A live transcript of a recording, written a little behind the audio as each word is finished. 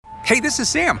Hey, this is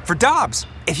Sam for Dobbs.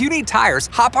 If you need tires,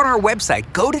 hop on our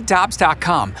website, go to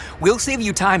Dobbs.com. We'll save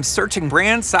you time searching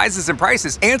brands, sizes, and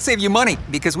prices, and save you money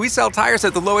because we sell tires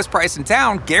at the lowest price in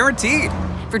town, guaranteed.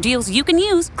 For deals you can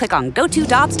use, click on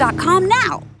GoToDobbs.com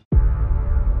now.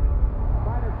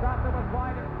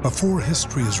 Before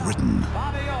history is written,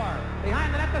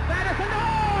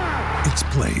 it's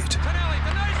played.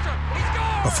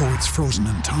 Before it's frozen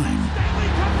in time,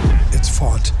 it's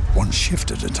fought one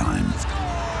shift at a time.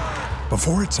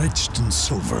 Before it's etched in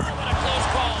silver,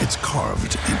 it's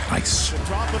carved in ice.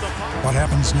 What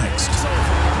happens next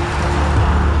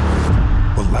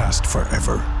will last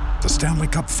forever. The Stanley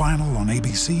Cup Final on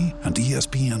ABC and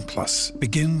ESPN Plus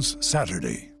begins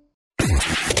Saturday.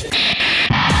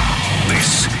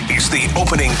 This is the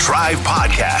Opening Drive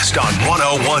podcast on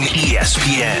 101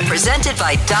 ESPN. Presented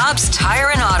by Dobbs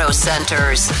Tire and Auto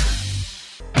Centers.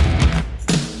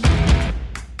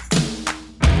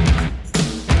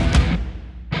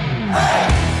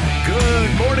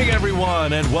 Good morning,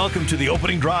 everyone, and welcome to the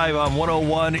Opening Drive on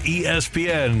 101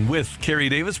 ESPN with Kerry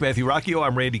Davis, Matthew Rocchio.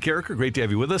 I'm Randy Carricker. Great to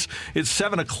have you with us. It's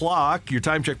 7 o'clock. Your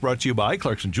time check brought to you by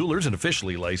Clarkson Jewelers, an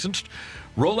officially licensed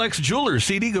Rolex jeweler.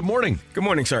 CD, good morning. Good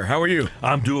morning, sir. How are you?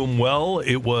 I'm doing well.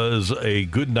 It was a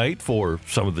good night for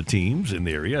some of the teams in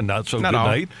the area. Not so good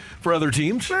night for other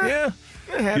teams. Yeah.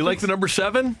 You like the number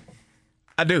 7?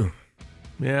 I do.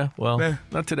 Yeah, well,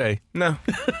 not today. No.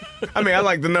 I mean, I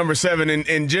like the number 7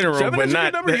 in general, 7 but is a not.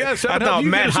 good number. Yeah, 7 I thought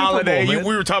you Matt get a Super Bowl, Holliday. man.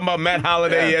 We were talking about Matt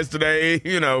Holliday yesterday.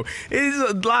 You know,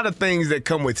 it's a lot of things that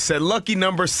come with said lucky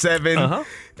number 7.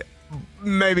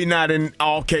 Maybe not in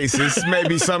all cases.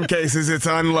 Maybe some cases it's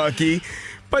unlucky.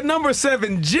 But number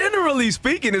 7, generally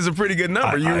speaking, is a pretty good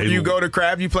number. You go to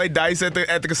craps, you play dice at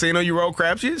the casino, you roll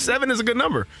craps. 7 is a good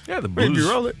number. Yeah, the Blues. If you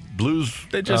roll it, Blues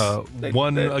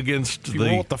won against if you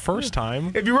roll it the first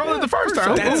time. If you roll it the first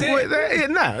time, that's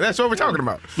that's what we're talking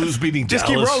about. Blues beating Just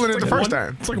Dallas. keep rolling it the first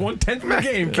time. It's like 1/10 of the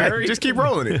game, Kerry. Just keep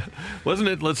rolling it. Wasn't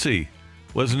it? Let's see.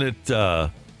 Wasn't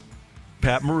it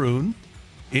Pat Maroon,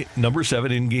 number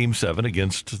 7 in Game 7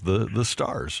 against the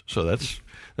Stars? So that's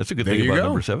a good thing about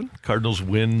number 7. Cardinals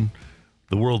win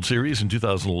the World Series in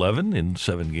 2011 in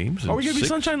 7 games. Are we going to be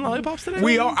Sunshine and Lollipops today?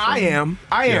 We are. I am.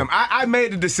 I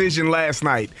made a decision last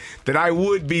night that I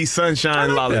would be Sunshine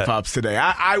and Lollipops today.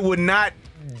 I would not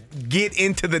get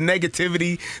into the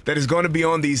negativity that is going to be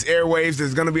on these airwaves,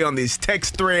 that's going to be on these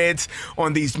text threads,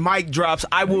 on these mic drops.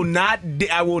 I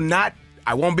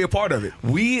won't be a part of it.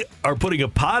 We are putting a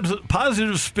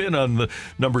positive spin on the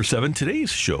number 7.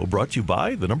 Today's show brought to you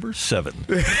by the number 7.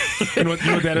 You know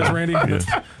what that is, Randy?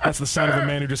 That's the sound of a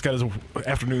man who just got his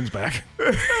afternoons back.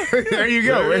 There you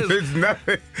go. It's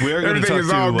nothing. We are going to talk Everything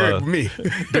is all good to with me.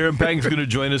 Darren Pang's going to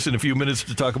join us in a few minutes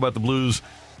to talk about the Blues'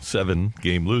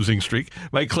 7-game losing streak.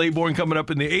 Mike Claiborne coming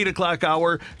up in the 8 o'clock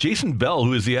hour. Jason Bell,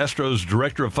 who is the Astros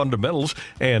Director of Fundamentals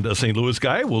and a St. Louis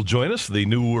guy, will join us, the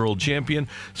new world champion.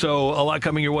 So a lot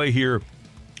coming your way here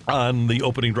on the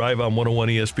Opening Drive on 101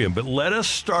 ESPN. But let us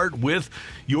start with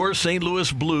your St.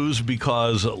 Louis Blues,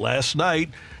 because last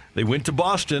night they went to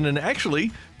Boston and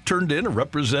actually turned in a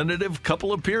representative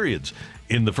couple of periods.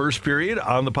 In the first period,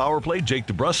 on the power play, Jake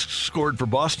DeBrusk scored for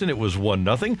Boston. It was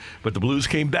 1-0, but the Blues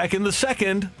came back in the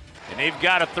second. And they've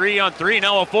got a 3-on-3,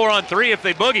 now a 4-on-3 if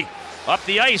they boogie. Up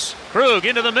the ice, Krug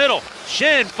into the middle.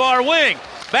 Schenn, far wing.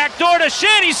 Back door to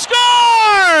Schenn, he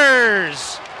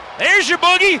scores! There's your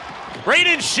boogie.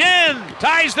 Braden Schenn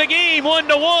ties the game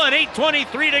 1-1,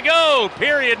 8:23 to go,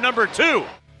 period number 2.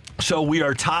 So we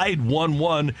are tied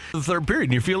 1-1 the third period,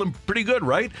 and you're feeling pretty good,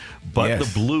 right? But the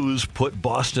Blues put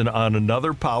Boston on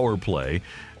another power play.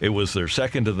 It was their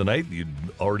second of the night. You'd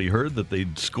already heard that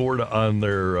they'd scored on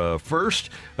their first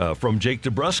from Jake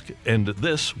DeBrusk, and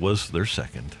this was their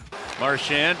second.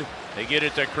 Marchand, they get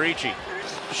it to Krejci.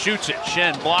 Shoots it,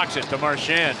 Schenn blocks it to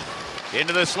Marchand.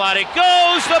 Into the slot it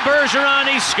goes, the Bergeron,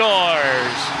 he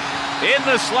scores! In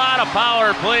the slot, a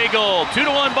power play goal.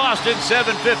 2-1 Boston,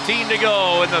 7:15 to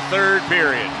go in the third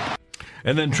period.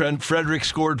 And then Trent Frederick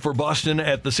scored for Boston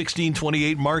at the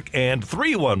 16:28 mark, and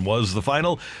 3-1 was the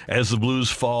final as the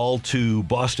Blues fall to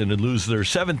Boston and lose their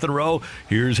 7th in a row.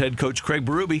 Here's head coach Craig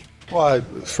Berube. Well,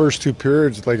 first 2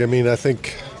 periods, I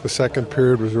think the second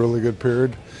period was a really good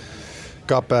period.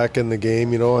 Got back in the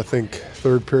game, I think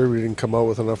third period we didn't come out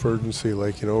with enough urgency.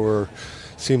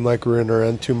 Seemed like we're in our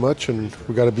end too much, and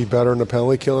we got to be better in the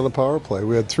penalty kill and the power play.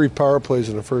 We had 3 power plays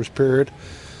in the first period,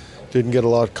 didn't get a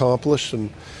lot accomplished,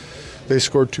 and they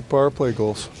scored 2 power play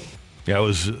goals. Yeah, it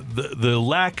was the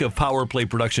lack of power play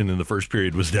production in the first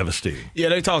period was devastating. Yeah,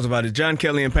 they talked about it. John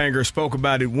Kelly and Panger spoke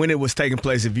about it when it was taking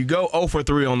place. If you go 0 for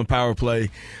 3 on the power play,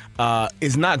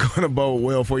 it's not going to bode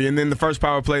well for you. And then the first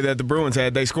power play that the Bruins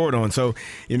had, they scored on. So,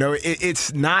 it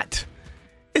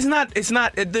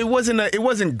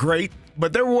wasn't great.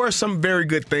 But there were some very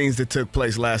good things that took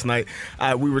place last night.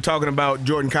 We were talking about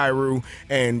Jordan Kyrou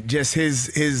and just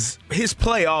his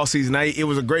play all season. It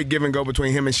was a great give and go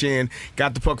between him and Shin.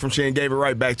 Got the puck from Shin, gave it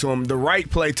right back to him. The right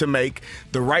play to make,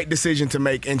 the right decision to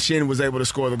make, and Shin was able to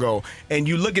score the goal. And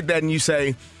you look at that and you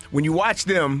say, when you watch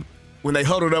them, when they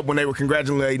huddled up, when they were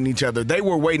congratulating each other, they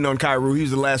were waiting on Kyrou. He was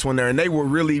the last one there, and they were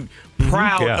really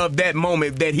proud of that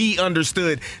moment that he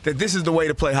understood that this is the way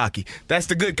to play hockey. That's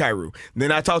the good Kyrou.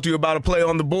 Then I talked to you about a play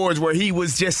on the boards where he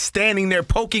was just standing there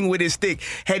poking with his stick.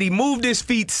 Had he moved his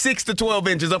feet 6 to 12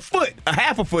 inches, a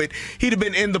half a foot, he'd have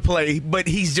been in the play, but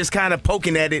he's just kind of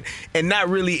poking at it and not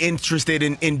really interested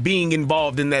in being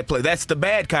involved in that play. That's the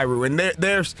bad Kyrou.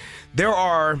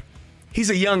 And he's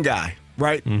a young guy.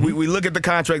 Right? Mm-hmm. We look at the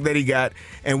contract that he got,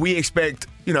 and we expect,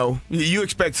 you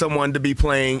expect someone to be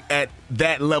playing at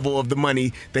that level of the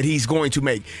money that he's going to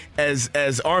make. As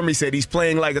Army said, he's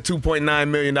playing like a $2.9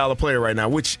 million player right now,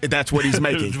 which that's what he's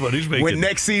making. That's what he's making. When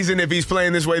next season, if he's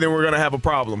playing this way, then we're going to have a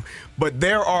problem. But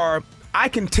I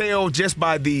can tell just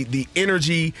by the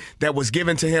energy that was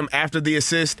given to him after the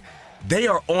assist, they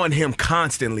are on him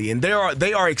constantly, and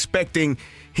they are expecting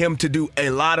him to do a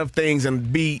lot of things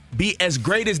and be as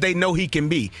great as they know he can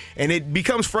be. And it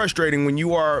becomes frustrating when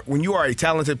you are a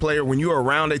talented player, when you are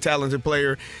around a talented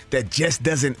player that just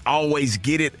doesn't always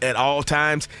get it at all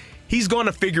times. He's going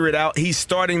to figure it out. He's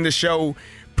starting to show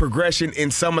progression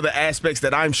in some of the aspects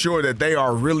that I'm sure that they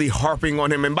are really harping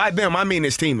on him. And by them, I mean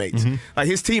his teammates. Mm-hmm. Like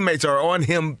his teammates are on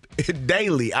him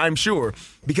daily, I'm sure,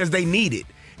 because they need it.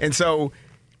 And so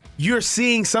you're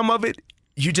seeing some of it.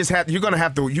 You're gonna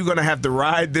have to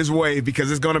ride this wave because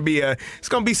it's gonna be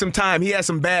some time. He has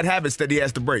some bad habits that he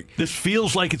has to break. This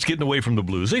feels like it's getting away from the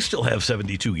Blues. They still have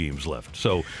 72 games left,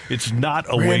 so it's not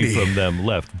away from them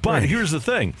left. But here's the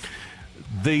thing: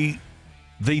 they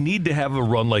need to have a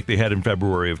run like they had in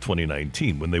February of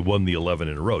 2019 when they won the 11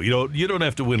 in a row. You don't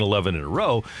have to win 11 in a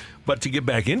row, but to get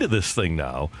back into this thing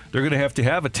now, they're going to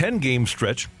have a 10-game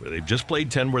stretch where they've just played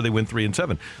 10 where they win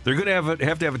 3-7. They're going to have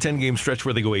to have a 10-game stretch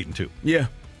where they go 8-2. Yeah.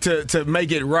 To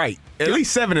make it right. At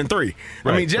least 7-3.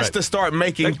 I mean, to start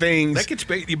making things. That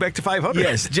gets you back to 500.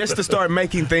 Yes, just to start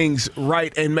making things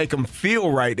right and make them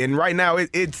feel right. And right now,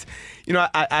 it's,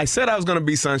 I said I was going to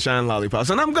be sunshine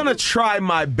lollipops, and I'm going to try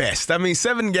my best. I mean,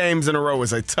 7 games in a row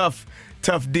is a tough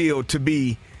deal to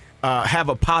be, have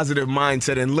a positive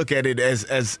mindset and look at it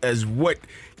as what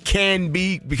can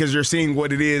be because you're seeing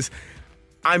what it is.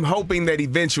 I'm hoping that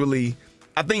eventually.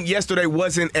 I think yesterday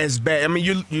wasn't as bad. I mean,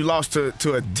 you lost to a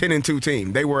 10-2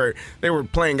 team. They were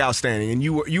playing outstanding, and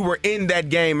you were in that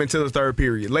game until the third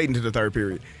period, late into the third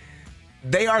period.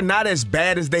 They are not as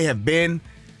bad as they have been,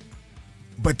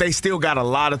 but they still got a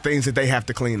lot of things that they have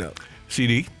to clean up.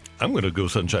 CD, I'm going to go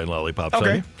sunshine lollipops.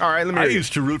 Okay, all right. Let me. I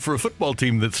used to root for a football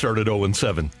team that started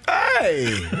 0-7.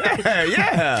 Hey,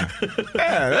 yeah.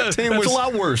 That team was a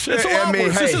lot worse. It's a lot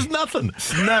worse. This is nothing.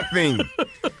 It's nothing.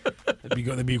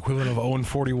 That'd be equivalent of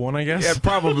 0-41, I guess. Yeah,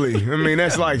 probably. I mean,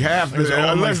 that's like half.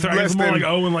 It's more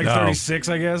like 36,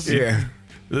 I guess. Yeah.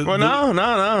 Well, no.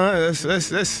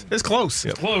 It's close.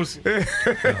 It's close.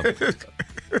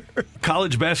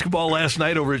 College basketball last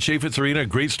night over at Chaifetz Arena.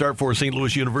 Great start for St.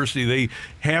 Louis University. They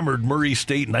hammered Murray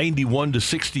State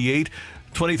 91-68.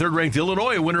 23rd ranked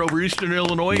Illinois, a winner over Eastern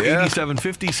Illinois,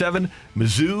 87-57.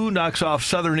 Mizzou knocks off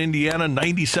Southern Indiana,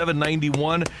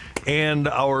 97-91. And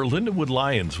our Lindenwood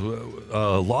Lions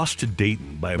lost to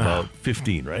Dayton by about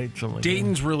 15, right? Something like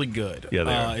Dayton's really good. Yeah,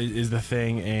 they are. Is the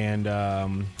thing.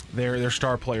 And their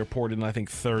star player poured in, I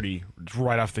think, 30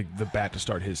 right off the bat to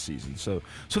start his season. So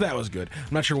that was good.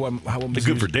 I'm not sure what Mizzou's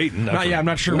good for Dayton. I'm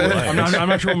not sure. I'm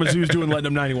not sure what Mizzou's doing, letting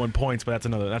them 91 points. But that's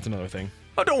another thing.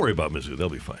 Oh, don't worry about Mizzou. They'll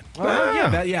be fine.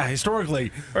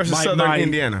 Historically, versus Southern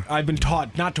Indiana. I've been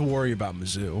taught not to worry about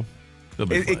Mizzou.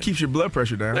 It keeps your blood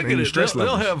pressure down and your stress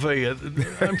levels. They'll have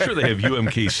I'm sure they have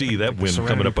UMKC, that win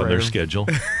coming up on their schedule.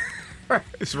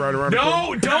 It's right around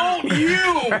No, don't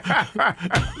you!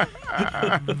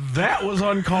 That was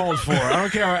uncalled for. I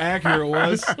don't care how accurate it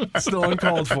was. It's still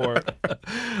uncalled for.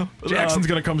 Jackson's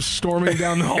going to come storming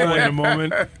down the hallway in a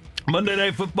moment. Monday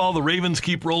Night Football, the Ravens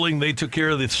keep rolling. They took care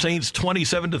of the Saints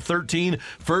 27-13.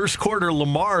 First quarter,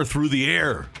 Lamar through the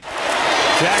air.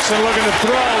 Jackson looking to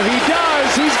throw. He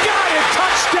does. He's got it.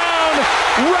 Touchdown,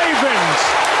 Ravens.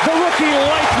 The rookie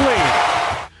Likely.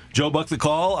 Joe Buck the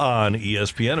Call on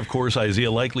ESPN. Of course,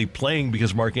 Isaiah Likely playing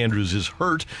because Mark Andrews is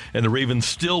hurt, and the Ravens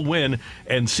still win.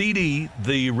 And CD,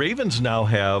 the Ravens now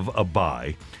have a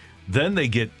bye. Then they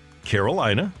get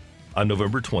Carolina on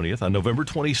November 20th. On November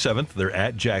 27th, they're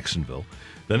at Jacksonville.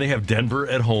 Then they have Denver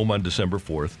at home on December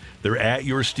 4th. They're at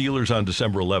your Steelers on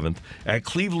December 11th. At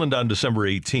Cleveland on December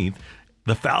 18th.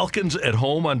 The Falcons at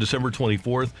home on December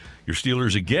 24th. Your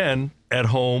Steelers again at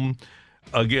home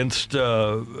against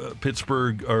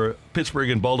Pittsburgh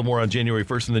and Baltimore on January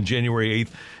 1st, and then January 8th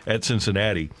at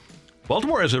Cincinnati.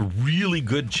 Baltimore has a really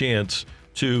good chance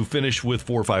to finish with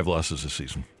 4 or 5 losses this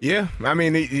season. Yeah, I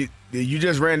mean, you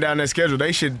just ran down that schedule.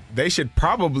 They should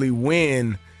probably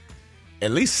win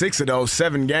at least 6 of those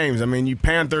 7 games. I mean, you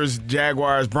Panthers,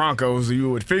 Jaguars, Broncos, you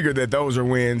would figure that those are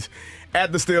wins.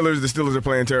 At the Steelers are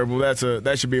playing terrible.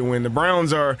 That should be a win. The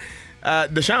Browns are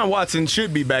Deshaun Watson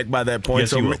should be back by that point,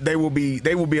 yes, so they will be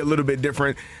a little bit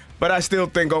different. But I still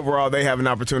think overall they have an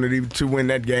opportunity to win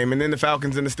that game. And then the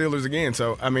Falcons and the Steelers again.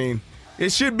 So I mean,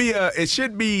 it should be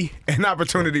an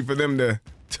opportunity for them to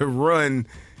run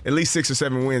at least 6 or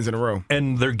 7 wins in a row.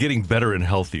 And they're getting better and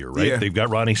healthier, right? Yeah. They've got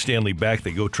Ronnie Stanley back.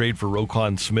 They go trade for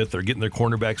Roquan Smith. They're getting their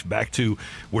cornerbacks back to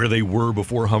where they were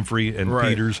before Humphrey and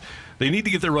Peters. They need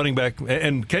to get their running back.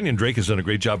 And Kenyon Drake has done a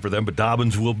great job for them, but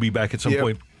Dobbins will be back at some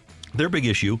point. Their big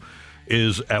issue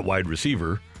is at wide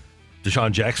receiver.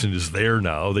 Deshaun Jackson is there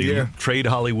now. They trade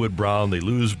Hollywood Brown. They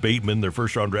lose Bateman, their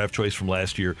first-round draft choice from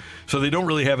last year. So they don't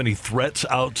really have any threats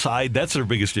outside. That's their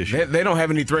biggest issue. They don't have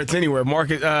any threats anywhere.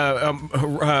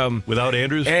 Without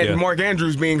Andrews? And Mark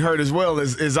Andrews being hurt as well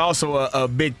is also a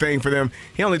big thing for them.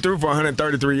 He only threw for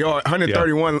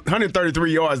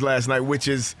 133 yards last night, which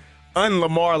is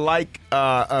un-Lamar-like,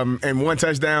 and 1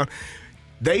 touchdown.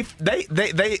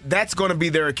 That's going to be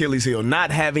their Achilles heel, not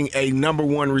having a number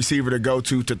 1 receiver to go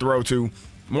to throw to.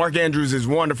 Mark Andrews is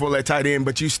wonderful at tight end,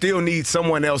 but you still need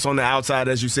someone else on the outside,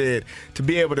 as you said, to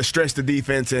be able to stretch the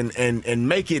defense and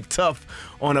make it tough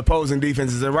on opposing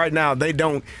defenses. And right now they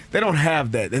don't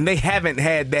have that, and they haven't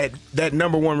had that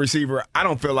number 1 receiver, I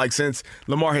don't feel like, since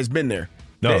Lamar has been there.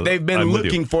 No, they've been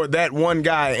looking for that one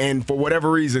guy, and for whatever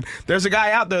reason, there's a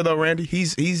guy out there though, Randy.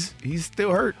 He's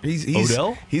still hurt. He's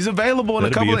Odell? He's available in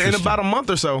about a month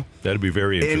or so. That'd be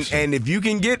very interesting. And if you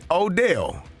can get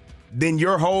Odell, then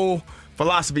your whole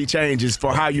philosophy changes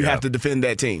for how you have to defend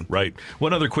that team. Right.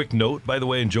 One other quick note, by the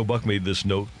way, and Joe Buck made this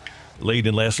note late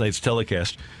in last night's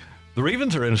telecast. The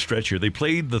Ravens are in a stretch here. They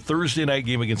played the Thursday night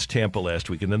game against Tampa last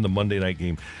week, and then the Monday night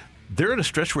game. They're in a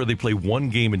stretch where they play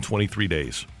 1 game in 23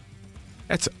 days.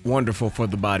 That's wonderful for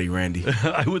the body, Randy.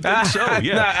 I would think so,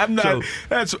 yeah. I'm not.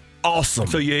 That's awesome.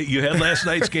 So you had last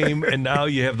night's game, and now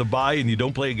you have the bye, and you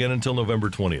don't play again until November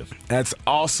 20th. That's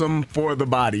awesome for the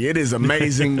body. It is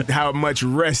amazing how much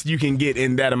rest you can get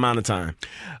in that amount of time.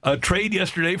 A trade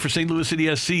yesterday for St. Louis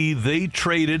City SC. They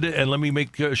traded, and let me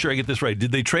make sure I get this right.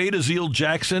 Did they trade Azeal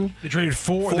Jackson? They traded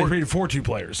four 2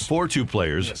 players. 2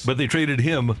 players, yes. But they traded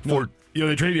him for...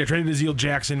 They traded Azeal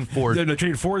Jackson. They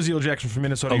traded for Azeal Jackson from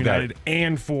Minnesota United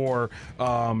and for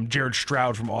Jared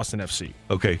Stroud from Austin FC.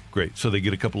 Okay, great. So they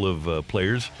get a couple of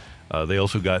players. They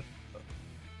also got...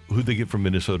 Who'd they get from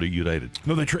Minnesota United?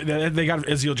 No, they got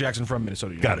Azeal Jackson from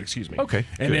Minnesota United. Got it. Excuse me. Okay.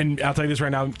 And then I'll tell you this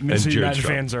right now, Minnesota United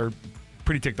fans are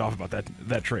pretty ticked off about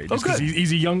that trade. Because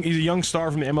he's a young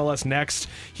star from the MLS Next.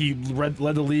 He led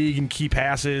the league in key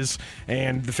passes,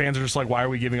 and the fans are just like, why are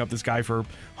we giving up this guy for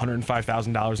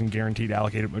 $105,000 in guaranteed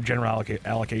general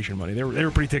allocation money? They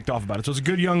were pretty ticked off about it. So it's a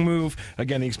good young move.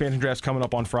 Again, the expansion draft's coming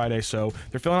up on Friday, so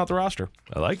they're filling out the roster.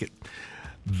 I like it.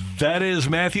 That is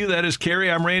Matthew. That is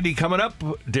Carrie. I'm Randy. Coming up,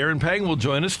 Darren Pang will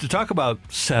join us to talk about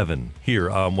 7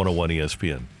 here on 101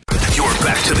 ESPN. You're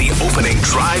back to the Opening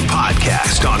Drive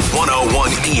podcast on 101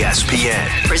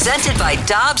 ESPN. Presented by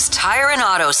Dobbs Tire and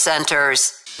Auto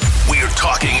Centers. We're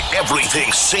talking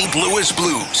everything St. Louis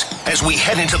Blues as we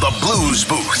head into the Blues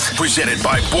booth. Presented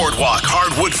by Boardwalk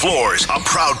Hardwood Floors, a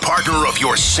proud partner of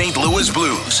your St. Louis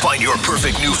Blues. Find your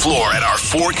perfect new floor at our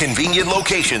 4 convenient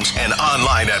locations and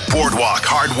online at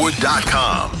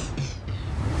boardwalkhardwood.com.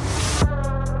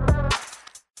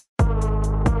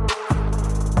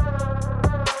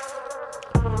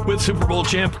 With Super Bowl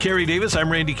champ Kerry Davis,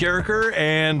 I'm Randy Carricker,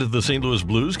 and the St. Louis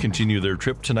Blues continue their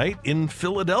trip tonight in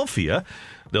Philadelphia.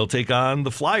 They'll take on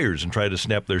the Flyers and try to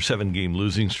snap their 7-game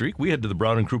losing streak. We head to the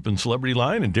Brown and Crouppen Celebrity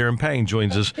Line, and Darren Pang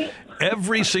joins us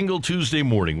every single Tuesday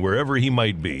morning, wherever he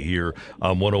might be, here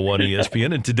on 101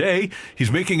 ESPN. And today,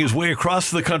 he's making his way across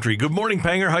the country. Good morning,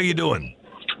 Panger. How you doing?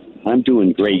 I'm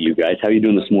doing great, you guys. How are you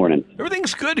doing this morning?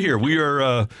 Everything's good here. We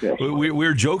are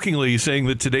we're jokingly saying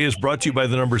that today is brought to you by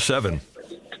the number 7.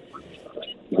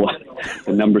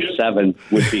 the number 7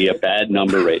 would be a bad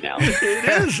number right now.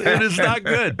 It is. It is not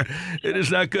good. It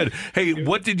is not good. Hey,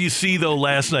 what did you see, though,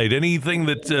 last night? Anything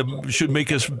that should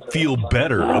make us feel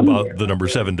better about the number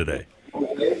 7 today?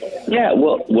 Yeah,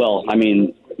 well, I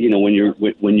mean, when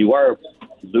you are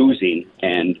losing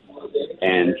and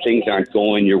things aren't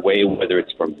going your way, whether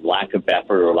it's from lack of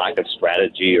effort or lack of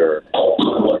strategy or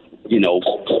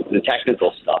the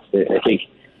technical stuff, I think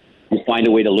you find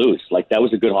a way to lose. Like, that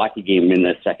was a good hockey game in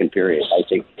the second period. I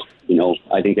think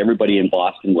everybody in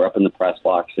Boston were up in the press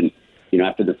box, and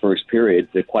after the first period,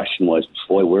 the question was,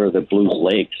 boy, where are the Blues'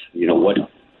 legs?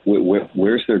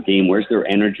 Where's their game? Where's their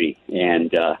energy?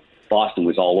 And Boston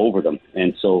was all over them.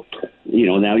 And so,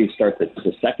 now you start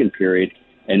the second period,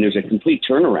 and there's a complete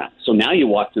turnaround. So now you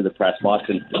walk through the press box,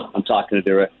 and I'm talking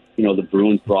to the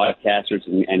Bruins broadcasters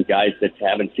and guys that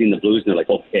haven't seen the Blues, and they're like,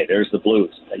 okay, there's the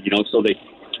Blues. So the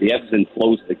ebbs and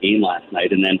flows of the game last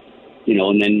night, and then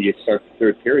you start the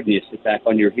third period and you sit back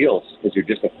on your heels because you're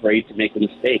just afraid to make a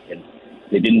mistake. And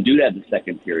they didn't do that in the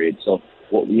second period. So,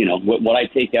 what I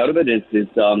take out of it is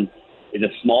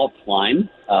a small climb,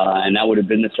 and that would have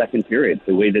been the second period.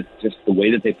 The way that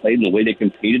they played and the way they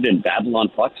competed and battled on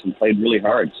pucks and played really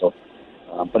hard. So,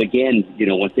 but again,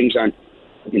 when things aren't,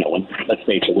 let's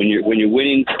face it, when you're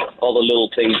winning all the little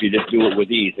things, you just do it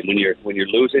with ease, and when you're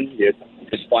losing, you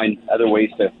just find other ways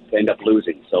to end up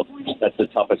losing. So that's the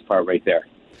toughest part right there.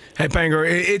 Hey, Panger,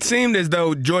 it seemed as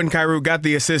though Jordan Kyrou got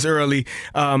the assist early,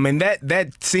 and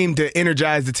that seemed to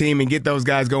energize the team and get those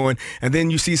guys going. And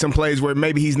then you see some plays where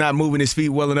maybe he's not moving his feet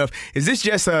well enough. Is this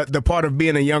just the part of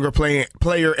being a younger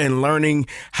player and learning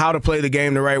how to play the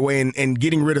game the right way and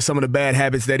getting rid of some of the bad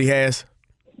habits that he has?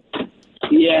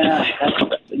 Yeah,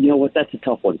 that's a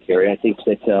tough one, Kerry. I think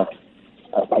that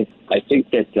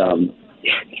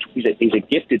he's a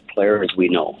gifted player, as we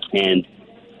know, and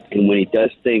when he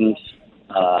does things.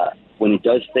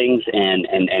 And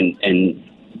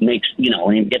makes,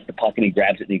 when he gets the puck and he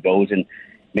grabs it and he goes and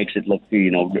makes it look,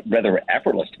 rather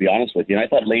effortless, to be honest with you. And I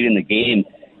thought late in the game,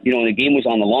 when the game was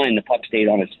on the line, the puck stayed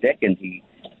on his stick and he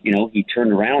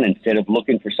turned around instead of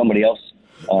looking for somebody else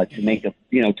to make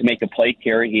a play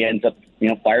carry. He ends up,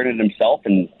 firing it himself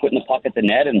and putting the puck at the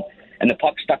net and the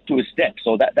puck stuck to his stick.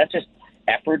 So that's just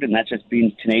effort and that's just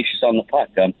being tenacious on the puck.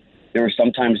 There were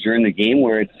some times during the game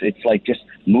where it's like just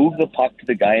move the puck to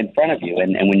the guy in front of you.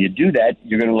 And when you do that,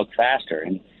 you're going to look faster.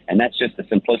 And that's just the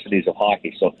simplicities of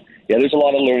hockey. So, yeah, there's a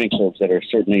lot of learning curves that are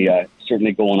certainly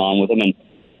going on with him. And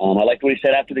I liked what he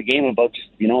said after the game about just,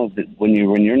 when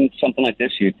you're in something like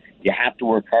this, you have to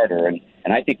work harder. And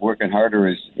I think working harder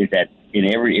is that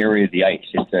in every area of the ice.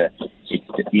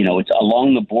 It's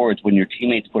along the boards when your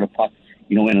teammates put a puck,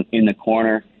 in the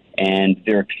corner, and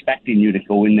they're expecting you to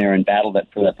go in there and battle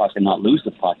for that puck and not lose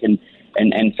the puck. And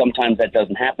sometimes that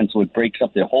doesn't happen, so it breaks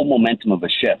up the whole momentum of a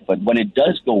shift. But when it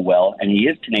does go well, and he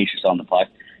is tenacious on the puck,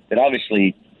 then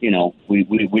obviously, we know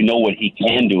what he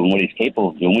can do and what he's capable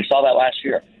of doing. We saw that last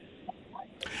year.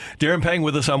 Darren Pang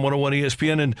with us on 101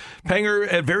 ESPN. And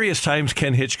Panger, at various times,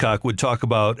 Ken Hitchcock would talk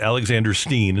about Alexander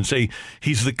Steen and say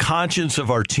he's the conscience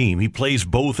of our team. He plays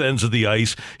both ends of the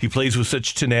ice. He plays with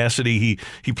such tenacity.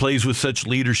 He plays with such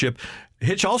leadership.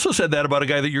 Hitch also said that about a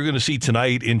guy that you're going to see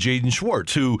tonight in Jaden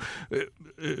Schwartz, who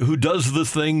does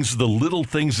the little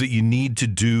things that you need to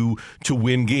do to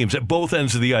win games at both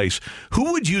ends of the ice.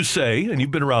 Who would you say, and you've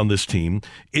been around this team,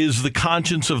 is the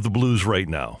conscience of the Blues right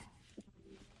now?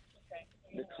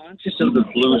 The conscience of the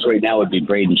Blues right now would be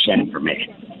Brayden Schenn for me.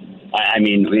 I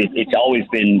mean, it's always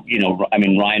been,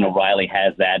 Ryan O'Reilly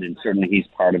has that, and certainly he's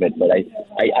part of it. But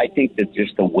I think that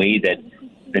just the way that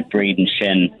Brayden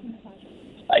Schenn,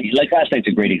 like last night's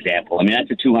a great example. I mean, that's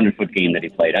a 200-foot game that he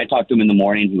played. I talked to him in the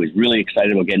morning. He was really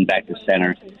excited about getting back to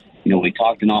center. We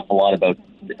talked an awful lot about,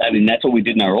 that's what we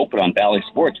did in our open on Bally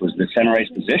Sports, was the center ice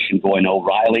position, going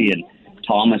O'Reilly and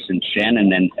Thomas and Schenn and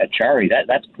then Achari.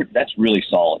 That's really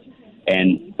solid.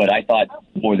 But I thought,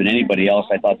 more than anybody else,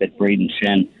 I thought that Brayden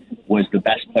Schenn was the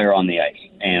best player on the ice.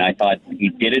 And I thought he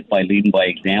did it by leading by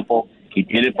example. He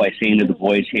did it by saying to the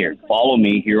boys, here, follow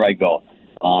me, here I go.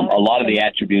 A lot of the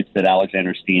attributes that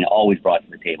Alexander Steen always brought to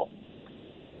the table.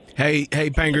 Hey,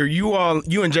 Panger, you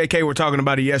and JK were talking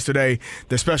about it yesterday,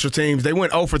 the special teams. They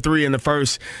went 0 for 3 in the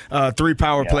first 3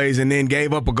 power plays and then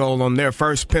gave up a goal on their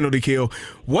first penalty kill.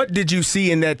 What did you see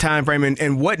in that time frame,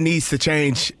 and what needs to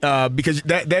change? Because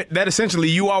that essentially,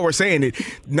 you all were saying it,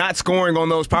 not scoring on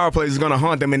those power plays is going to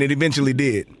haunt them, and it eventually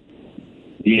did.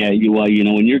 Yeah,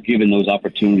 when you're given those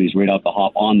opportunities right off the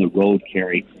hop on the road,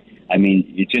 Kerry, I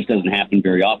mean, it just doesn't happen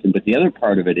very often. But the other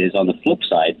part of it is, on the flip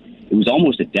side, it was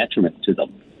almost a detriment to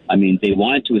them. I mean, they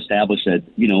wanted to establish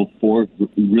 4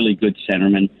 really good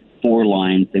centermen 4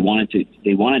 lines. They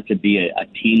wanted to be a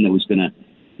team that was going to,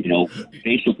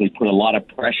 basically put a lot of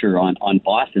pressure on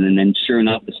Boston. And then sure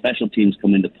enough, the special teams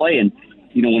come into play. And,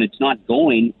 when it's not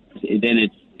going, then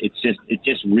it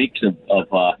just reeks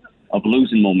of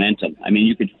losing momentum. I mean,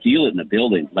 you could feel it in the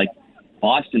building. Like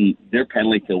Boston, their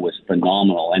penalty kill was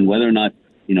phenomenal. And whether or not,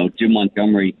 Jim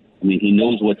Montgomery, I mean, he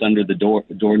knows what's under the door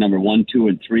number 1, 2,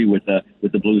 and 3 with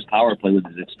the Blues power play with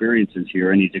his experiences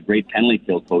here. And he's a great penalty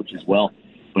kill coach as well.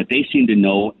 But they seem to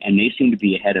know, and they seem to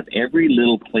be ahead of every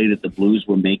little play that the Blues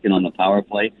were making on the power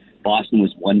play. Boston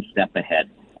was one step ahead.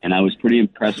 And I was pretty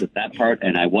impressed with that part,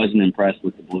 and I wasn't impressed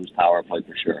with the Blues power play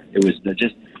for sure.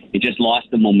 It just lost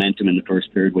the momentum in the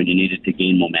first period when you needed to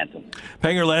gain momentum.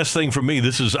 Panger, last thing from me.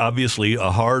 This is obviously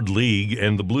a hard league,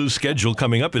 and the Blues' schedule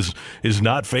coming up is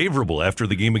not favorable. After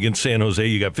the game against San Jose,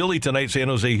 you got Philly tonight, San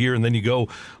Jose here, and then you go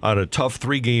on a tough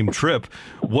 3-game trip.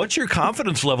 What's your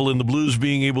confidence level in the Blues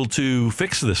being able to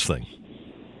fix this thing?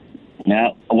 Yeah,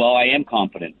 well, I am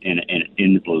confident in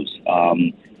the Blues.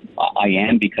 I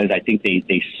am, because I think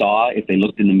they saw, if they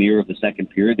looked in the mirror of the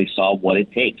second period, they saw what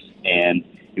it takes. And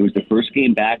it was the first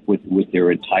game back with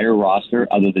their entire roster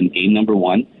other than game number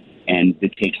 1, and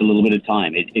it takes a little bit of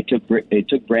time. It took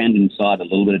Brandon Saad a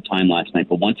little bit of time last night,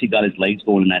 but once he got his legs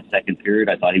going in that second period,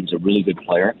 I thought he was a really good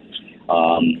player.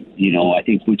 I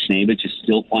think Buchnevich is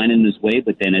still finding his way,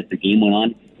 but then as the game went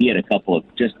on, he had a couple of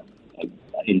just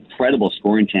incredible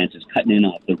scoring chances, cutting in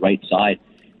off the right side,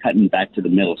 cutting back to the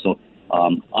middle. So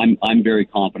I'm very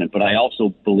confident, but I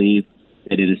also believe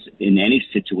that it is in any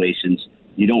situations,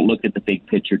 you don't look at the big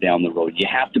picture down the road. You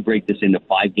have to break this into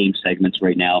 5-game segments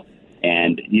right now.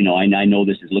 And, I know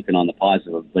this is looking on the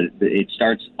positive, but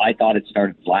I thought it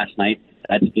started last night.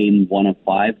 That's game 1 of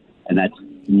 5, and that's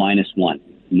 -1.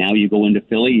 Now you go into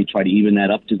Philly, you try to even that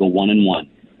up to go 1-1,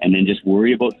 and then just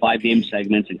worry about 5-game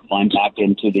segments and climb back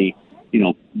into the,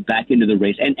 back into the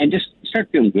race and just start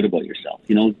feeling good about yourself.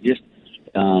 You're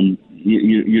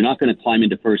not going to climb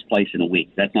into first place in a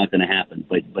week. That's not going to happen.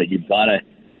 But you've got to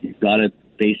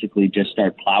basically just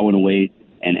start plowing away.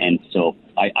 And so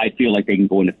I feel like they can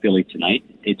go into Philly tonight.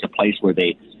 It's a place where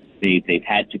they've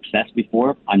had success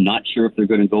before. I'm not sure if they're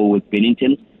going to go with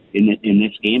Binnington in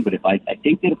this game. But I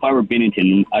think that if I were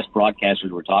Binnington, us broadcasters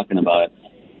were talking about it.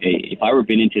 If I were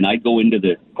Binnington, I'd go into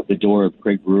the door of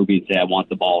Craig Berube and say, I want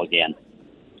the ball again.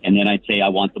 And then I'd say, I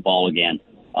want the ball again.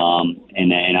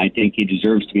 And I think he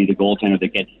deserves to be the goaltender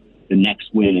that gets the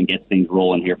next win and gets things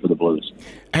rolling here for the Blues.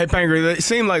 Hey, Panger, it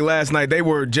seemed like last night they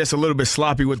were just a little bit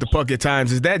sloppy with the puck at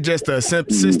times. Is that just a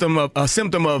symptom of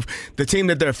the team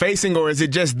that they're facing, or is it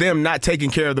just them not taking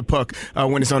care of the puck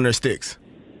when it's on their sticks?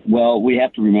 Well, we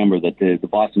have to remember that the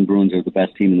Boston Bruins are the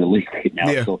best team in the league right now.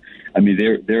 Yeah. So, I mean,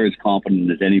 they're as confident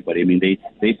as anybody. I mean, they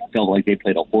felt like they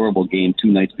played a horrible game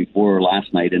 2 nights before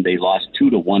last night, and they lost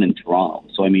 2-1 in Toronto.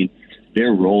 So, I mean,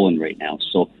 they're rolling right now.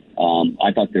 So,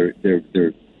 I thought I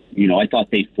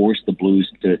thought they forced the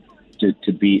Blues to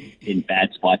be in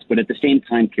bad spots. But at the same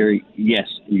time, Kerry, yes,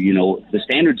 the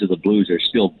standards of the Blues are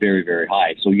still very, very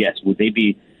high. So, yes, would they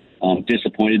be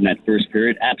disappointed in that first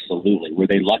period? Absolutely. Were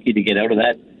they lucky to get out of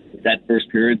that first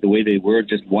period the way they were,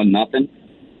 just 1-0?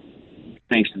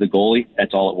 Thanks to the goalie,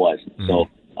 that's all it was. Mm-hmm. So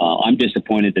I'm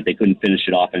disappointed that they couldn't finish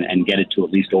it off and get it to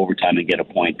at least overtime and get a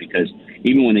point, because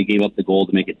even when they gave up the goal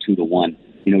to make it 2-1,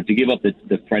 to give up the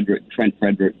Trent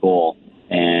Frederic goal,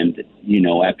 and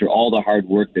after all the hard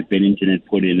work that Binnington had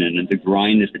put in and the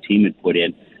grind that the team had put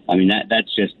in, I mean,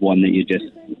 that's just one that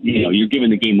you're giving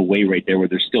the game away right there, where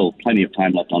there's still plenty of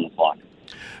time left on the clock.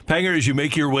 Panger, as you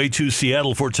make your way to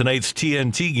Seattle for tonight's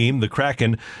TNT game, the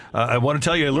Kraken, I want to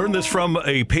tell you, I learned this from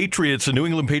a New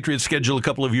England Patriots schedule a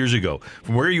couple of years ago.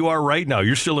 From where you are right now,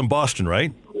 you're still in Boston,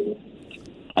 right?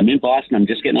 I'm in Boston. I'm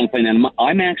just getting on the plane. And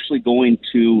I'm actually going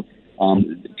to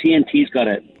TNT's got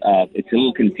it's a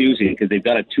little confusing because they've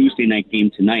got a Tuesday night game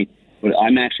tonight, but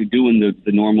I'm actually doing the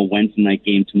normal Wednesday night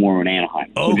game tomorrow in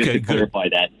Anaheim. So just to clarify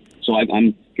that. So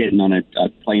I'm getting on a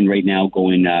plane right now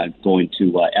going to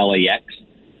LAX,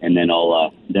 and then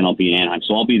I'll be in Anaheim.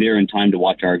 So I'll be there in time to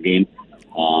watch our game.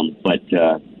 But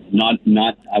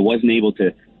I wasn't able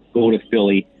to go to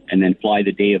Philly and then fly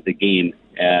the day of the game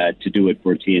to do it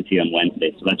for TNT on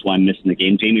Wednesday. So that's why I'm missing the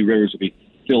game. Jamie Rivers will be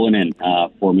filling in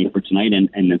for me for tonight and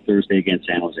then Thursday against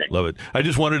San Jose. Love it. I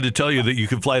just wanted to tell you that you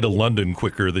could fly to London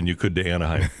quicker than you could to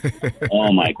Anaheim.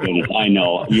 Oh my goodness, I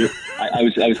know. I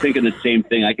was thinking the same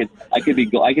thing. I could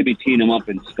be teeing them up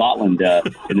in Scotland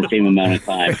in the same amount of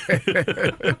time.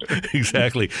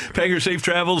 Exactly. Panger, safe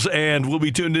travels, and we'll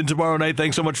be tuned in tomorrow night.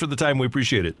 Thanks so much for the time. We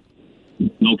appreciate it.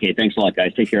 Okay, thanks a lot,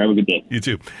 guys. Take care. Have a good day. You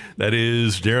too. That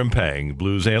is Darren Pang,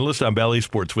 Blues analyst on Bally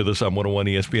Sports, with us on 101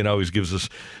 ESPN. Always gives us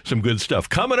some good stuff.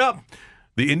 Coming up,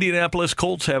 the Indianapolis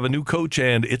Colts have a new coach,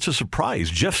 and it's a surprise.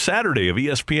 Jeff Saturday of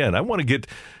ESPN. I want to get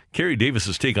Kerry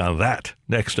Davis's take on that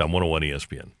next on 101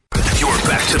 ESPN. You're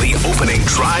back to the Opening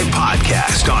Drive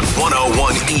podcast on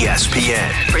 101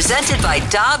 ESPN. Presented by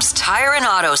Dobbs Tire and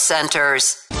Auto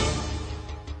Centers.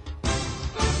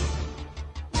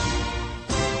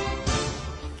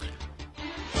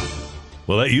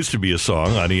 Well, that used to be a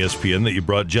song on ESPN that you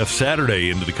brought Jeff Saturday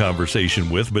into the conversation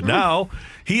with, but now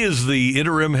he is the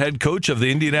interim head coach of the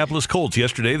Indianapolis Colts.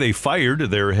 Yesterday, they fired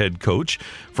their head coach,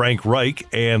 Frank Reich,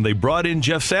 and they brought in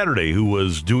Jeff Saturday, who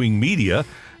was doing media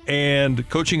and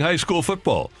coaching high school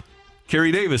football.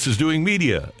 Kerry Davis is doing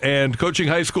media and coaching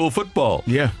high school football.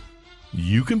 Yeah.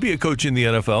 You can be a coach in the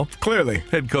NFL. Clearly.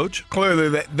 Head coach.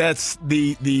 Clearly, that's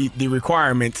the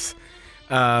requirements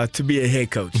to be a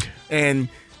head coach. And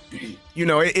you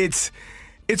know, it's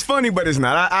funny, but it's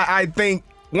not. I think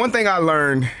one thing I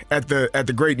learned at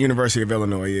the great University of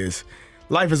Illinois is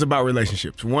life is about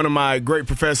relationships. One of my great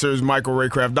professors, Dr. Michael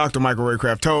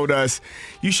Raycraft, told us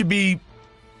you should be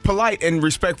polite and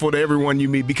respectful to everyone you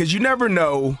meet, because you never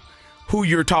know who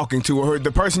you're talking to, or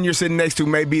the person you're sitting next to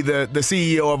may be the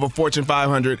CEO of a Fortune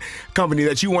 500 company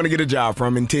that you want to get a job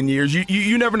from in 10 years.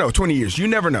 You never know. 20 years. You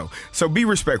never know. So be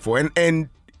respectful. And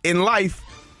in life,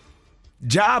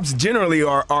 jobs generally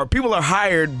are people are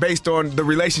hired based on the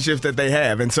relationships that they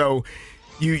have. And so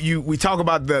we talk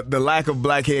about the lack of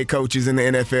black head coaches in the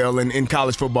NFL and in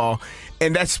college football,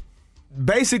 and that's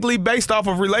basically based off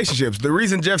of relationships. The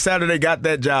reason Jeff Saturday got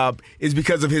that job is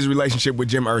because of his relationship with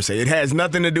Jim Irsay. It has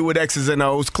nothing to do with X's and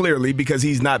O's, clearly, because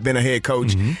he's not been a head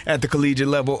coach at the collegiate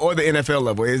level or the NFL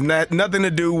level. It's nothing to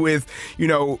do with, you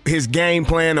know, his game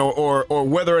plan or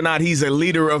whether or not he's a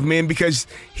leader of men, because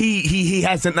he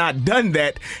hasn't not done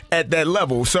that at that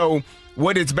level. So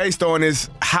what it's based on is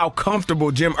how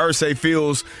comfortable Jim Irsay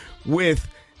feels with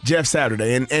Jeff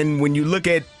Saturday. And when you look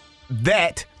at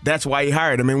that's why he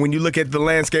hired him. And when you look at the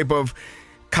landscape of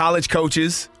college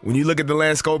coaches, when you look at the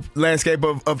landscape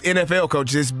of NFL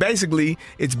coaches,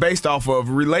 it's based off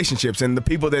of relationships and the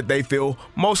people that they feel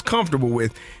most comfortable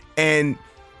with. And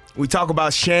we talk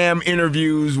about sham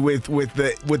interviews with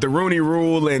the Rooney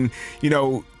Rule, and you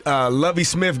know, Lovie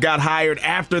Smith got hired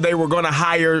after they were going to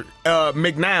hire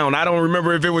McNown. I don't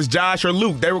remember if it was Josh or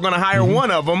Luke. They were going to hire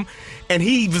one of them, and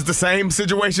he was the same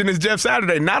situation as Jeff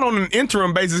Saturday. Not on an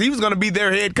interim basis. He was going to be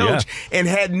their head coach and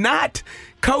had not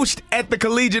coached at the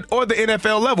collegiate or the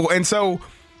NFL level. And so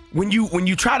when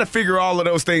you try to figure all of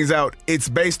those things out, it's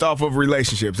based off of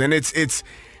relationships, and it's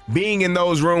being in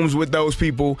those rooms with those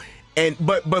people. And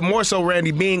but more so,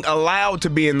 Randy, being allowed to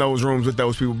be in those rooms with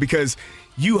those people, because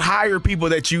you hire people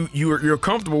that you're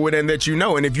comfortable with and that you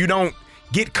know. And if you don't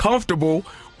get comfortable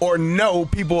or know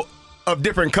people of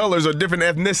different colors or different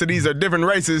ethnicities or different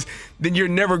races, then you're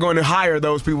never going to hire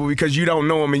those people, because you don't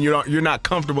know them and you're not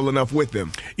comfortable enough with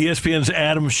them. ESPN's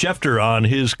Adam Schefter on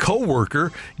his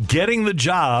coworker getting the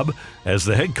job as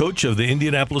the head coach of the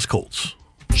Indianapolis Colts.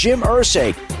 Jim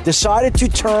Irsay decided to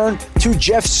turn to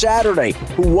Jeff Saturday,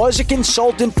 who was a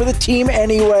consultant for the team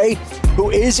anyway,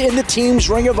 who is in the team's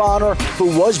Ring of Honor,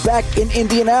 who was back in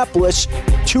Indianapolis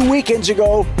 2 weekends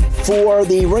ago for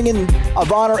the Ring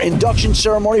of Honor induction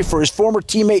ceremony for his former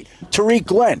teammate Tariq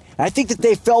Glenn. And I think that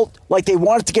they felt like they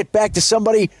wanted to get back to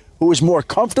somebody who was more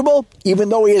comfortable, even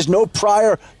though he has no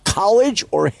prior college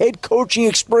or head coaching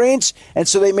experience. And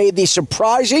so they made the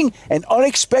surprising and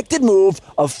unexpected move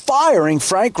of firing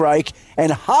Frank Reich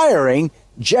and hiring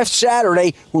Jeff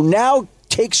Saturday, who now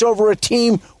takes over a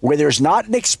team where there's not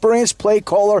an experienced play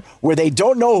caller, where they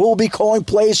don't know who will be calling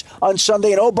plays on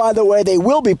Sunday. And oh, by the way, they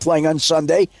will be playing on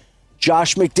Sunday.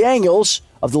 Josh McDaniels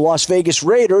of the Las Vegas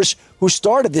Raiders, who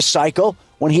started this cycle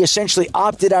when he essentially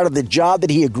opted out of the job that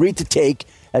he agreed to take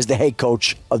as the head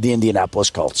coach of the Indianapolis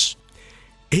Colts.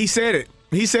 He said it.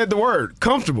 He said the word,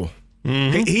 comfortable.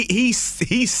 Mm-hmm. He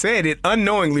said it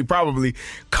unknowingly, probably.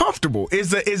 Comfortable is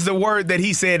the word that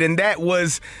he said, and that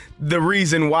was the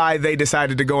reason why they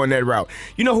decided to go in that route.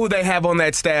 You know who they have on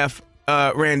that staff,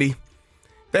 Randy?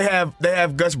 They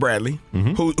have Gus Bradley,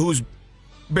 who's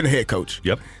been a head coach.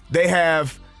 Yep. They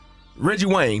have Reggie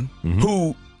Wayne,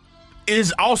 who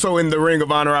is also in the Ring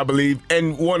of Honor, I believe,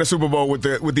 and won a Super Bowl with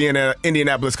the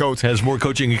Indianapolis Colts. Has more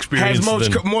coaching experience.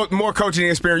 More coaching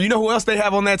experience. You know who else they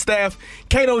have on that staff?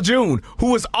 Cato June,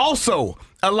 who was also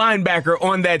a linebacker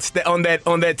on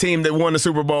that team that won the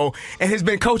Super Bowl and has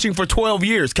been coaching for 12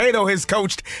 years. Cato has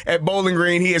coached at Bowling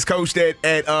Green. He has coached at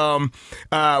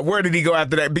where did he go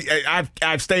after that?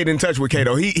 I've stayed in touch with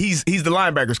Cato. He's the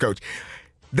linebackers coach.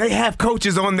 they have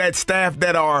coaches on that staff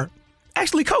that are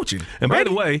actually coaching. And by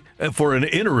the way, for an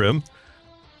interim,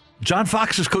 John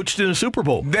Fox has coached in a Super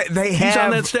Bowl. He's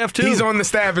on that staff, too. He's on the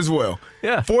staff as well.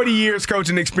 Yeah. 40 years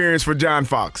coaching experience for John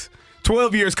Fox.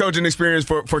 12 years coaching experience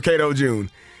for Cato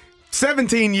June.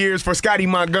 17 years for Scotty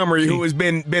Montgomery, who has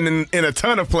been in a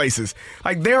ton of places.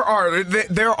 Like, there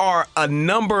are a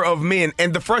number of men,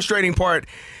 and the frustrating part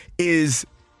is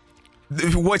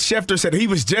what Schefter said. He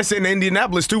was just in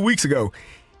Indianapolis 2 weeks ago.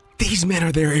 These men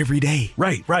are there every day.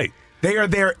 Right. They are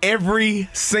there every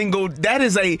single. That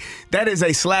is a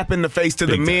slap in the face to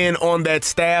the men on that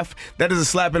staff. That is a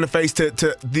slap in the face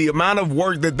to the amount of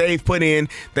work that they've put in.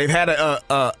 They've had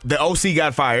the OC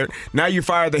got fired. Now you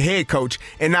fire the head coach,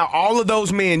 and now all of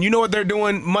those men. You know what they're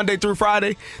doing Monday through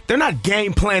Friday? They're not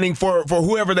game planning for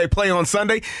whoever they play on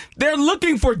Sunday. They're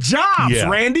looking for jobs,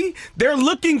 Randy. They're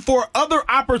looking for other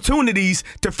opportunities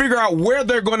to figure out where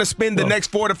they're going to spend the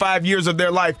next 4 to 5 years of their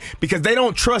life, because they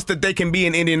don't trust that they can be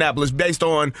in Indianapolis based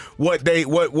on what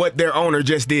their owner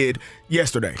just did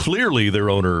yesterday. Clearly, their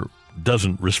owner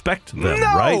doesn't respect them,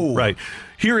 No. right?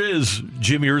 Here is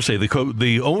Jim Irsay,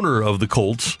 the owner of the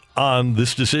Colts, on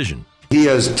this decision. He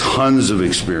has tons of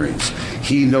experience.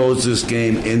 He knows this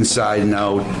game inside and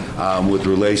out, with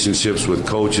relationships with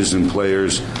coaches and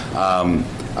players, and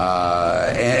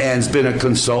has been a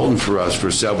consultant for us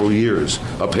for several years,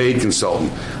 a paid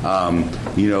consultant,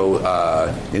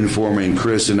 informing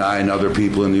Chris and I and other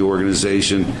people in the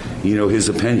organization, his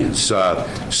opinions.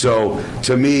 So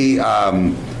to me, I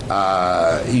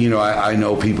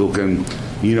know people can,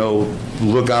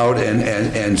 look out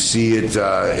and see it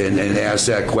and ask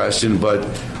that question, but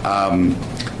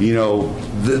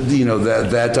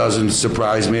that doesn't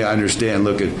surprise me. I understand.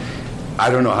 I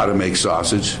don't know how to make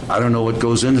sausage. I don't know what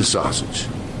goes into sausage,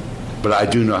 but I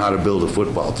do know how to build a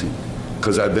football team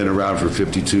because I've been around for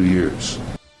 52 years.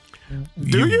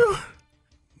 Do you?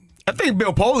 I think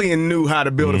Bill Polian knew how to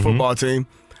build a football team.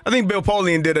 I think Bill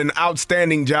Polian did an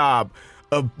outstanding job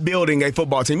of building a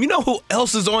football team. You know who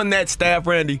else is on that staff,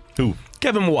 Randy? Who?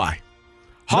 Kevin Mawai.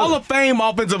 Hall of Fame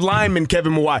offensive lineman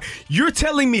Kevin Mawai. You're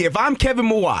telling me if I'm Kevin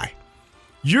Mawai,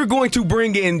 you're going to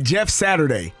bring in Jeff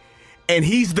Saturday, and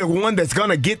he's the one that's going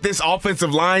to get this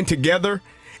offensive line together,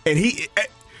 and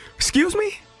excuse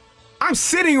me? I'm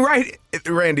sitting right,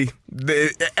 Randy,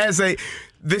 this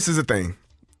is the thing.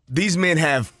 These men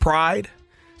have pride.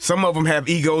 Some of them have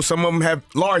egos. Some of them have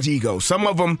large egos. Some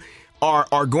of them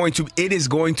it is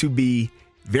going to be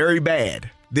very bad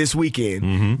this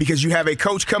weekend because you have a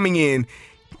coach coming in.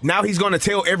 Now he's going to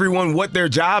tell everyone what their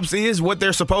jobs is, what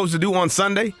they're supposed to do on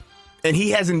Sunday. And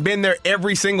he hasn't been there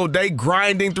every single day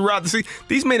grinding throughout the season.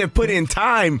 These men have put in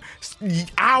time,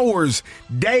 hours,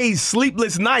 days,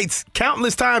 sleepless nights,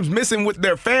 countless times missing with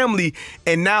their family.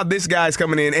 And now this guy's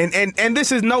coming in. And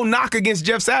this is no knock against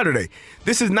Jeff Saturday.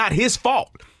 This is not his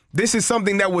fault. This is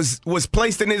something that was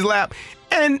placed in his lap,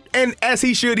 and as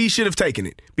he should have taken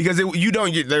it, because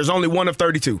there's only one of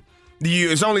 32.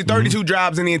 There's only 32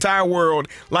 jobs in the entire world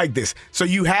like this, so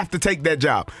you have to take that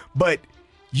job. But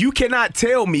you cannot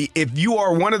tell me if you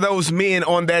are one of those men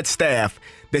on that staff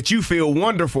that you feel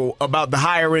wonderful about the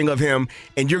hiring of him,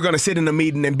 and you're going to sit in a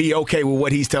meeting and be okay with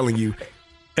what he's telling you.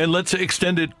 And let's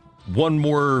extend it one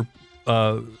more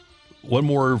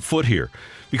foot here.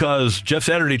 Because Jeff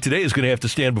Saturday today is going to have to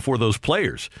stand before those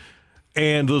players.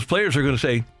 And those players are going to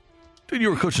say, dude, you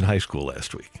were coaching high school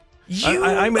last week.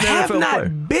 I'm an have NFL not player.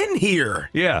 been here.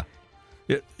 Yeah.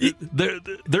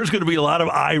 There's going to be a lot of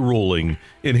eye rolling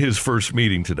in his first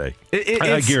meeting today.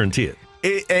 I guarantee it.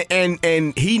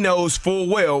 And he knows full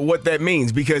well what that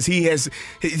means, because he was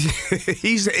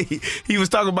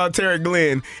talking about Terry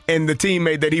Glenn and the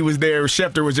teammate that he was there.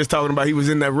 Schefter was just talking about, he was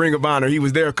in that Ring of Honor. He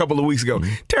was there a couple of weeks ago.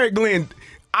 Terry Glenn,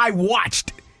 I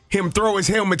watched him throw his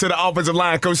helmet to the offensive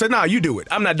line coach, said, "No, you do it.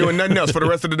 I'm not doing nothing else for the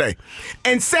rest of the day,"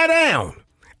 and sat down.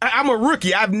 I'm a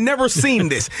rookie. I've never seen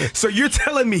this. So you're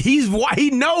telling me he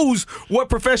knows what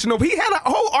professional. He had a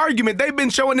whole argument. They've been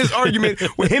showing this argument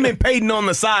with him and Peyton on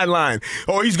the sideline.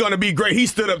 Oh, he's going to be great. He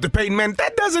stood up to Peyton. Man,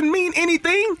 that doesn't mean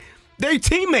anything. They're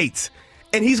teammates.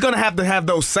 And he's going to have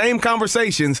those same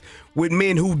conversations with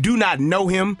men who do not know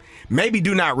him, maybe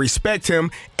do not respect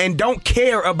him, and don't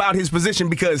care about his position,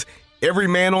 because every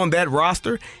man on that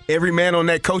roster, every man on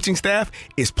that coaching staff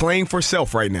is playing for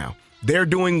self right now. They're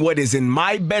doing what is in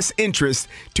my best interest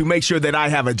to make sure that I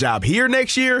have a job here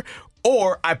next year,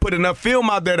 or I put enough film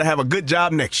out there to have a good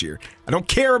job next year. I don't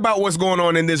care about what's going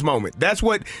on in this moment. That's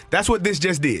what this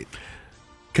just did.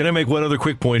 Can I make one other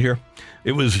quick point here?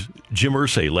 It was Jim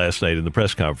Irsay last night in the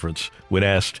press conference when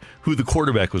asked who the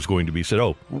quarterback was going to be. Said,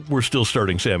 we're still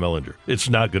starting Sam Ehlinger. It's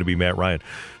not going to be Matt Ryan.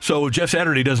 So Jeff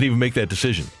Saturday doesn't even make that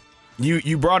decision.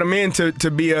 You brought him in to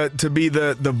be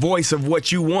the voice of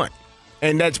what you want.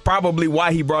 And that's probably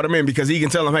why he brought him in, because he can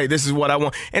tell him, hey, this is what I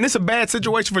want. And it's a bad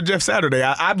situation for Jeff Saturday.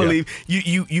 I believe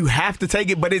you have to take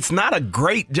it, but it's not a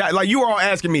great job. Like, you were all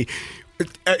asking me,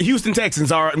 Houston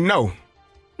Texans are no.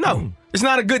 It's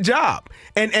not a good job.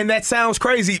 And that sounds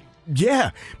crazy.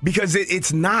 Yeah, because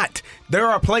it's not. There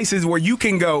are places where you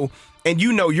can go and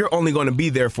you know you're only going to be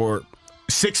there for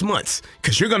 6 months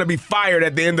because you're going to be fired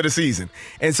at the end of the season.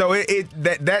 And so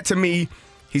that to me,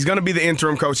 he's going to be the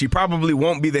interim coach. He probably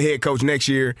won't be the head coach next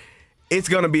year. It's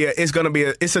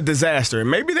a disaster. And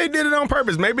maybe they did it on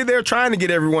purpose. Maybe they're trying to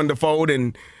get everyone to fold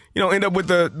and, end up with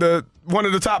the one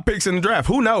of the top picks in the draft.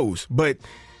 Who knows? But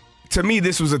to me,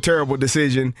 this was a terrible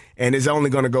decision, and it's going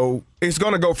to go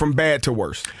from bad to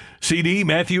worse. CD,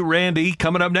 Matthew, Randy,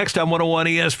 coming up next on 101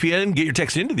 ESPN. Get your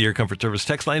text into the Air Comfort Service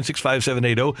text line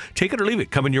 65780. Take it or leave it.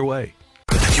 Coming your way.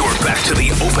 You're back to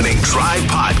the Opening Drive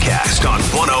podcast on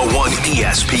 101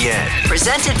 ESPN.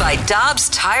 Presented by Dobbs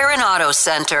Tire and Auto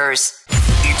Centers.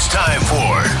 It's time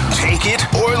for Take It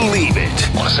or Leave It.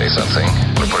 Want to say something?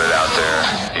 Want to put it out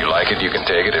there? If you like it, you can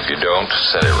take it. If you don't,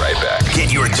 send it right back.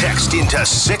 Get your text into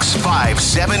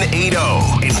 65780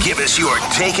 and give us your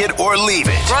Take It or Leave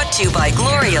It. Brought to you by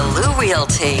Gloria Lou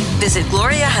Realty. Visit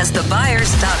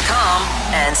GloriaHasTheBuyers.com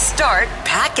and start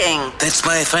packing. That's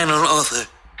my final offer.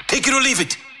 Take it or leave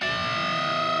it.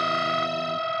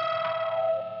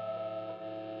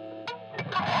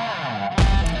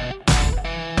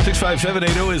 Six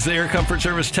 65780 is the Air Comfort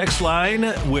Service text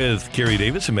line with Kerry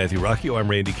Davis and Matthew Rocchio. I'm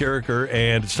Randy Carricker,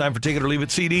 and it's time for Take It or Leave It.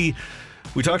 CD,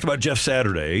 we talked about Jeff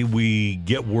Saturday. We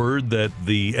get word that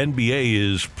the NBA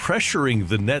is pressuring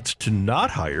the Nets to not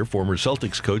hire former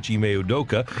Celtics coach Ime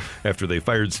Udoka after they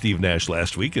fired Steve Nash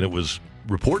last week, and it was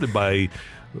reported by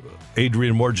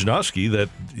Adrian Wojnarowski that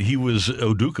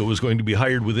Udoka was going to be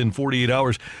hired within 48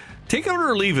 hours. Take it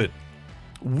or leave it.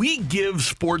 We give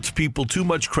sports people too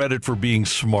much credit for being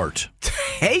smart.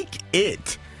 Take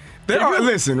it.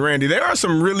 Listen, Randy, there are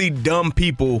some really dumb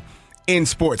people in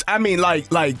sports. I mean,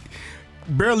 like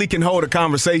barely can hold a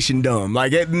conversation dumb.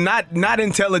 Like, not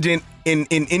intelligent in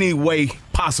any way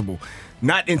possible.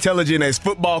 Not intelligent as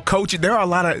football coaches. There are a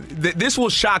lot of this will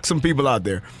shock some people out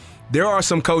there. There are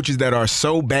some coaches that are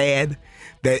so bad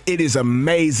that it is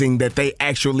amazing that they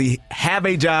actually have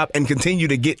a job and continue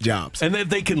to get jobs. And that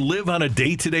they can live on a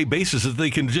day-to-day basis, that they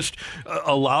can just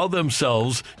allow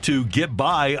themselves to get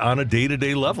by on a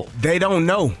day-to-day level. They don't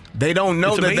know. They don't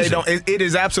know that they don't. It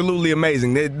is absolutely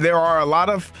amazing. There are a lot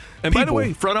of And people. By the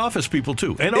way, front office people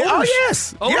too. And owners. Oh,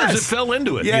 yes. Owners yes. that fell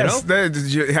into it. Yes.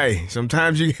 You know? Hey,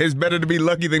 sometimes it's better to be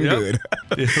lucky than good.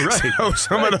 Right. So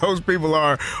some of those people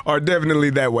are definitely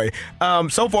that way.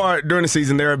 So far during the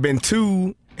season, there have been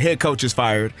two head coaches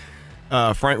fired,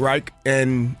 Frank Reich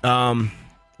and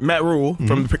Matt Rule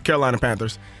from the Carolina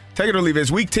Panthers. Take it or leave it.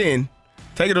 It's week 10.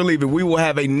 Take it or leave it. We will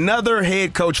have another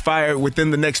head coach fired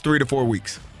within the next 3 to 4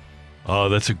 weeks. Oh,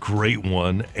 that's a great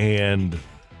one. And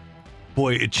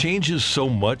boy, it changes so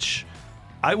much.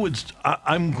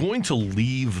 I'm going to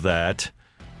leave that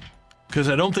because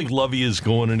I don't think Lovey is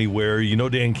going anywhere. You know,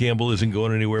 Dan Campbell isn't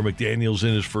going anywhere. McDaniel's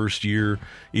in his first year.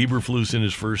 Eberflus in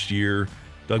his first year.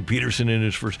 Doug Peterson in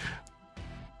his first.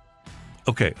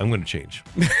 Okay, I'm going to change.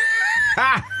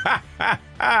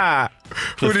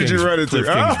 Who did you run it to?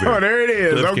 Oh, there it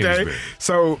is. Cliff okay, Kingsbury.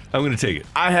 So I'm going to take it.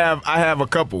 I have a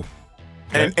couple.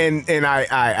 Okay. And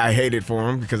I hate it for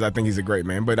him because I think he's a great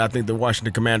man, but I think the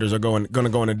Washington Commanders are going to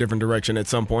go in a different direction at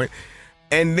some point.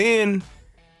 And then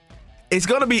it's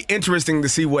going to be interesting to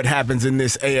see what happens in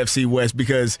this AFC West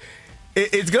because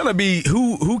it's going to be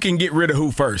who can get rid of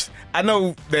who first. I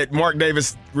know that Mark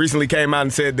Davis recently came out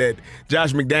and said that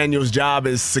Josh McDaniels' job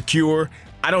is secure.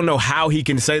 I don't know how he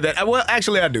can say that. Well,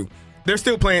 actually, I do. They're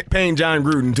still paying John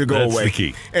Gruden to go away. That's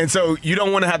the key. And so you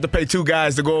don't want to have to pay two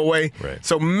guys to go away. Right.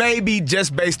 So maybe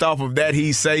just based off of that,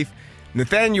 he's safe.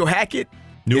 Nathaniel Hackett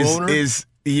owner?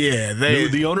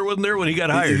 The owner wasn't there when he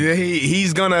got hired.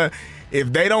 He's going to,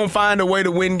 if they don't find a way to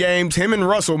win games, him and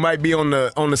Russell might be on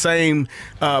the same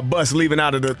bus leaving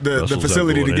out of the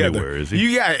facility together. Anywhere, is he?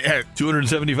 You got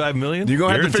 $275 million? You're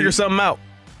going to have to figure something out.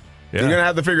 Yeah. You're going to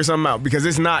have to figure something out because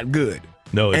it's not good.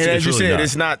 No, it's, and it's as you really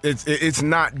said, not. it's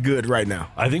not good right now.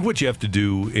 I think what you have to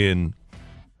do in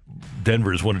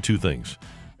Denver is one of two things.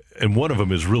 And one of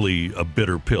them is really a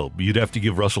bitter pill. You'd have to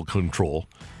give Russell control,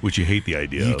 which you hate the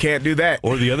idea You of. can't do that.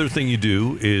 Or the other thing you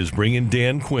do is bring in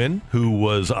Dan Quinn, who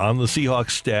was on the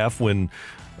Seahawks staff when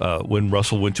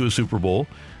Russell went to a Super Bowl,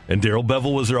 And Darrell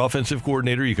Bevell was their offensive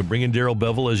coordinator. You can bring in Darrell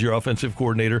Bevell as your offensive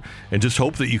coordinator and just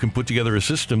hope that you can put together a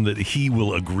system that he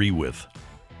will agree with.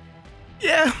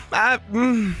 Yeah, I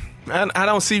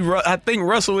don't see. I think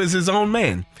Russell is his own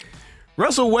man.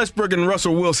 Russell Westbrook and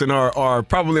Russell Wilson are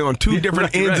probably on two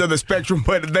different ends of the spectrum,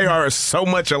 but they are so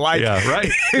much alike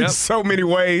in so many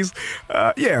ways.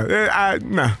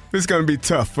 It's going to be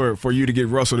tough for you to get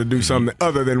Russell to do something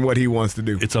other than what he wants to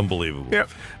do. It's unbelievable. Yep.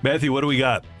 Matthew, what do we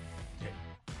got?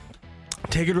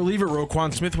 Take it or leave it.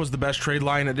 Roquan Smith was the best trade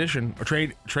deadline addition.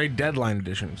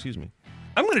 Excuse me.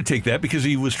 I'm going to take that because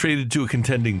he was traded to a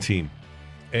contending team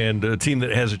and a team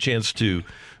that has a chance to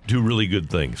do really good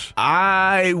things.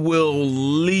 I will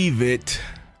leave it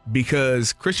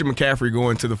because Christian McCaffrey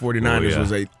going to the 49ers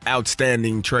was an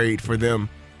outstanding trade for them.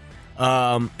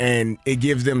 And it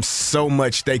gives them so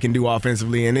much they can do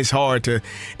offensively, and it's hard to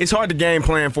game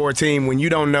plan for a team when you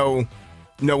don't know.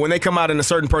 When they come out in a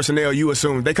certain personnel, you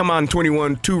assume they come out in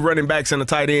 21, 2 running backs and a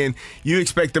tight end. You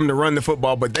expect them to run the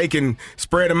football, but they can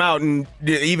spread them out, and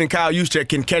even Kyle Juszczyk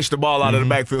can catch the ball out of the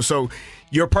backfield. So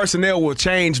your personnel will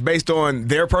change based on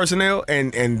their personnel,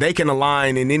 and they can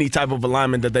align in any type of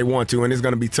alignment that they want to, and it's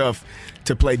going to be tough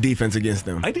to play defense against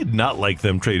them. I did not like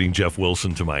them trading Jeff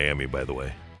Wilson to Miami, by the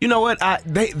way. You know what?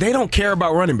 They don't care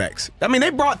about running backs. I mean, they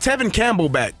brought Tevin Campbell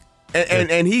back.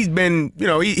 And he's been,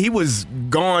 he was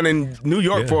gone in New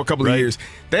York for a couple of years.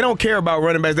 They don't care about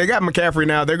running backs. They got McCaffrey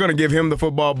now. They're going to give him the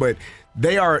football, but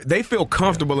they feel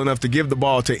comfortable enough to give the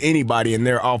ball to anybody, and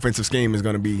their offensive scheme is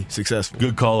going to be successful.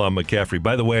 Good call on McCaffrey.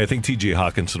 By the way, I think T.J.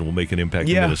 Hawkinson will make an impact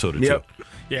in Minnesota, too.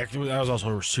 Yeah, that was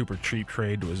also a super cheap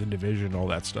trade. It was in division, all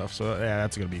that stuff. So,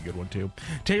 that's going to be a good one, too.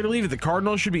 Take it or leave it. The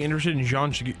Cardinals should be interested in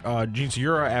Gene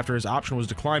Segura after his option was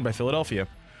declined by Philadelphia.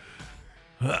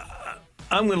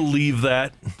 I'm going to leave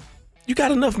that. You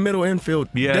got enough middle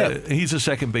infield depth. He's a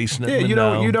second baseman. Yeah,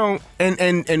 you don't.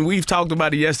 And we've talked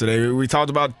about it yesterday. We talked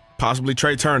about possibly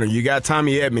Trey Turner. You got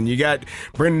Tommy Edman. You got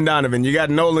Brendan Donovan. You got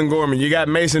Nolan Gorman. You got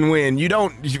Mason Wynn. We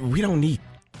don't need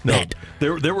that.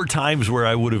 There were times where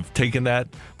I would have taken that,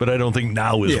 but I don't think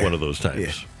now is one of those times.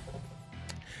 Yeah.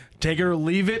 Take it or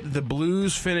leave it. The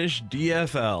Blues finish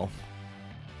DFL.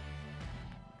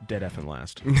 Dead effing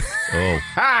last.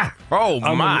 I'm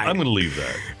going to leave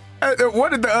that.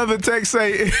 What did the other text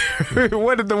say?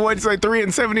 What did the one say?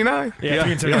 3-79? Yeah,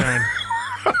 3-79.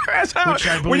 That's how.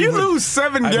 When you lose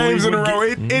 7 games in a row,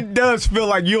 it does feel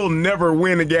like you'll never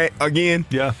win again.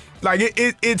 Yeah, like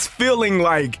it's feeling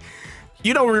like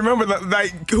you don't remember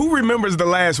who remembers the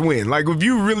last win? Like if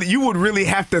you would really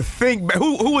have to think.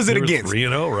 Who was it against?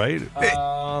 3-0, right?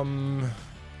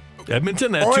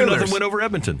 Edmonton. That 2-0 win over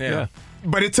Edmonton. Yeah.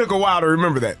 But it took a while to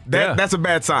remember that. That's a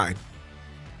bad sign.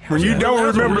 When you don't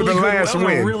remember the last win. That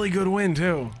was a really good win,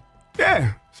 too.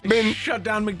 Yeah. It's been shut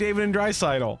down McDavid and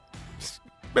Draisaitl. It's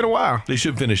been a while. They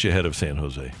should finish ahead of San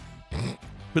Jose.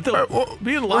 But they'll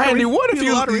be in lottery. Randy, what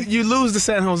if you lose to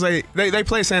San Jose? They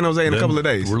play San Jose in a couple of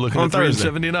days. We're looking at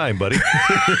 3-79, buddy.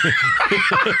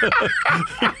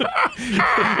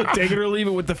 Take it or leave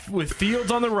it. With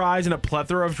Fields on the rise and a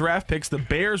plethora of draft picks, the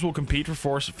Bears will compete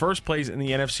for first place in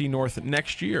the NFC North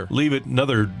next year. Leave it.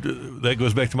 That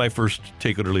goes back to my first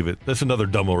take it or leave it. That's another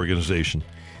dumb organization.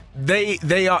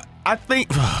 They are. I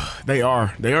think they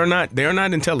are. They are not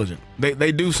intelligent.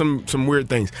 They do some weird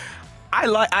things.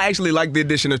 I actually like the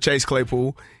addition of Chase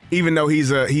Claypool, even though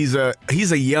he's a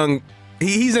young.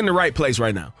 He's in the right place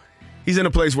right now. He's in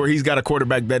a place where he's got a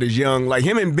quarterback that is young. Like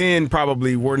him and Ben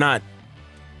probably were not.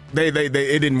 It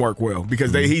didn't work well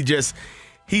because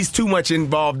he's too much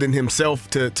involved in himself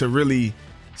to really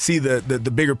see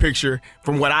the bigger picture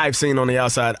from what I've seen on the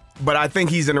outside. But I think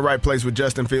he's in the right place with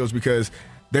Justin Fields because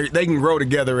they can grow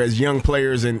together as young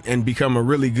players and become a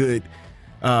really good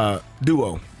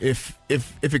duo if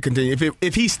it continues.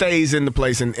 If he stays in the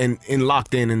place and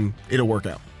locked in, and it'll work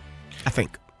out. I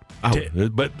think.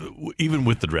 But even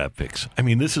with the draft picks, I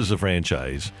mean, this is a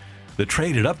franchise that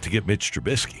traded up to get Mitch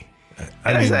Trubisky.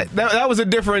 That was a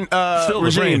different still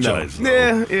regime, franchise.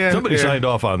 Yeah. Somebody signed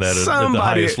off on that at the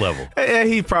highest level. Yeah,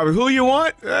 he probably. Who you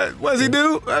want? What does he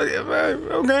do?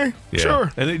 Okay,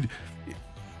 sure. And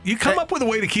you come up with a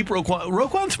way to keep Roquan.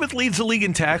 Roquan Smith leads the league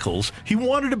in tackles. He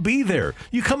wanted to be there.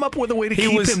 You come up with a way to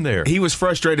keep him there. He was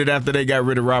frustrated after they got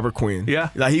rid of Robert Quinn. Yeah,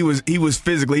 like he was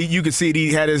physically. You could see it.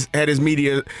 He had his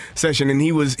media session, and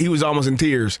he was almost in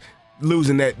tears,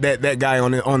 losing that guy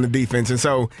on the defense, and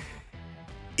so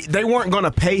they weren't going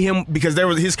to pay him because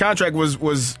his contract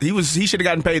he should have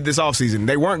gotten paid this offseason.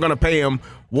 They weren't going to pay him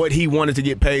what he wanted to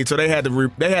get paid, so they had to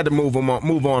move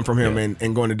on from him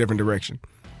and go in a different direction.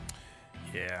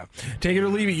 Yeah. Take it or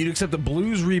leave it. You'd accept the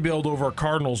Blues rebuild over a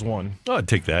Cardinals one. Oh, I'd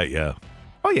take that, yeah.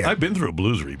 Oh, yeah. I've been through a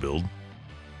Blues rebuild.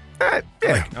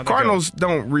 Yeah. Cardinals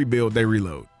don't rebuild, they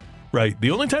reload. Right.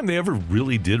 The only time they ever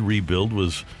really did rebuild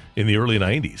was in the early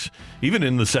 90s. Even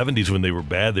in the 70s when they were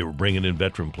bad, they were bringing in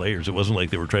veteran players. It wasn't like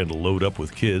they were trying to load up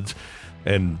with kids.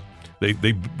 And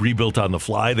they rebuilt on the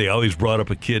fly. They always brought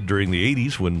up a kid during the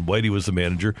 80s when Whitey was the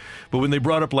manager. But when they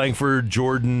brought up Langford,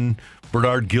 Jordan,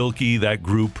 Bernard Gilkey, that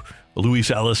group, Luis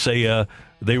Alicea,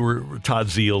 Todd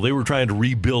Zeal, they were trying to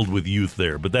rebuild with youth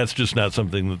there. But that's just not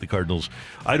something that the Cardinals,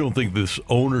 I don't think this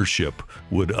ownership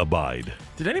would abide.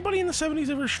 Did anybody in the 70s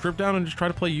ever strip down and just try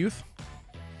to play youth?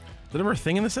 Was that ever a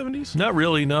thing in the 70s? Not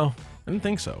really, no. I didn't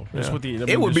think so. Yeah. Just with the,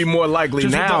 it would be more likely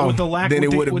now than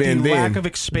it would have been then. With the lack of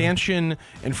expansion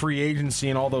and free agency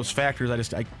and all those factors,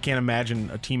 I can't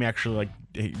imagine a team actually like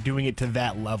doing it to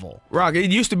that level. Rock,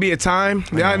 it used to be a time.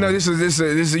 I know this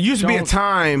used to be a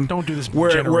time. Don't do this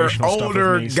where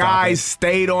older guys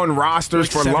stayed on rosters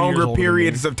for longer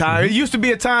periods of time. It used to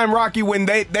be a time, Rocky, when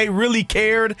they really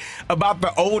cared about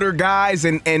the older guys,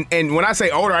 and when I say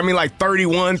older, I mean like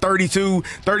 31, 32,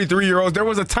 33-year-olds. There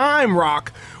was a time,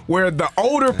 Rock, where the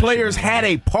older players had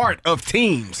a part of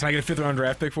teams. Can I get a fifth-round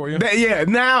draft pick for you?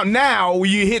 Now when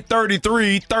you hit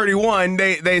 33, 31,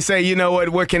 they say, you know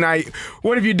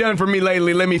what have you done for me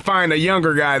lately? Let me find a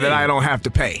younger guy that I don't have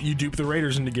to pay. You dupe the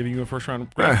Raiders into giving you a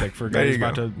first-round draft pick for a guy who's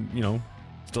about to,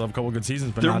 still have a couple of good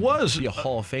seasons, but not be a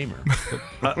Hall of Famer.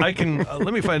 I can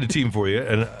let me find a team for you,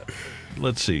 and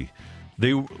let's see.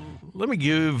 Let me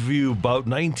give you about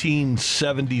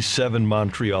 1977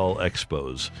 Montreal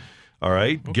Expos. All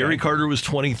right. Okay. Gary Carter was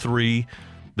 23.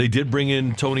 They did bring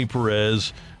in Tony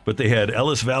Perez, but they had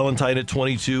Ellis Valentine at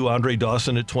 22, Andre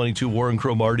Dawson at 22, Warren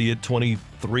Cromartie at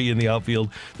 23 in the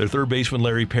outfield. Their third baseman,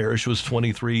 Larry Parrish, was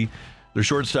 23. Their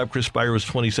shortstop, Chris Spire, was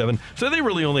 27. So they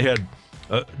really only had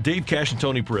Dave Cash and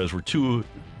Tony Perez were two.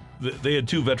 They had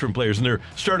two veteran players, and their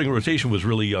starting rotation was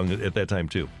really young at that time,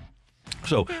 too.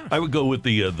 So I would go with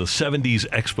the 70s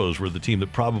Expos were the team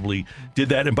that probably did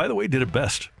that, and by the way, did it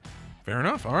best. Fair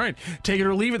enough. All right. Take it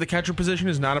or leave it. The catcher position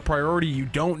is not a priority. You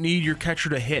don't need your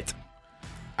catcher to hit.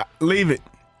 Leave it.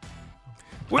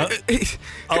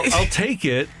 I'll take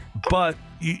it, but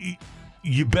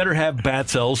you better have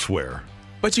bats elsewhere.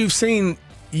 But you've seen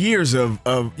years of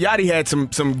Yachty had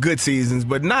some good seasons,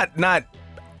 but not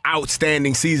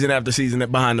outstanding season after season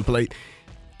behind the plate.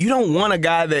 You don't want a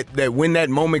guy that when that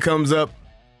moment comes up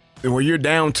where you're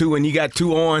down 2 and you got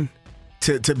 2 on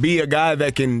to be a guy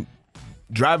that can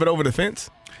drive it over the fence?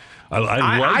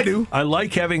 I do. I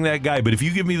like having that guy, but if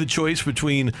you give me the choice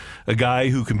between a guy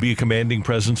who can be a commanding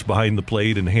presence behind the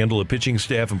plate and handle a pitching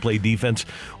staff and play defense,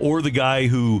 or the guy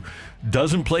who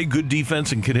doesn't play good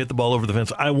defense and can hit the ball over the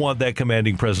fence, I want that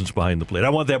commanding presence behind the plate. I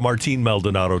want that Martin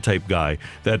Maldonado type guy,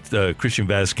 that Christian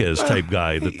Vasquez type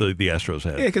guy that the Astros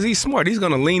have. Yeah, because he's smart. He's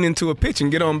going to lean into a pitch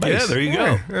and get on base. Yeah, there you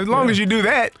go. As long as you do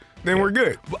that, then we're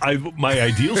good. My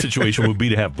ideal situation would be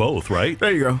to have both, right?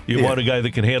 There you go. You want a guy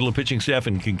that can handle a pitching staff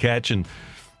and can catch and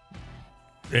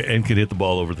can hit the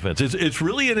ball over the fence. It's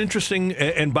really an interesting,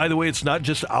 and by the way, it's not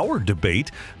just our debate.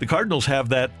 The Cardinals have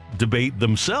that debate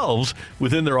themselves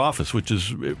within their office, which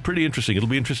is pretty interesting. It'll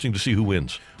be interesting to see who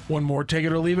wins. One more, take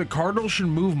it or leave it. Cardinals should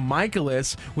move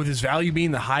Michaelis with his value being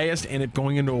the highest and it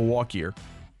going into a walk year.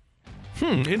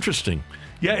 Interesting.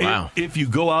 Yeah, wow. If you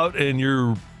go out and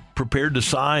you're prepared to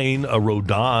sign a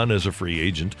Rodon as a free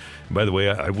agent. And by the way,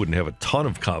 I wouldn't have a ton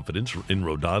of confidence in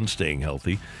Rodon staying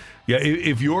healthy. Yeah,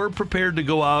 if you're prepared to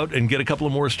go out and get a couple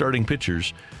of more starting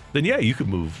pitchers, then yeah, you could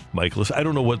move Michaelis. I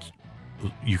don't know what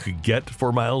you could get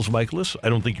for Miles Michaelis. I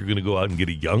don't think you're going to go out and get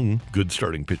a young, good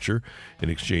starting pitcher in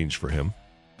exchange for him.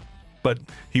 But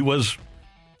he was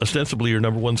ostensibly your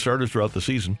number one starter throughout the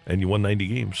season, and you won 90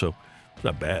 games, so it's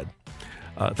not bad.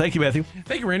 Thank you, Matthew.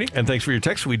 Thank you, Randy. And thanks for your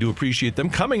text. We do appreciate them.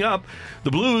 Coming up,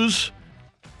 the Blues.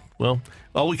 Well,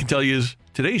 all we can tell you is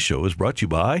today's show is brought to you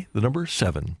by the number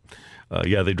 7.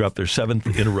 They dropped their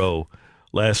 7th in a row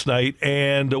last night.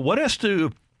 And what has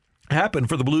to happen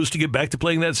for the Blues to get back to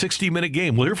playing that 60-minute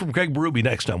game? We'll hear from Craig Berube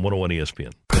next on 101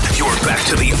 ESPN. You're back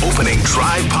to the Opening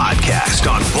Drive podcast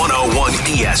on 101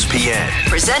 ESPN.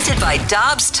 Presented by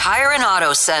Dobbs Tire and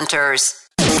Auto Centers.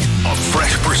 A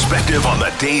fresh perspective on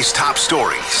the day's top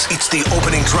stories. It's the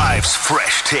Opening Drive's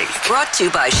Fresh Take. Brought to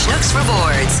you by Schnucks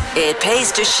Rewards. It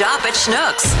pays to shop at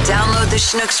Schnucks. Download the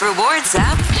Schnucks Rewards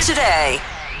app today.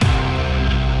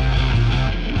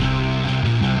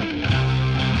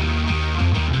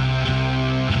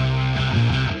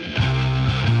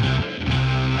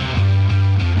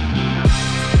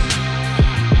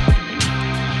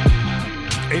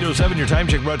 8:07, your time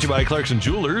check brought to you by Clarkson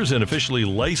Jewelers, an officially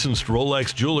licensed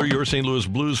Rolex jeweler. Your St. Louis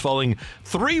Blues falling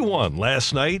 3-1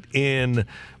 last night in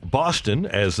Boston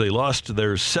as they lost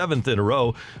their 7th in a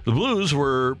row. The Blues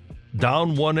were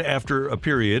down 1 after a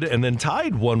period and then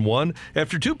tied 1-1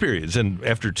 after 2 periods. And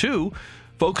after 2,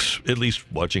 folks, at least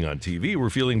watching on TV, were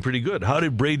feeling pretty good. How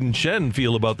did Brayden Schenn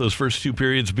feel about those first 2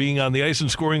 periods being on the ice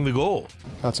and scoring the goal?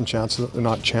 Had some chances,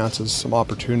 not chances, some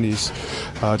opportunities.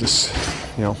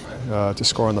 To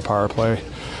score on the power play.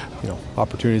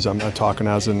 Opportunities I'm talking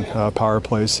as in power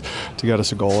plays to get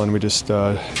us a goal, and we just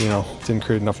didn't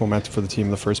create enough momentum for the team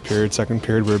in the first period. Second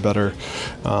period we were better.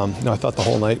 I thought the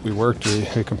whole night we worked,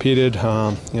 we competed.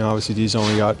 Obviously D's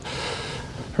only got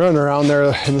running around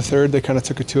there in the third. They kind of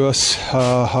took it to us,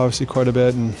 obviously quite a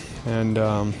bit, and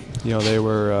they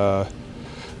were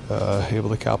able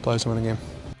to capitalize and win the game.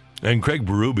 And Craig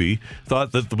Berube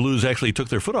thought that the Blues actually took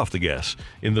their foot off the gas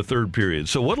in the third period.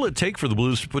 So what will it take for the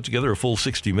Blues to put together a full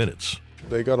 60 minutes?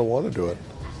 They got to want to do it.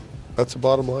 That's the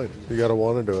bottom line. You got to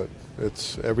want to do it.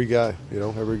 It's every guy,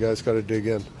 every guy's got to dig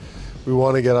in. We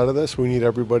want to get out of this. We need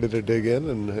everybody to dig in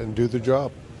and do the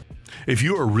job. If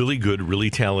you're a really good,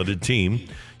 really talented team,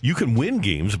 you can win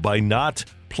games by not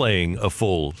playing a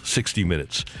full 60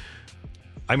 minutes.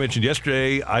 I mentioned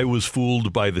yesterday I was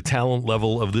fooled by the talent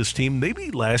level of this team.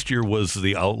 Maybe last year was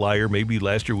the outlier. Maybe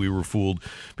last year we were fooled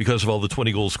because of all the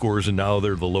 20-goal scorers, and now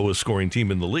they're the lowest scoring team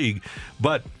in the league.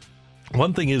 But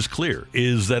one thing is clear,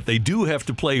 is that they do have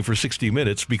to play for 60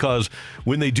 minutes because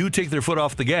when they do take their foot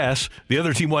off the gas, the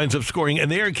other team winds up scoring,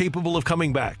 and they are capable of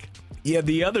coming back. Yeah,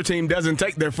 the other team doesn't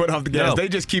take their foot off the gas. No. They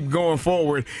just keep going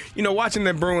forward. Watching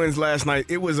the Bruins last night,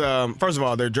 it was, first of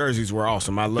all, their jerseys were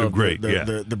awesome. I love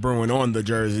the Bruin on the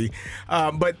jersey.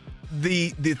 But the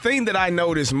thing that I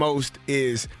noticed most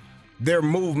is their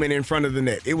movement in front of the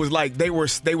net. It was like they would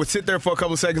sit there for a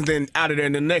couple of seconds, then out of there,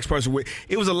 and the next person would.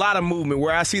 It was a lot of movement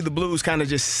where I see the Blues kind of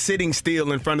just sitting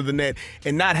still in front of the net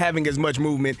and not having as much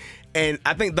movement. And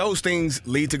I think those things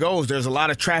lead to goals. There's a lot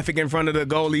of traffic in front of the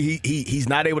goalie. He's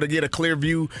not able to get a clear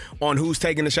view on who's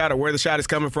taking the shot or where the shot is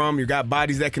coming from. You got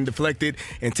bodies that can deflect it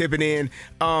and tip it in.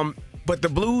 But the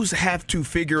Blues have to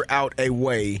figure out a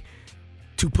way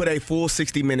to put a full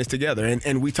 60 minutes together.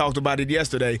 And we talked about it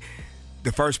yesterday.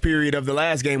 The first period of the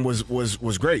last game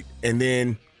was great. And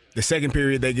then the second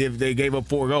period they gave up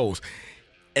 4 goals.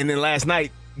 And then last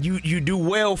night, you do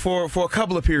well for a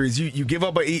couple of periods. You give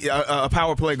up a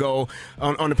power play goal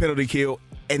on the penalty kill,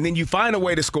 and then you find a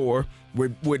way to score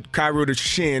with Kyrou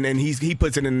Schenn, and he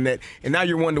puts it in the net, and now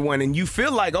you're 1-1, and you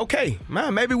feel like, okay,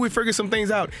 man, maybe we figured some things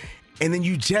out, and then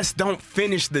you just don't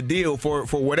finish the deal for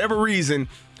whatever reason.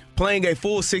 Playing a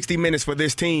full 60 minutes for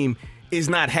this team is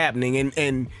not happening,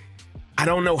 and I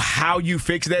don't know how you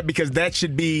fix that, because that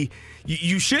should be.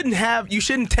 You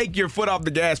shouldn't take your foot off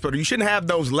the gas pedal. You shouldn't have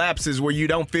those lapses where you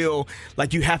don't feel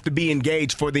like you have to be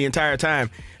engaged for the entire time.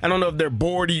 I don't know if they're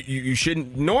bored. You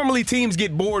shouldn't. Normally teams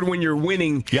get bored when you're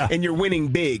winning and you're winning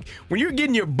big. When you're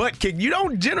getting your butt kicked, you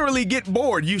don't generally get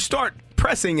bored. You start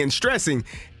pressing and stressing,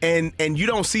 and you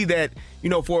don't see that,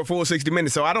 for a full 60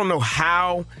 minutes. So I don't know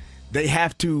how they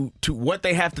have to what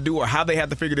they have to do or how they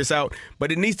have to figure this out,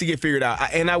 but it needs to get figured out.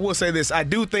 And I will say this, I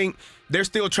do think they're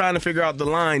still trying to figure out the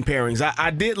line pairings.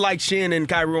 I did like Schenn and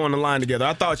Kyrou on the line together.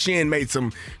 I thought Schenn made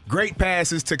some great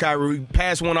passes to Kyrou. He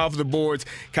passed one off the boards.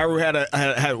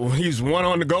 Kyrou he was one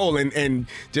on the goal and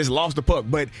just lost the puck.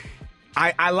 But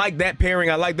I like that pairing.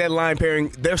 I like that line pairing.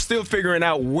 They're still figuring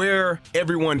out where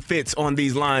everyone fits on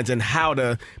these lines and how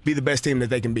to be the best team that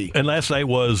they can be. And last night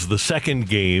was the second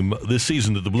game this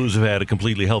season that the Blues have had a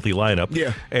completely healthy lineup.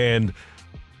 Yeah. And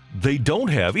they don't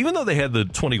have, even though they had the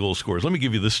 20-goal scores, let me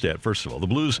give you this stat. First of all, the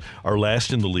Blues are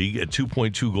last in the league at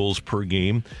 2.2 goals per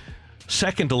game.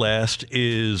 Second to last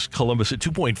is Columbus at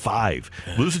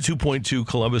 2.5. Blues at 2.2,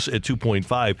 Columbus at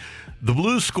 2.5. The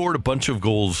Blues scored a bunch of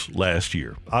goals last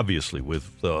year, obviously,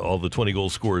 with all the 20-goal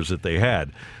scores that they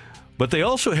had. But they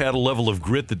also had a level of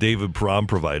grit that David Perron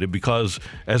provided, because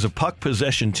as a puck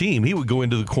possession team, he would go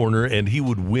into the corner and he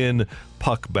would win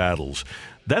puck battles.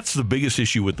 That's the biggest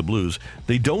issue with the Blues.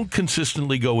 They don't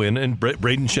consistently go in, and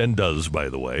Brayden Schenn does, by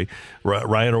the way.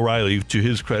 Ryan O'Reilly, to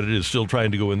his credit, is still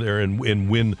trying to go in there and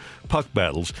win puck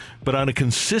battles. But on a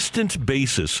consistent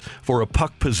basis for a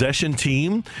puck possession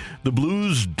team, the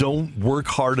Blues don't work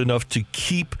hard enough to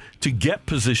get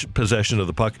possession of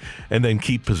the puck and then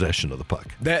keep possession of the puck.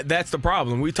 That's the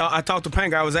problem. I talked to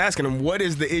Pank. I was asking him, what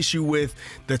is the issue with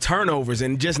the turnovers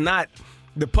and just not –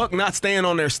 the puck not staying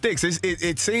on their sticks?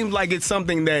 It seems like it's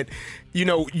something that,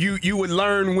 you would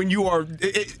learn when you are.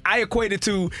 I equate it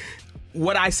to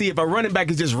what I see if a running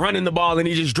back is just running the ball and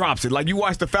he just drops it. Like you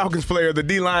watch the Falcons player, the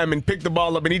D lineman pick the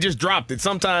ball up and he just dropped it.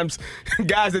 Sometimes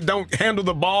guys that don't handle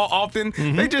the ball often,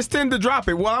 they just tend to drop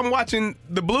it. Well, I'm watching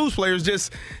the Blues players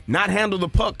just not handle the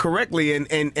puck correctly and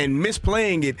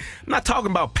misplaying it. I'm not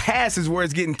talking about passes where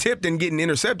it's getting tipped and getting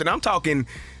intercepted. I'm talking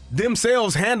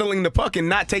themselves handling the puck and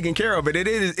not taking care of it. It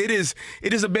is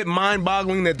a bit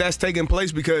mind-boggling that that's taking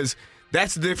place, because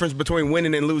that's the difference between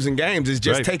winning and losing games, is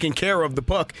just taking care of the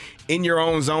puck in your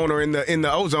own zone or in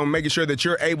the O zone, making sure that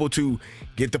you're able to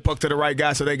get the puck to the right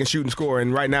guy so they can shoot and score.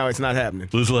 And right now it's not happening.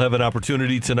 Blues will have an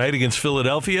opportunity tonight against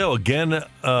Philadelphia. Again,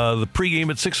 the pregame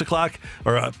at 6 o'clock,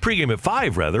 or pregame at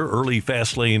 5, rather. Early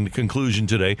fast lane conclusion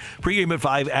today. Pregame at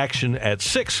 5, action at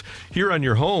 6 here on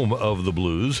your home of the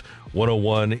Blues,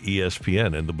 101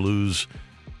 ESPN. And the Blues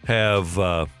have,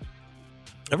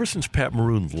 ever since Pat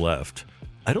Maroon left,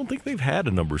 I don't think they've had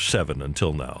a number 7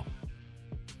 until now.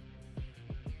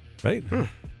 Right?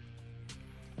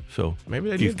 So maybe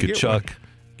they Keith need to Tkachuk, get one.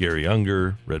 Gary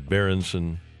Unger, Red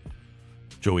Berenson,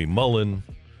 Joey Mullen.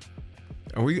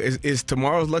 Is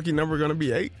tomorrow's lucky number going to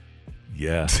be 8?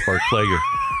 Yeah, Bart Plager.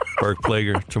 Bart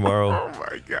Plager tomorrow. Oh,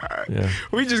 my God. Yeah.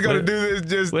 We just got to do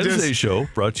this. Wednesday show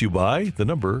brought to you by the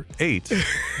number 8.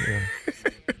 Yeah.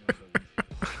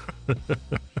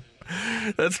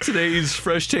 That's today's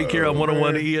Fresh Take here on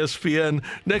 101 ESPN.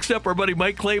 Next up, our buddy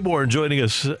Mike Claiborne joining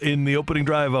us in the opening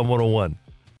drive on 101.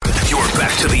 You're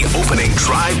back to the Opening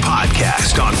Drive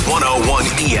podcast on 101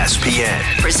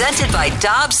 ESPN. Presented by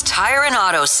Dobbs Tire and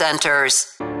Auto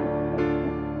Centers.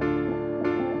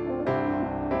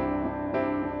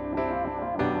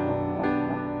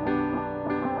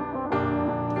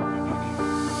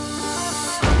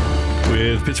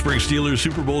 With Pittsburgh Steelers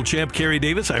Super Bowl champ Kerry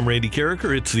Davis, I'm Randy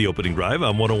Carricker. It's the opening drive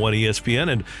on 101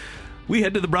 ESPN, and we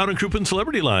head to the Brown and Crouppen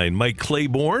Celebrity Line. Mike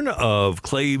Claiborne of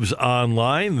Claibs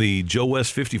Online, the Joe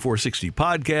West 5460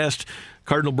 podcast,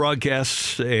 Cardinal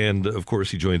broadcasts, and of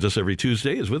course he joins us every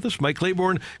Tuesday. Is with us, Mike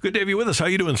Claiborne. Good to have you with us. How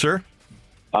you doing, sir?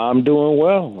 I'm doing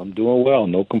well.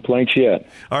 No complaints yet.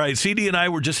 All right, CD and I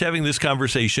were just having this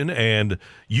conversation, and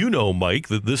you know, Mike,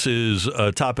 that this is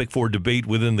a topic for debate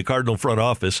within the Cardinal front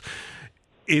office.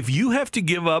 If you have to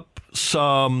give up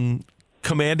some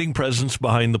commanding presence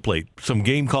behind the plate, some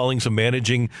game calling, some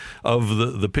managing of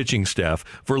the pitching staff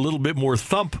for a little bit more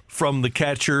thump from the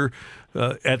catcher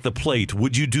at the plate,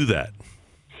 would you do that?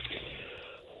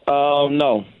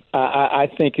 No. I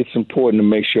think it's important to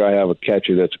make sure I have a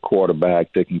catcher that's a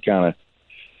quarterback that can kind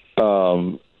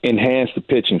of enhance the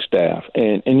pitching staff.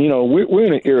 And you know, we're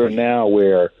in an era now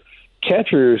where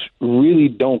catchers really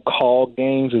don't call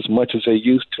games as much as they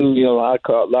used to. You know, a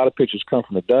lot of pitchers come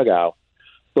from the dugout.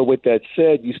 But with that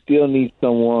said, you still need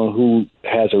someone who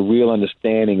has a real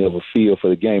understanding of a feel for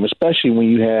the game, especially when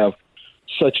you have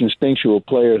such instinctual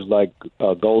players like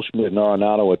Goldschmidt and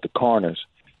Arenado at the corners.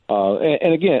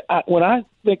 And again, when I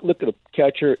look at a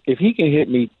catcher, if he can hit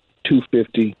me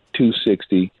 250,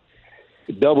 260,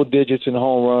 double digits in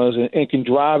home runs, and can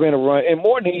drive in a run, and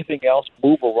more than anything else,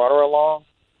 move a runner along,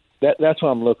 that's what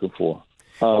I'm looking for.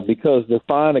 Because to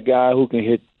find a guy who can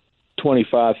hit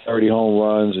 25, 30 home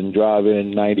runs and drive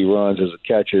in 90 runs as a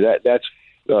catcher, that's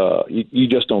you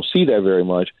just don't see that very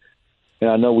much. And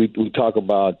I know we talk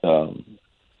about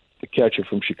the catcher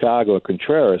from Chicago,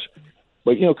 Contreras,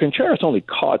 but, you know, Contreras only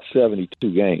caught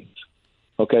 72 games.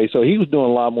 Okay, so he was doing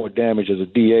a lot more damage as a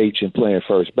DH and playing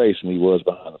first base than he was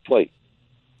behind the plate.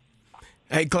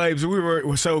 Hey,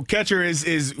 Claibs, so catcher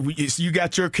is you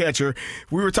got your catcher.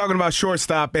 We were talking about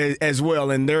shortstop as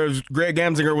well, and Greg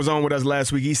Amsinger was on with us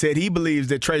last week. He said he believes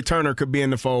that Trey Turner could be in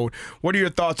the fold. What are your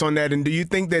thoughts on that, and do you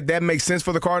think that makes sense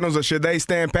for the Cardinals, or should they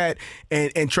stand pat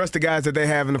and trust the guys that they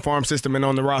have in the farm system and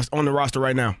on the roster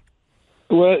right now?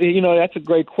 Well, you know, that's a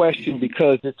great question,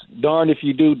 because it's darned if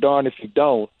you do, darned if you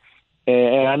don't.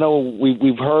 And I know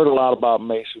we've heard a lot about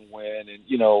Mason Wynn, and,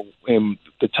 you know, in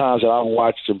the times that I've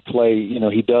watched him play, you know,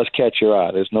 he does catch your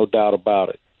eye. There's no doubt about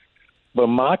it. But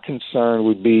my concern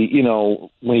would be, you know,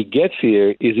 when he gets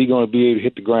here, is he going to be able to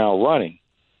hit the ground running?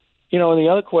 You know, and the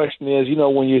other question is, you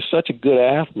know, when you're such a good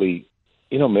athlete,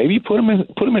 you know, maybe you put him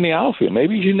in the outfield.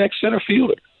 Maybe he's your next center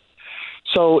fielder.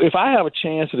 So if I have a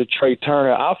chance at a Trey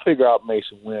Turner, I'll figure out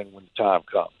Mason Wynn when the time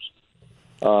comes.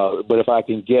 But if I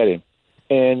can get him.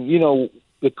 And, you know,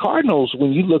 the Cardinals,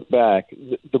 when you look back,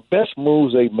 the best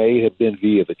moves they've made have been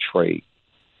via the trade.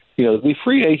 You know, the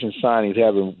free agent signings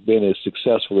haven't been as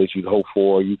successful as you'd hope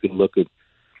for. You can look at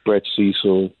Brett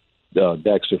Cecil,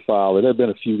 Dexter Fowler. There have been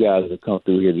a few guys that have come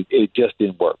through here. It just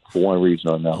didn't work for one reason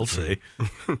or another. I'll say.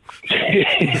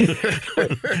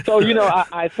 So, you know,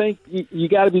 I think you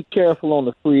got to be careful on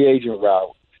the free agent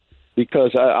route.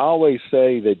 because I always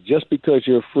say that just because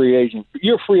you're a free agent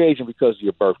because of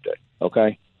your birthday,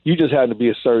 okay? You just happen to be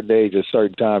a certain age at a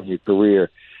certain time in your career.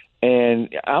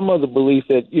 And I'm of the belief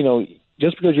that,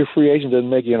 just because you're a free agent doesn't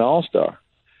make you an all-star.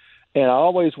 And I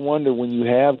always wonder when you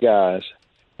have guys,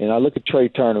 and I look at Trey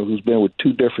Turner, who's been with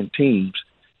 2 different teams,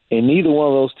 and neither one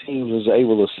of those teams was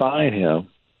able to sign him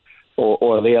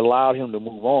or they allowed him to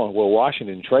move on. Well,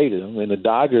 Washington traded him, and the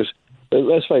Dodgers,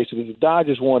 let's face it, if the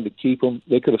Dodgers wanted to keep him,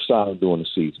 they could have signed him during the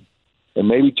season. And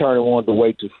maybe Turner wanted to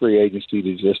wait to free agency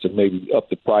to maybe up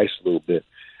the price a little bit.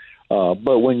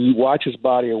 But when you watch his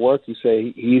body of work, you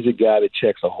say he's a guy that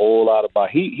checks a whole lot about.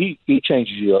 He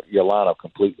changes your lineup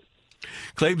completely.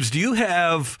 Claibs, do you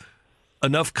have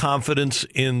enough confidence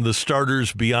in the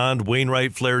starters beyond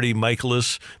Wainwright, Flaherty,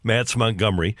 Michaelis, Matz,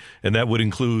 Montgomery, and that would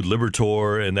include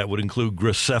Liberatore, and that would include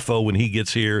Graceffo when he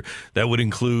gets here, that would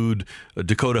include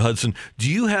Dakota Hudson. Do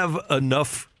you have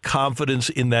enough confidence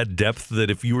in that depth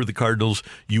that if you were the Cardinals,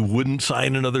 you wouldn't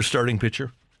sign another starting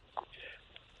pitcher?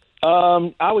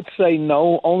 I would say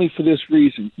no, only for this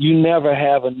reason. You never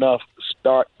have enough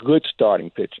good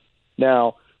starting pitching.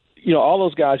 Now, all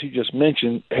those guys you just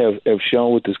mentioned have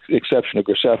shown, with the exception of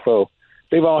Graceffo,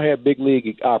 they've all had big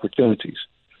league opportunities.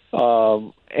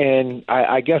 And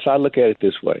I guess I look at it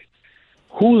this way.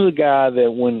 Who's a guy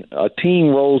that when a team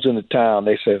rolls into town,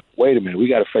 they say, wait a minute, we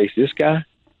got to face this guy?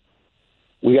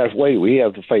 We have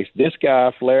to face this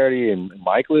guy, Flaherty and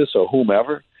Michaelis or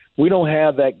whomever. We don't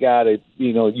have that guy that,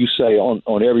 you say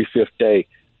on every 5th day,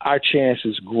 our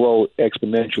chances grow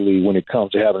exponentially when it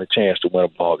comes to having a chance to win a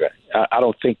ball game. I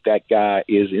don't think that guy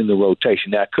is in the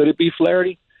rotation. Now, could it be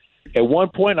Flaherty? At one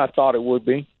point, I thought it would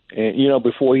be, and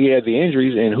before he had the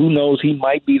injuries, and who knows, he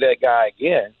might be that guy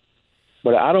again.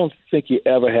 But I don't think you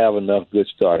ever have enough good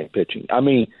starting pitching. I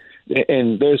mean,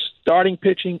 and there's starting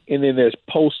pitching, and then there's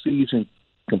postseason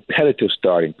competitive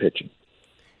starting pitching.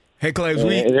 Hey, Claibs,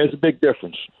 and there's a big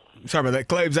difference. Sorry about that.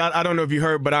 Claibs, I don't know if you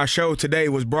heard, but our show today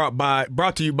was brought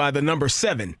to you by the number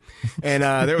 7. And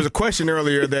there was a question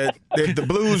earlier that if the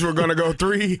Blues were going to go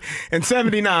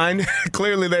 3-79,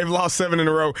 clearly they've lost 7 in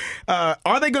a row.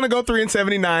 Are they going to go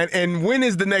 3-79? And when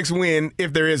is the next win,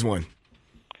 if there is one?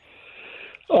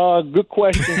 Good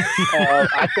question.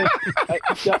 I think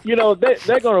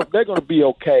they're going to be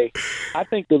okay. I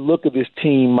think the look of this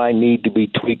team might need to be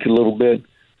tweaked a little bit.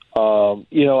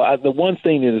 The one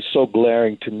thing that is so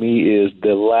glaring to me is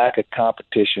the lack of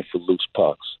competition for loose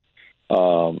pucks. They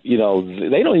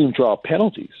don't even draw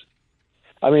penalties.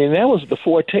 I mean, that was the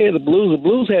forte of the Blues. The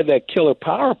Blues had that killer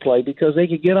power play because they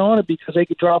could get on it because they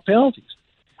could draw penalties.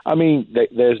 I mean,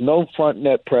 there's no front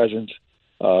net presence.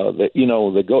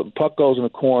 The puck goes in the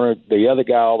corner. The other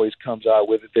guy always comes out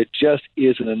with it. There just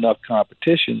isn't enough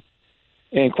competition.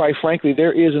 And quite frankly,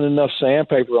 there isn't enough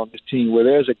sandpaper on this team where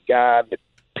there's a guy that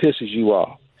pisses you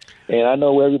off. And I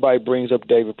know everybody brings up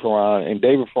David Perron, and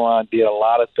David Perron did a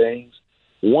lot of things.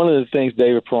 One of the things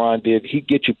David Perron did, he'd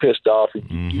get you pissed off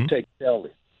and you take the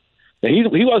penalty. Now,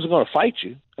 he wasn't going to fight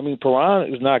you. I mean,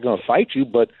 Perron is not going to fight you,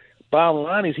 but bottom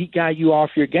line is he got you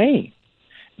off your game.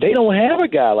 They don't have a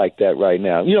guy like that right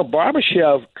now.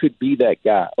 Barbashev could be that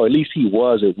guy, or at least he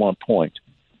was at one point.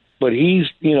 But his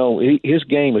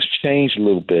game has changed a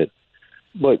little bit.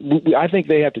 But I think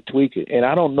they have to tweak it, and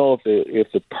I don't know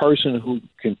if the person who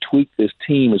can tweak this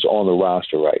team is on the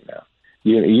roster right now.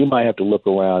 You might have to look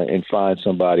around and find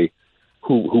somebody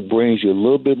who brings you a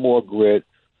little bit more grit,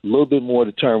 a little bit more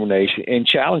determination, and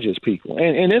challenges people.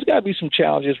 And there's got to be some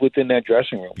challenges within that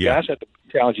dressing room. Yeah. Guys have to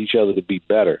challenge each other to be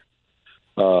better.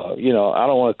 I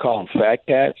don't want to call them fat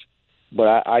cats,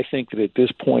 but I think that at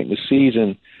this point in the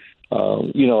season,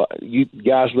 you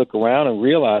guys look around and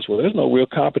realize, well, there's no real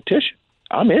competition.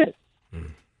 I'm it.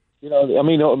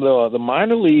 The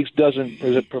minor leagues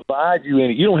doesn't provide you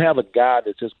any. You don't have a guy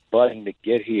that's just budding to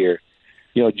get here.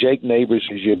 Jake Neighbors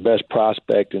is your best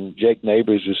prospect, and Jake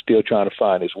Neighbors is still trying to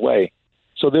find his way.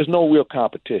 So there's no real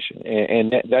competition,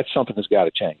 and that's something that's got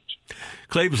to change.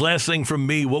 Claibs, last thing from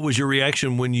me. What was your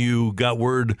reaction when you got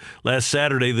word last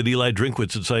Saturday that Eli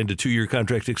Drinkwitz had signed a 2-year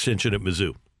contract extension at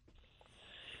Mizzou?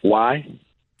 Why?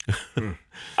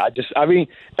 I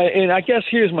guess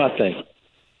here's my thing.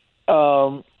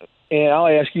 And I'll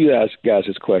ask you guys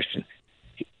this question: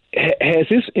 Has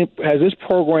this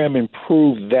program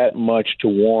improved that much to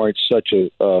warrant such an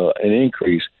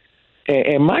increase?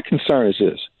 And my concern is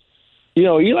this: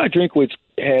 Eli Drinkwitz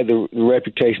had the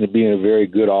reputation of being a very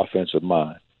good offensive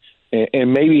mind,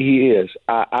 and maybe he is.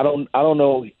 I don't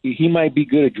know. He might be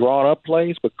good at drawing up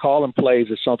plays, but calling plays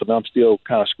is something I'm still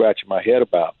kind of scratching my head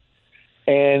about.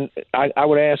 And I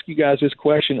would ask you guys this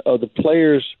question: of the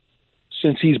players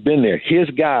since he's been there, his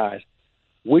guys,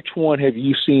 which one have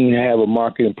you seen have a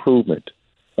market improvement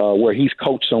where he's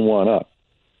coached someone up?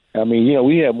 I mean,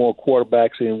 we had more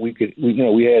quarterbacks than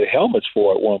we had helmets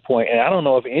for at one point, and I don't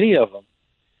know if any of them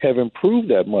have improved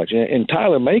that much. And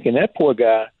Tyler Macon, that poor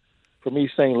guy from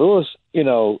East St. Louis, he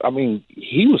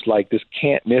was like this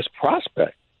can't-miss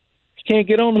prospect. He can't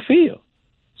get on the field.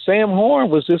 Sam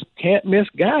Horn was this can't-miss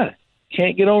guy.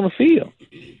 Can't get on the field.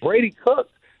 Brady Cook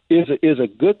is a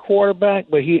good quarterback,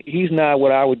 but he's not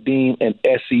what I would deem an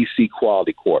SEC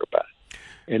quality quarterback.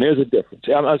 And there's a difference.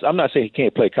 I'm not saying he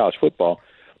can't play college football,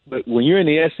 but when you're in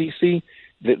the SEC,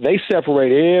 they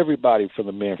separate everybody from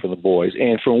the men from the boys.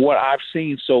 And from what I've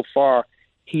seen so far,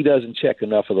 he doesn't check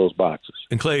enough of those boxes.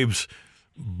 And Claves,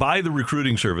 by the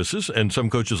recruiting services, and some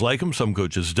coaches like him, some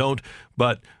coaches don't,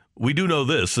 but we do know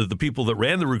this, that the people that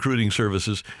ran the recruiting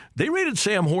services, they rated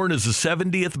Sam Horn as the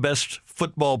 70th best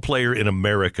football player in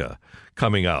America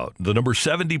coming out. The number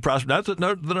 70 prospect,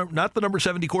 not the number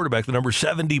 70 quarterback, the number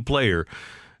 70 player.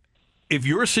 If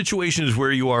your situation is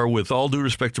where you are, with all due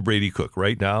respect to Brady Cook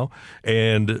right now,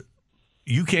 and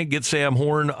you can't get Sam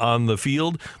Horn on the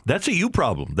field, that's a you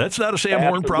problem. That's not a Sam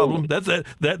Horn problem. That's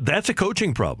a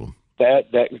coaching problem.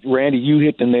 That Randy, you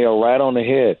hit the nail right on the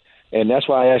head. And that's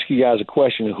why I ask you guys a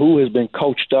question. Who has been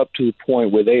coached up to the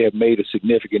point where they have made a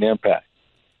significant impact?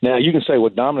 Now, you can say, well,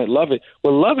 Dominic Lovett.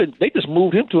 Well, Lovett, they just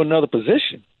moved him to another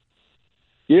position.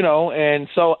 And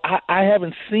so I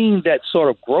haven't seen that sort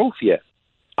of growth yet.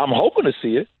 I'm hoping to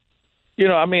see it.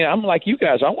 I'm like you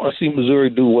guys. I want to see Missouri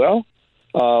do well.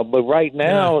 But right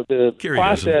now, the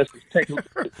process is taking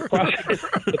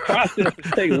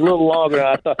a little longer than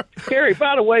I thought. Kerry,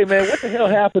 by the way, man, what the hell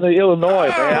happened to Illinois,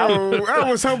 man?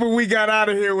 I was hoping we got out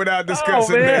of here without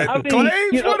discussing that.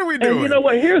 Claves, what are we doing? And you know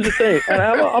what? Here's the thing. And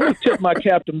I'm going to tip my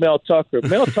cap to Mel Tucker.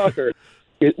 Mel Tucker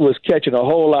was catching a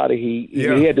whole lot of heat.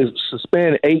 Yeah. He had to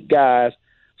suspend 8 guys.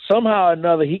 Somehow or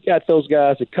another, he got those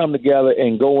guys to come together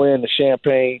and go in the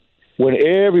Champaign when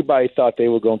everybody thought they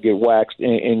were going to get waxed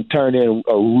and turn in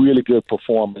a really good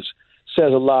performance.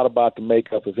 Says a lot about the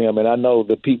makeup of him. And I know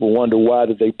that people wonder, why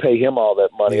did they pay him all that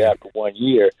money after 1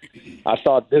 year? I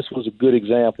thought this was a good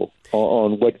example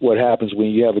on what happens when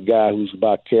you have a guy who's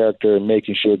about character and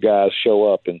making sure guys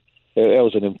show up. And it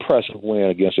was an impressive win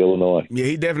against Illinois. Yeah,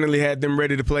 he definitely had them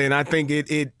ready to play, and I think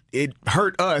it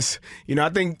hurt us. I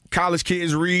think college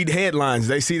kids read headlines.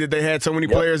 They see that they had so many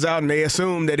players out, and they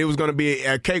assumed that it was going to be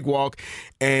a cakewalk.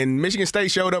 And Michigan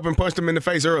State showed up and punched them in the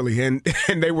face early, and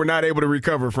they were not able to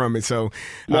recover from it. So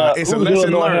it's a lesson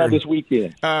Illinois learned. Have this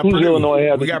weekend? Illinois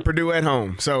have? We got Purdue at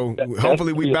home, so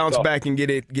hopefully we bounce back and get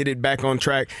it back on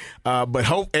track. But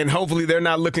hopefully they're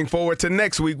not looking forward to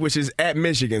next week, which is at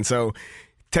Michigan. So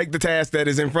take the task that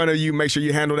is in front of you, make sure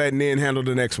you handle that, and then handle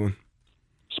the next one.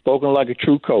 Spoken like a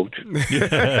true coach. Yeah,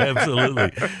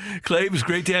 absolutely. Claves,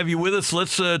 great to have you with us.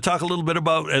 Let's talk a little bit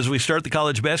about, as we start the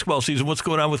college basketball season, what's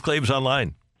going on with Claves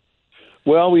Online.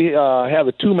 Well, we have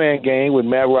a 2-man game with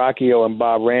Matt Rocchio and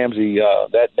Bob Ramsey.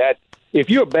 That if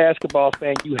you're a basketball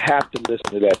fan, you have to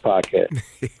listen to that podcast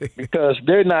because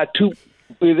they're not two.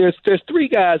 There's 3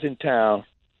 guys in town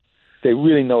that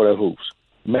really know their hoops.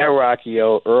 Matt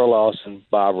Rocchio, Earl Austin,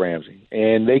 Bob Ramsey.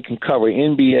 And they can cover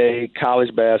NBA,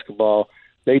 college basketball.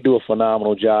 They do a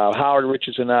phenomenal job. Howard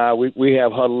Richardson and I, we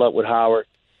have Huddle Up with Howard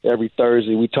every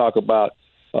Thursday. We talk about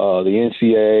the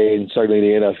NCAA and certainly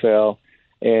the NFL.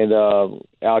 And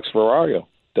Alex Ferrario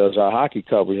does our hockey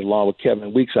coverage along with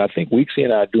Kevin Weeks. I think Weeksy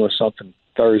and I are doing something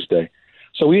Thursday.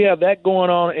 So we have that going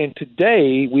on. And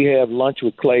today we have lunch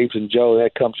with Claves and Joe.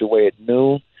 That comes your way at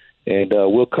noon. And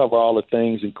we'll cover all the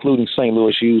things, including St.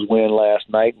 Louis U's win last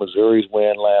night, Missouri's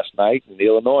win last night, and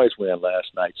Illinois' win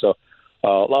last night. So a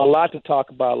lot to talk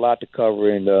about, a lot to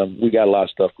cover, and we got a lot of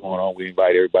stuff going on. We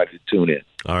invite everybody to tune in.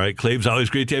 All right, Claves,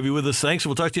 always great to have you with us. Thanks, and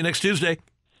we'll talk to you next Tuesday.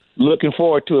 Looking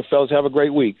forward to it, fellas. Have a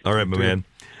great week. All right, my man.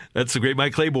 That's the great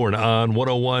Mike Claiborne on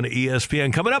 101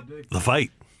 ESPN. Coming up, The Fight.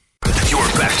 You're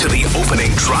back to the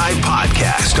Opening Drive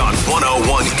podcast on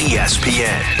 101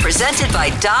 ESPN. Presented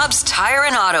by Dobbs Tire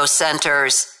and Auto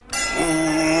Centers.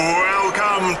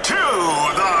 Welcome to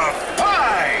The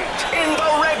Fight. In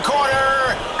the red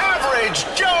corner, Average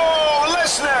Joe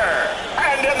Listener.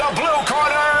 And in the blue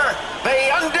corner, the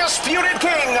undisputed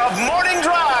king of Morning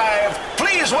Drive.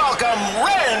 Please welcome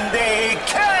Randy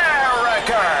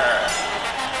Carricker.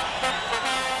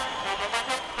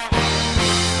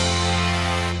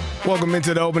 Welcome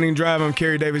into the Opening Drive. I'm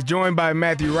Kerry Davis, joined by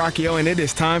Matthew Rocchio, and it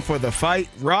is time for The Fight.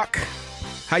 Rock,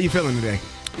 how you feeling today?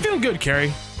 I'm feeling good,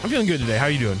 Kerry. I'm feeling good today. How are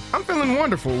you doing? I'm feeling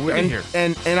wonderful.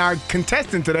 And our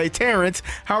contestant today, Terrence,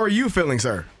 how are you feeling,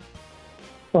 sir?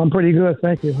 I'm pretty good,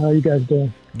 thank you. How are you guys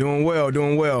doing? Doing well,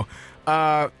 doing well.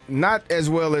 Not as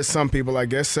well as some people, I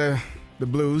guess. The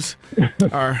Blues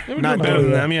are not better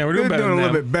than them. Yeah, we're doing better than them. A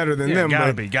little bit better than them.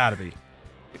 Gotta be.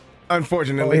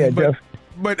 Unfortunately. Jeff.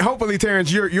 But hopefully,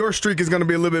 Terrence, your streak is going to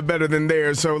be a little bit better than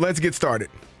theirs. So let's get started.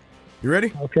 You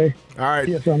ready? Okay. All right.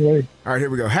 Yes, I'm ready. All right, here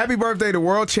we go. Happy birthday to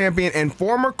world champion and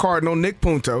former Cardinal Nick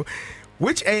Punto.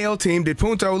 Which AL team did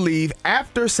Punto leave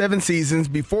after 7 seasons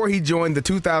before he joined the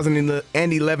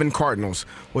 2011 Cardinals?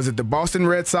 Was it the Boston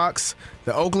Red Sox,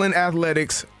 the Oakland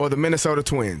Athletics, or the Minnesota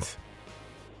Twins?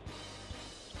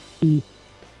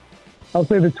 I'll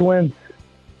say the Twins.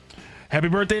 Happy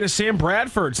birthday to Sam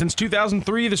Bradford. Since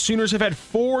 2003, the Sooners have had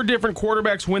 4 different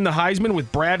quarterbacks win the Heisman,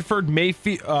 with Bradford,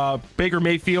 Baker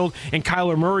Mayfield, and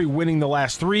Kyler Murray winning the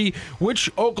last 3. Which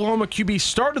Oklahoma QB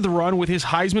started the run with his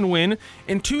Heisman win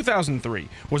in 2003?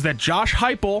 Was that Josh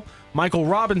Heupel, Michael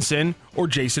Robinson, or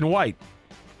Jason White?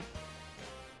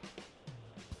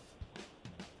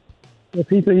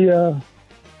 Repeat the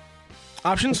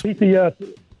options. Repeat the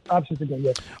options again.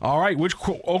 Yes. All right. Which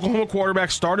Oklahoma quarterback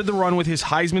started the run with his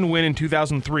Heisman win in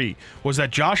 2003? Was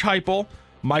that Josh Heupel,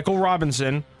 Michael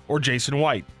Robinson, or Jason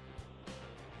White?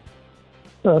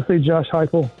 I'll say Josh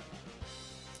Heupel.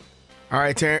 All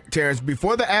right, Terrence.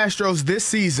 Before the Astros this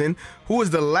season, who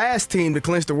was the last team to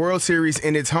clinch the World Series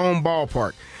in its home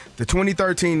ballpark? The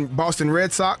 2013 Boston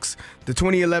Red Sox, the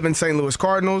 2011 St. Louis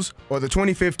Cardinals, or the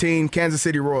 2015 Kansas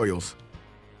City Royals?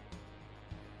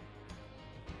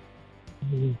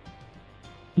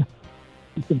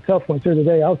 Some tough ones here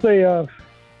today. I'll say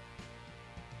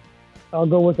I'll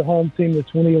go with the home team, the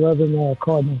 2011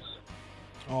 Cardinals.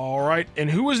 All right.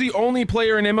 And who was the only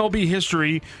player in MLB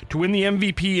history to win the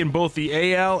MVP in both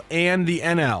the AL and the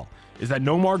NL? Is that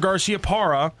Nomar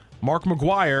Garciaparra, Mark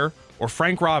McGwire, or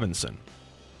Frank Robinson?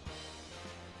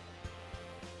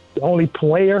 The only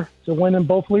player to win in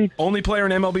both leagues? Only player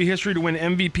in MLB history to win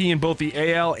MVP in both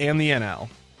the AL and the NL.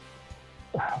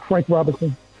 Frank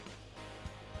Robinson.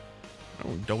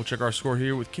 We'll double check our score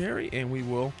here with Carrie, and we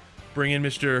will bring in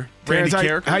Mr. Randy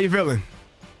Carrick. How you feeling?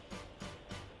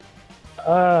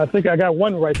 I think I got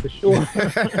one right for sure.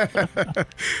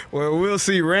 Well, we'll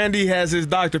see. Randy has his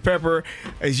Dr. Pepper.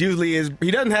 As usually is.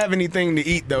 He doesn't have anything to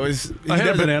eat though. I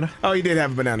had a banana. Oh, he did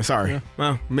have a banana. Sorry. Yeah.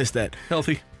 Well, missed that.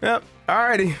 Healthy. Yep. All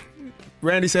righty.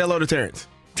 Randy, say hello to Terrence.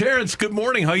 Terrence, good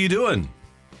morning. How you doing?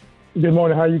 Good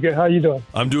morning. How you doing?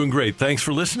 I'm doing great. Thanks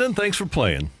for listening. Thanks for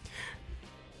playing.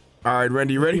 All right,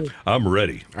 Randy, you ready? I'm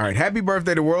ready. All right, happy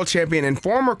birthday to world champion and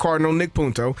former Cardinal Nick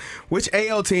Punto. Which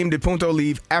AL team did Punto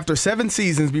leave after 7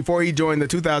 seasons before he joined the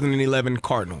 2011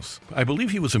 Cardinals? I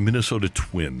believe he was a Minnesota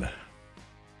Twin.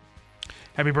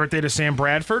 Happy birthday to Sam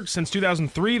Bradford. Since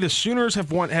 2003, the Sooners have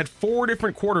had 4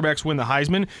 different quarterbacks win the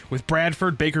Heisman, with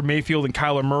Bradford, Baker Mayfield, and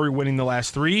Kyler Murray winning the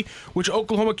last 3, which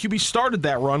Oklahoma QB started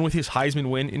that run with his Heisman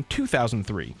win in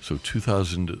 2003. So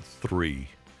 2003,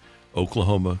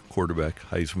 Oklahoma quarterback,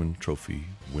 Heisman Trophy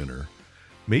winner.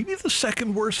 Maybe the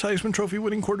second worst Heisman Trophy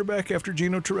winning quarterback after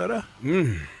Gino Torretta?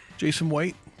 Jason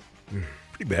White?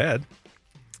 Pretty bad.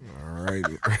 All right.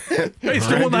 Hey,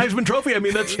 still won the Heisman Trophy. I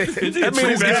mean, that's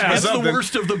the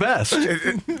worst of the best.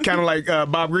 Kind of like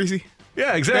Bob Greasy?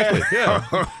 Yeah, exactly. Yeah.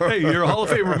 Hey, you're a Hall of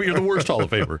Famer, but you're the worst Hall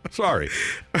of Famer. Sorry.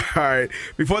 All right.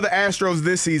 Before the Astros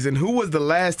this season, who was the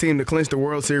last team to clinch the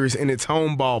World Series in its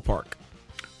home ballpark?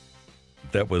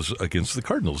 That was against the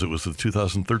Cardinals. It was the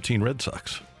 2013 Red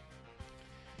Sox.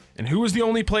 And who was the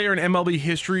only player in MLB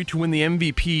history to win the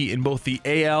MVP in both the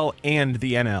AL and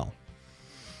the NL?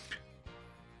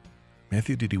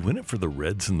 Matthew, did he win it for the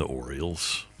Reds and the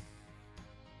Orioles?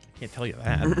 Can't tell you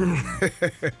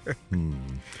that.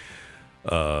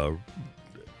 A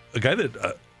guy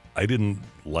that I didn't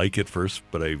like at first,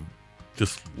 but I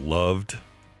just loved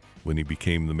when he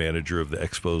became the manager of the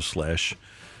Expos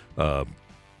 /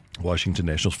 Washington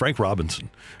Nationals, Frank Robinson.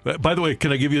 By the way,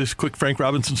 can I give you this quick Frank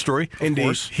Robinson story? Indeed. Of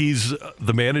course. He's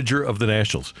the manager of the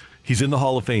Nationals. He's in the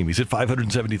Hall of Fame. He's at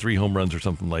 573 home runs or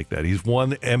something like that. He's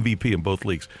won MVP in both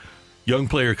leagues. Young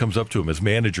player comes up to him as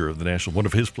manager of the Nationals, one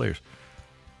of his players.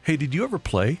 Hey, did you ever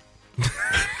play?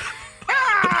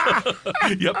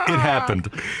 Yep, it happened.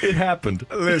 It happened.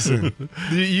 Listen,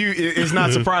 it's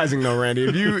not surprising though, Randy.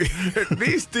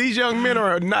 If these young men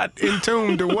are not in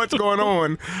tune to what's going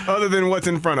on, other than what's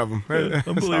in front of them. That's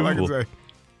all I can say.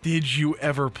 Did you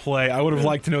ever play? I would have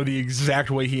liked to know the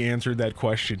exact way he answered that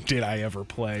question. Did I ever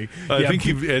play? I think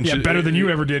he answered better than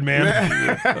you ever did, man.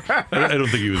 I don't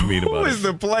think he was mean about it. Who is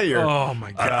the player? Oh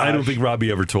my God! I don't think Robbie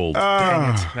ever told.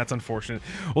 Dang it! That's unfortunate.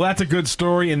 Well, that's a good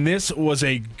story, and this was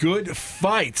a good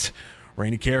fight.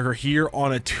 Randy Carricker here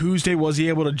on a Tuesday. Was he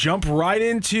able to jump right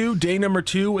into day number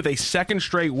 2 with a second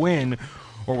straight win,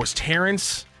 or was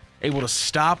Terrence able to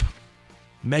stop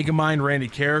Megamind Randy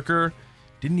Carricker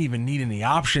didn't even need any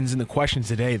options in the questions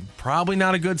today. Probably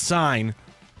not a good sign.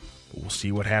 But we'll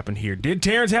see what happened here. Did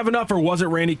Terrence have enough, or was it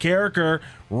Randy Carricker?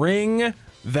 Ring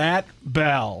that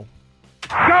bell.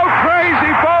 Go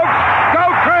crazy, folks! Go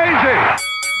crazy!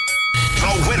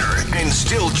 The winner and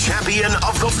still champion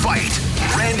of the fight,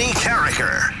 Randy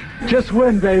Carricker. Just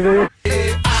win, baby.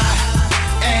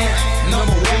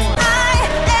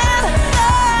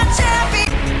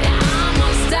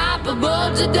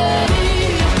 Unstoppable today.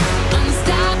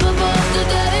 Unstoppable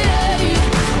today.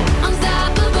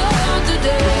 Unstoppable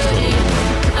today.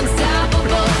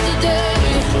 Unstoppable today.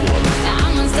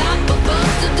 I'm unstoppable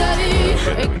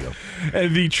today.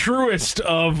 And the truest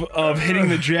of hitting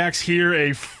the jacks here, a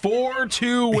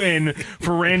 4-2 win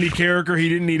for Randy Carricker. He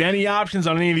didn't need any options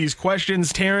on any of these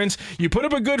questions. Terrence, you put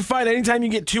up a good fight. Anytime you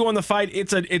get 2 on the fight,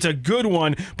 it's a good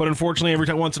one. But unfortunately, every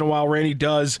time once in a while, Randy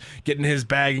does get in his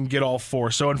bag and get all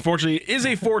 4. So unfortunately, it is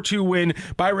a 4-2 win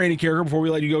by Randy Carricker. Before we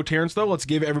let you go, Terrence, though, let's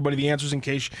give everybody the answers in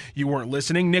case you weren't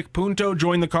listening. Nick Punto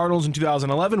joined the Cardinals in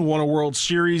 2011, won a World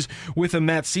Series with them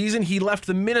that season. He left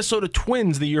the Minnesota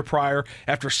Twins the year prior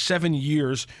after 7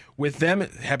 years with them.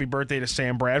 Happy birthday to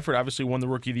Sam Bradford. Obviously won the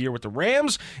Rookie of the Year with the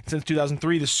Rams. And since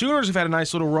 2003, the Sooners have had a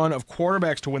nice little run of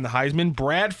quarterbacks to win the Heisman.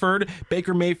 Bradford,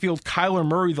 Baker Mayfield, Kyler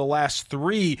Murray, the last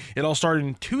 3. It all started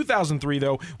in 2003,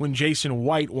 though, when Jason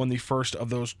White won the first of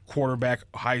those quarterback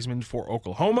Heisman for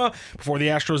Oklahoma. Before the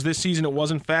Astros this season, it was,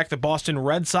 in fact, the Boston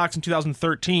Red Sox in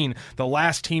 2013, the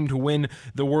last team to win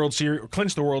the World Series, or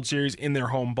clinch the World Series in their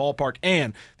home ballpark,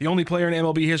 and the only player in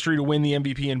MLB history to win the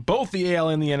MVP in both the AL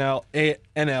and the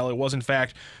NL. It was, in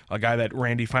fact, a guy that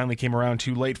Randy finally came around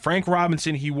to late. Frank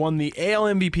Robinson, he won the AL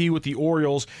MVP with the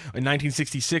Orioles in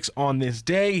 1966 on this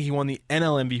day. He won the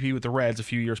NL MVP with the Reds a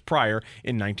few years prior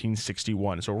in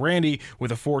 1961. So Randy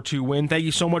with a 4-2 win. Thank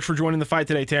you so much for joining the fight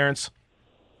today, Terrence.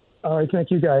 All right,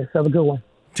 thank you, guys. Have a good one.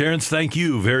 Terrence, thank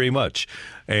you very much.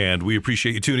 And we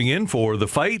appreciate you tuning in for The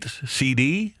Fight.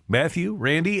 CD, Matthew,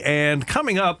 Randy, and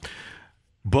coming up,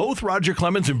 both Roger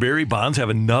Clemens and Barry Bonds have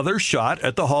another shot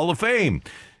at the Hall of Fame.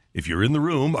 If you're in the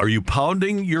room, are you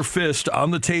pounding your fist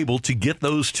on the table to get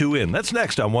those 2 in? That's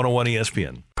next on 101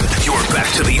 ESPN. You're back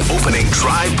to the Opening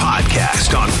Drive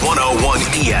podcast on 101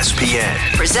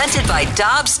 ESPN. Presented by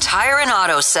Dobbs Tire and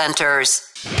Auto Centers.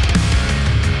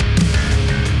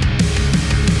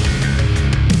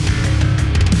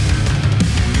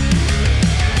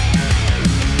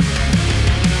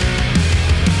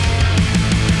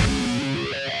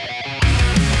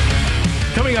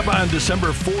 Coming up on December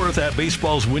 4th at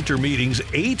baseball's winter meetings,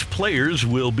 8 players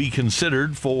will be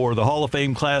considered for the Hall of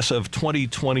Fame class of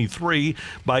 2023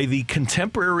 by the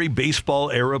Contemporary Baseball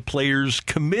Era Players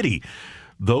Committee.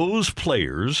 Those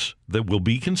players that will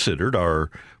be considered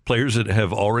are players that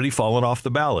have already fallen off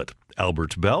the ballot.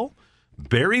 Albert Bell,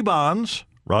 Barry Bonds,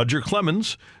 Roger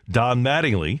Clemens, Don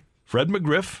Mattingly, Fred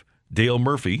McGriff, Dale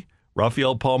Murphy,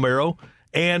 Rafael Palmeiro,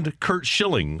 and Curt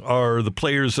Schilling are the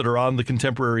players that are on the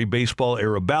Contemporary Baseball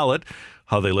Era ballot.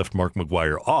 How they left Mark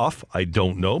McGwire off, I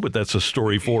don't know, but that's a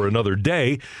story for another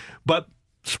day. But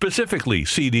specifically,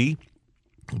 CD,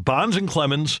 Bonds and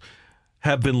Clemens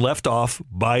have been left off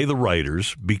by the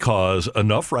writers because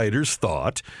enough writers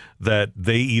thought that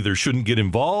they either shouldn't get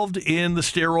involved in the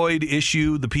steroid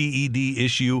issue, the PED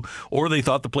issue, or they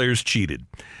thought the players cheated.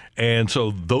 And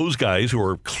so those guys who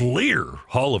are clear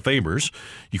Hall of Famers,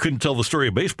 you couldn't tell the story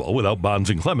of baseball without Bonds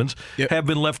and Clemens, have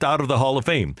been left out of the Hall of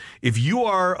Fame. If you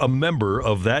are a member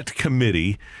of that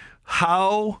committee,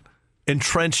 how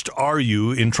entrenched are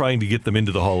you in trying to get them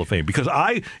into the Hall of Fame? Because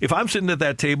if I'm sitting at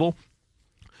that table,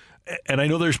 and I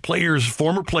know there's players,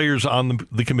 former players on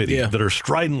the committee that are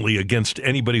stridently against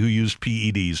anybody who used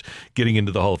PEDs getting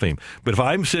into the Hall of Fame. But if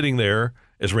I'm sitting there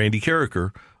as Randy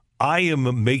Carricker, I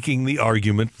am making the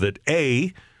argument that,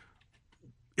 A,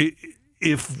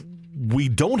 if we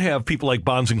don't have people like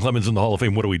Bonds and Clemens in the Hall of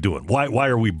Fame, what are we doing? Why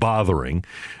are we bothering?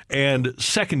 And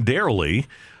secondarily,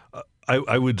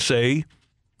 I would say,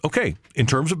 okay, in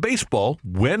terms of baseball,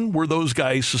 when were those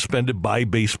guys suspended by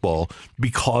baseball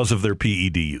because of their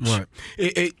PED use?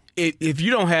 Right. If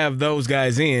you don't have those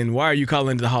guys in, why are you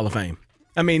calling it the Hall of Fame?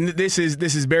 I mean, this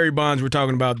is Barry Bonds. We're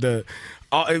talking about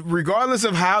regardless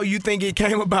of how you think it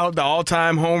came about, the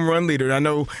all-time home run leader. I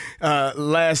know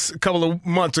last couple of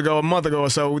months ago, a month ago or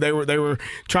so, they were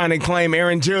trying to claim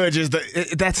Aaron Judge as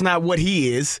that's not what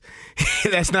he is.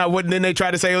 That's not what. Then they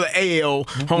try to say the AL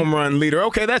home run leader.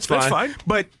 Okay, that's fine. That's fine,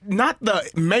 but not the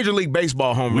Major League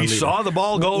Baseball home run leader. We saw the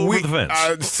ball go over the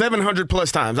fence 700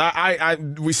 plus times.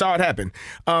 We saw it happen.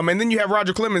 And then you have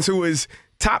Roger Clemens, who is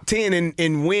top 10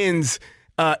 in wins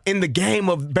in the game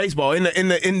of baseball, in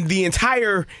the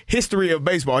entire history of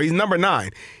baseball. He's number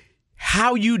 9.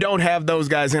 How you don't have those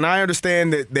guys, and I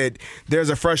understand that there's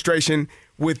a frustration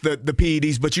with the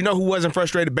PEDs, but you know who wasn't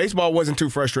frustrated? Baseball wasn't too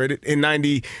frustrated in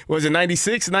 90, was it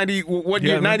 96, 90, what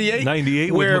year, 98?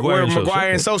 98 where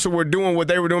McGwire and Sosa were doing what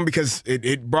they were doing because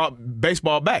it brought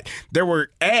baseball back. There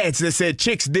were ads that said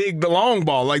chicks dig the long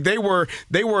ball. Like they were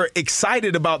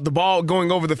excited about the ball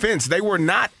going over the fence. They were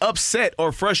not upset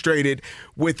or frustrated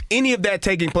with any of that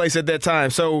taking place at that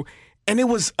time. So, and it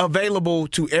was available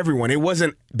to everyone. It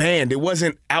wasn't banned. It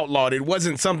wasn't outlawed. It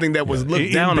wasn't something that was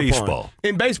looked down upon.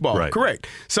 In baseball, right. Correct.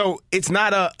 So it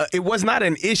was not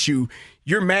an issue.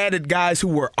 You're mad at guys who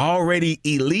were already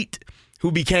elite,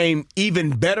 who became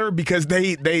even better because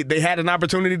they had an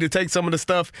opportunity to take some of the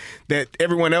stuff that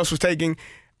everyone else was taking.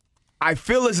 I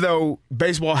feel as though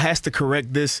baseball has to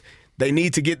correct this. They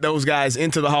need to get those guys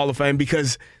into the Hall of Fame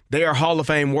because they are Hall of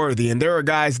Fame worthy. And there are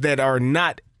guys that are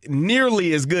not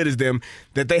nearly as good as them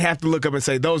that they have to look up and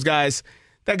say, those guys,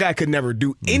 that guy could never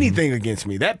do anything against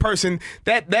me. That person,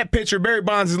 that pitcher, Barry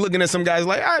Bonds is looking at some guys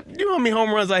like, you know how many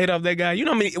home runs I hit off that guy? You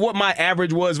know what my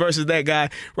average was versus that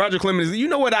guy? Roger Clemens, you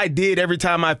know what I did every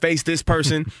time I faced this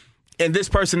person? And this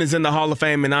person is in the Hall of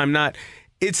Fame and I'm not.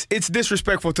 It's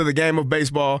disrespectful to the game of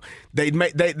baseball. They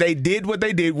did what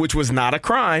they did, which was not a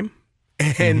crime.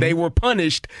 And they were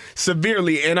punished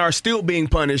severely and are still being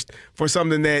punished for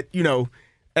something that, you know,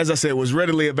 as I said, was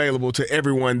readily available to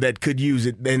everyone that could use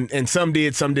it. And some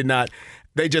did, some did not.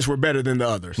 They just were better than the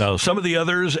others. Now, some of the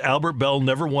others, Albert Bell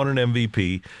never won an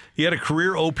MVP. He had a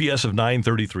career OPS of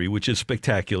 933, which is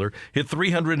spectacular. Hit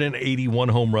 381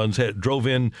 home runs, drove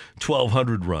in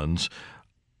 1,200 runs,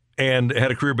 and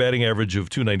had a career batting average of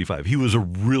 295. He was a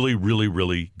really, really,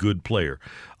 really good player.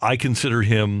 I consider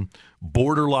him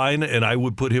borderline, and I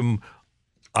would put him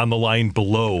on the line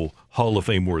below Hall of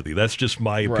Fame worthy. That's just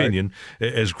my opinion,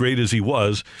 as great as he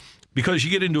was, because you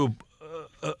get into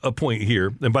a point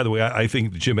here. And by the way, I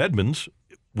think Jim Edmonds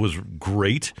was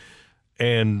great,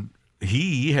 and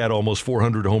he had almost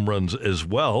 400 home runs as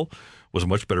well, was a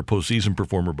much better postseason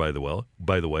performer, by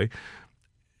the way.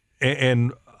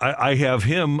 And I have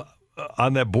him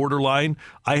on that borderline.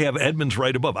 I have Edmonds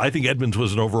right above. I think Edmonds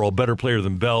was an overall better player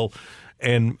than Bell.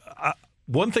 And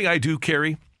one thing I do,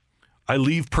 Kerry, I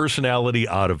leave personality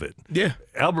out of it. Yeah.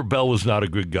 Albert Bell was not a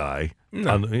good guy.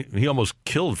 No. He almost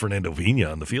killed Fernando Vina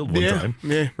on the field one time.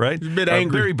 Yeah. Right? He's a bit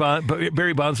angry.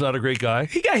 Barry Bonds not a great guy.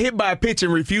 He got hit by a pitch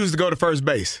and refused to go to first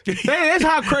base. That's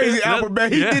how crazy Albert Bell.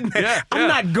 He didn't. I'm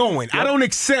not going. I don't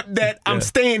accept that. I'm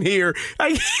staying here.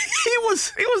 Like, he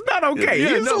was not okay.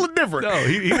 He was a little different. No,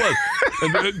 he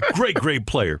was a great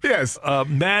player. Yes.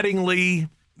 Mattingly.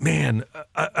 Man,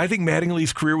 I think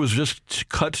Mattingly's career was just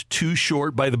cut too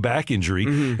short by the back injury.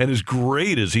 And as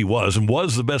great as he was, and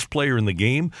was the best player in the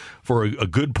game for a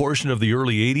good portion of the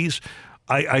early 80s,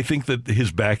 I think that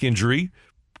his back injury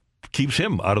keeps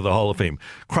him out of the Hall of Fame.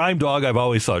 Crime Dog, I've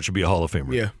always thought, should be a Hall of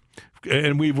Famer. Yeah.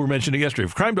 And we were mentioning yesterday,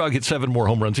 if Crime Dog hit 7 more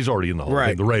home runs, he's already in the Hall of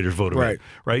Fame. The writers voted him in,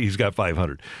 right? He's got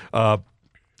 500.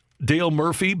 Dale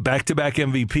Murphy, back-to-back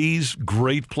MVPs,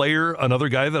 great player, another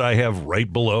guy that I have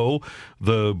right below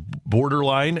the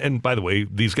borderline. And by the way,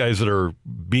 these guys that are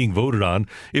being voted on,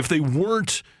 if they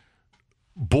weren't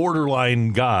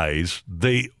borderline guys,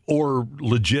 or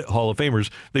legit Hall of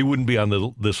Famers, they wouldn't be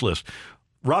on this list.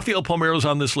 Rafael Palmeiro's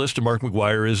on this list and Mark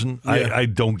McGwire isn't. Yeah. I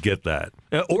don't get that.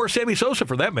 Or Sammy Sosa,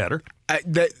 for that matter.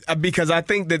 Because I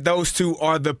think that those two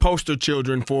are the poster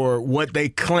children for what they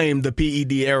claim the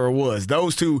PED era was.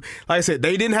 Those two, like I said,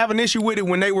 they didn't have an issue with it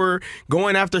when they were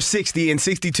going after 60 and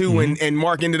 62 and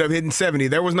Mark ended up hitting 70.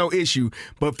 There was no issue.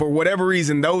 But for whatever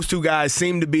reason, those two guys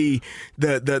seem to be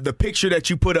the picture that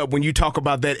you put up when you talk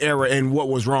about that era and what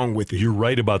was wrong with it. You're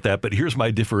right about that, but here's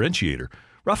my differentiator.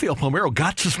 Rafael Palmeiro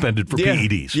got suspended for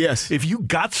PEDs. Yes. If you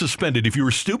got suspended, if you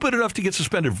were stupid enough to get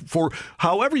suspended for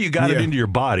however you got it into your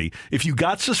body, if you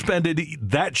got suspended,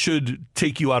 that should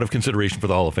take you out of consideration for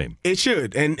the Hall of Fame. It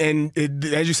should. And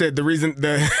as you said,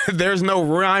 there's no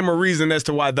rhyme or reason as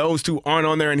to why those two aren't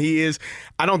on there and he is.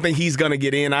 I don't think he's going to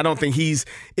get in. I don't think he's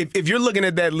 – if you're looking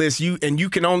at that list, you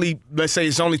can only – let's say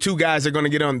it's only 2 guys that are going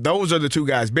to get on. Those are the 2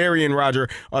 guys. Barry and Roger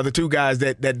are the 2 guys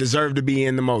that deserve to be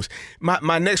in the most.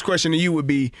 My next question to you would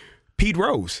be Pete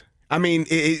Rose. I mean,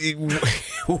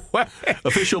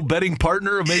 official betting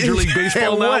partner of Major League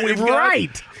Baseball now.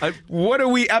 What are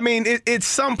we? I mean, at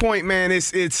some point, man,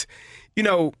 it's you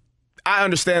know, I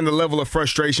understand the level of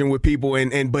frustration with people,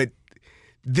 but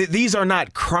these are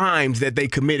not crimes that they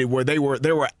committed where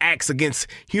there were acts against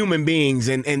human beings,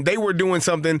 and they were doing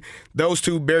something. Those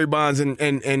two, Barry Bonds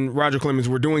and Roger Clemens,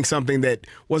 were doing something that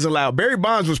was allowed. Barry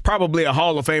Bonds was probably a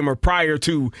Hall of Famer prior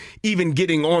to even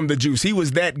getting on the juice. He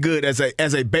was that good as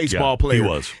a baseball player. He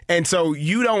was. And so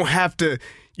you don't have to.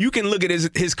 You can look at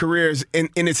his careers in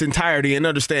its entirety and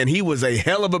understand he was a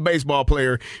hell of a baseball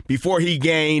player before he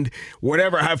gained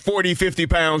whatever, 40, 50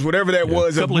 pounds, whatever that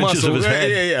was of muscle. Of his head.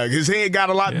 Yeah. His head got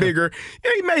a lot bigger.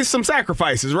 Yeah, he made some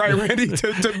sacrifices, right, Randy,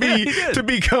 to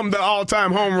become the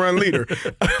all-time home run leader.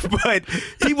 But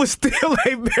he was still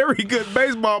a very good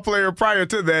baseball player prior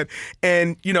to that.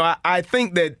 And, I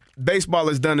think that baseball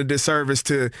has done a disservice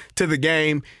to the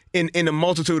game in a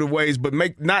multitude of ways, but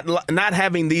not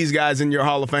having these guys in your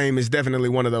Hall of Fame is definitely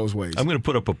one of those ways. I'm going to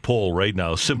put up a poll right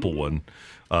now, a simple one.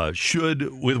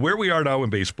 With where we are now in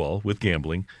baseball with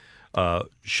gambling,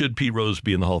 should Pete Rose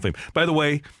be in the Hall of Fame? By the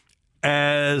way,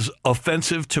 as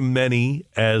offensive to many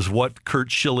as what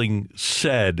Curt Schilling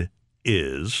said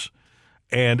is,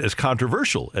 and as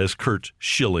controversial as Curt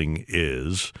Schilling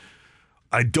is,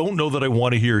 I don't know that I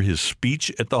want to hear his speech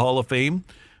at the Hall of Fame,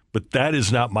 but that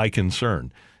is not my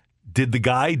concern. Did the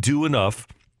guy do enough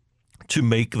to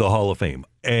make the Hall of Fame?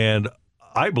 And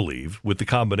I believe with the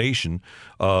combination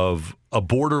of a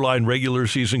borderline regular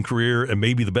season career and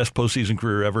maybe the best postseason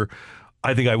career ever,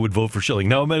 I think I would vote for Schilling.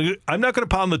 Now, I'm not going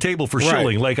to pound the table for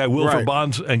Schilling like I will for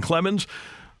Bonds and Clemens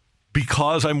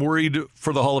because I'm worried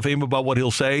for the Hall of Fame about what he'll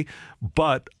say.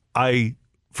 But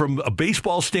from a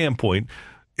baseball standpoint,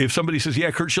 if somebody says,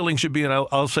 yeah, Curt Schilling should be in,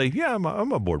 I'll say, yeah, I'm on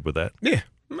board with that. Yeah.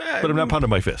 But I'm not pounding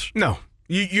my fist. No.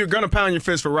 You're going to pound your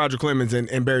fist for Roger Clemens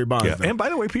and Barry Bonds. Yeah. And by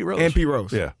the way, Pete Rose. And Pete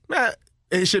Rose. Yeah.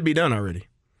 It should be done already.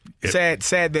 Sad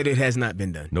that it has not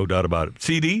been done. No doubt about it.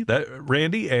 CD,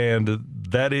 Randy, and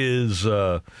that is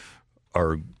our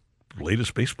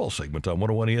latest baseball segment on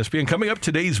 101 ESPN. Coming up,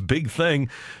 today's big thing.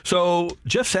 So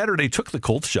Jeff Saturday took the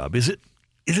Colts job. Is it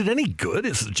any good?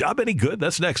 Is the job any good?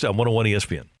 That's next on 101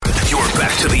 ESPN. You're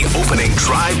back to the Opening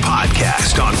Drive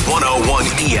podcast on 101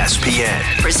 ESPN.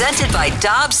 Presented by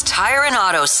Dobbs Tire and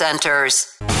Auto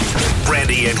Centers.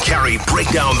 Randy and Carrie break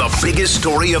down the biggest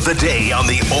story of the day on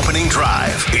the Opening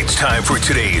Drive. It's time for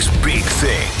today's big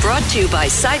thing. Brought to you by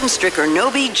Seidenstricker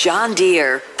Nobe John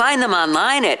Deere. Find them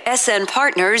online at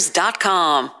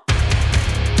snpartners.com.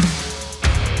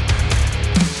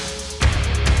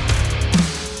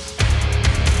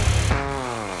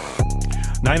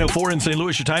 9:04 in St.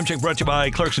 Louis, your time check brought to you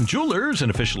by Clarkson Jewelers, an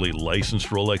officially licensed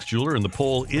Rolex jeweler. And the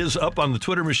poll is up on the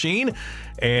Twitter machine.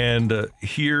 And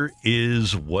here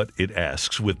is what it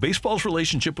asks. With baseball's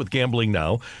relationship with gambling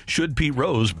now, should Pete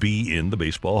Rose be in the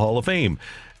Baseball Hall of Fame?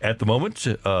 At the moment,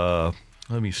 let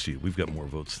me see. We've got more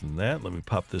votes than that. Let me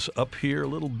pop this up here a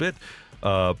little bit.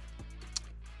 80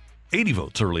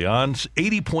 votes early on.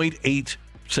 80.8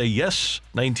 say yes,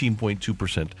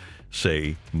 19.2%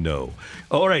 say no.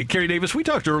 All right, Kerry Davis, we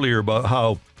talked earlier about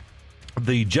how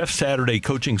the Jeff Saturday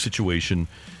coaching situation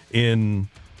in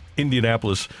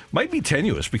Indianapolis might be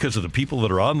tenuous because of the people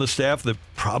that are on the staff that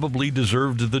probably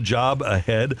deserved the job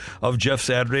ahead of Jeff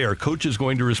Saturday. Our coach is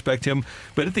going to respect him.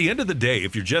 But at the end of the day,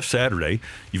 if you're Jeff Saturday,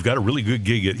 you've got a really good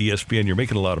gig at ESPN, you're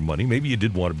making a lot of money. Maybe you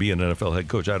did want to be an NFL head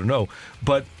coach, I don't know.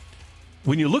 But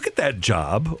when you look at that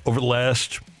job over the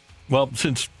last,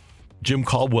 since Jim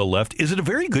Caldwell left, is it a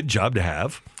very good job to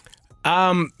have?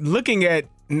 Looking at,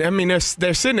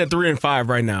 they're sitting at 3-5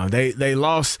 right now. They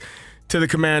lost to the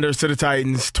Commanders, to the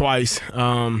Titans twice.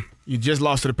 You just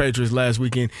lost to the Patriots last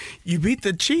weekend. You beat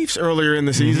the Chiefs earlier in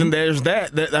the season. There's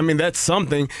that. That's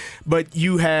something. But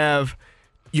you're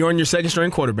on your second string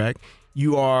quarterback.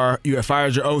 You have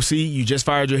fired your OC. You just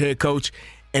fired your head coach.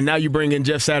 And now you bring in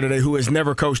Jeff Saturday, who has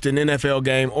never coached an NFL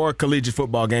game or a collegiate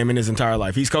football game in his entire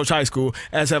life. He's coached high school,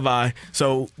 as have I.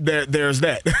 So there's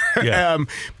that. Yeah.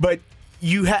 But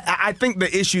I think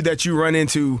the issue that you run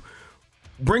into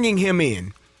bringing him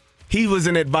in, he was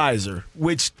an advisor,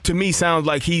 which to me sounds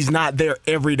like he's not there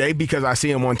every day because I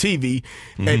see him on TV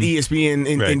at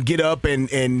ESPN and Get Up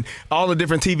and all the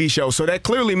different TV shows. So that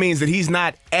clearly means that he's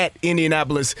not at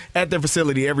Indianapolis at their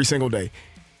facility every single day.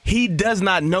 He does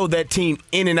not know that team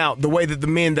in and out the way that the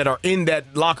men that are in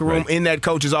that locker room, in that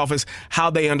coach's office, how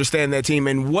they understand that team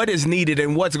and what is needed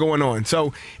and what's going on.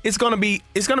 So it's going to be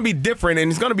different,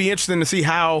 and it's going to be interesting to see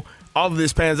how all of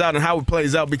this pans out and how it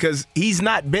plays out because he's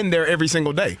not been there every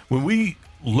single day. When we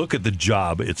look at the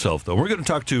job itself, though, we're going to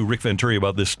talk to Rick Venturi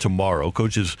about this tomorrow.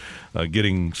 Coach is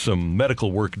getting some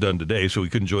medical work done today, so he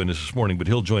couldn't join us this morning, but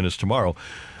he'll join us tomorrow.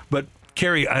 But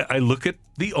Kerry, I look at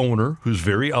the owner, who's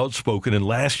very outspoken, and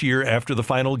last year after the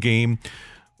final game,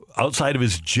 outside of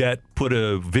his jet, put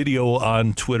a video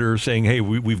on Twitter saying, hey,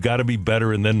 we've got to be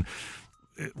better. And then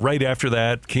right after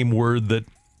that came word that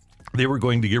they were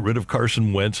going to get rid of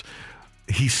Carson Wentz.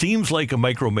 He seems like a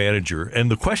micromanager.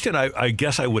 And the question I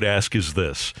guess I would ask is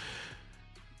this.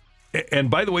 And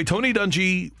by the way, Tony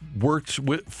Dungy worked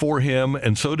for him,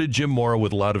 and so did Jim Mora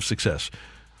with a lot of success.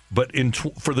 But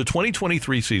for the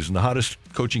 2023 season, the hottest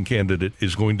coaching candidate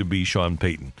is going to be Sean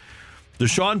Payton. Does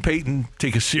Sean Payton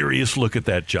take a serious look at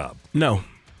that job? No.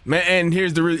 Man, and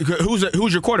here's the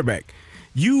who's your quarterback?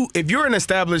 If you're an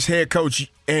established head coach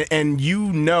and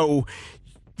you know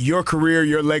your career,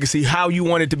 your legacy, how you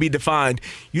want it to be defined,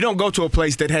 you don't go to a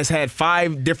place that has had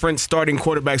 5 different starting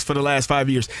quarterbacks for the last 5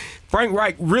 years. Frank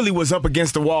Reich really was up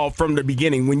against the wall from the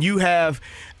beginning. When you have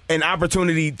an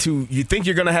opportunity you think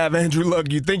you're going to have Andrew Luck,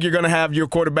 you think you're going to have your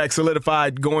quarterback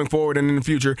solidified going forward and in the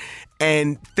future,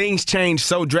 and things change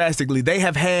so drastically. They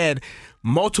have had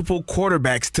multiple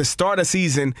quarterbacks to start a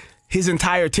season his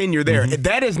entire tenure there. Mm-hmm.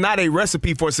 That is not a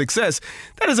recipe for success.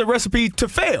 That is a recipe to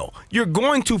fail. You're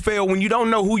going to fail when you don't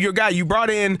know who your guy. You brought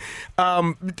in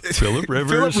Phillip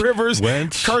Rivers,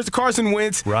 Wentz, Carson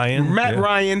Wentz, Matt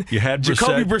Ryan. You had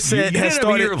Jacoby Brissett. You has had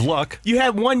started, a year of luck. You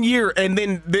had 1 year, and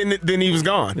then he was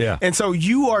gone. Yeah. And so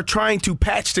you are trying to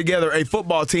patch together a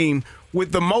football team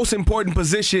with the most important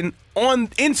position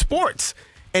in sports,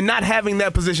 and not having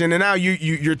that position. And now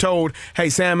you're told, hey,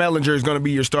 Sam Ehlinger is going to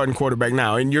be your starting quarterback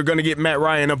now, and you're going to get Matt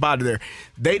Ryan up out of there.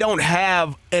 They don't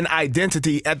have an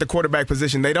identity at the quarterback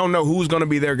position. They don't know who's going to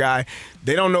be their guy.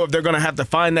 They don't know if they're going to have to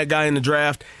find that guy in the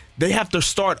draft. They have to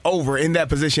start over in that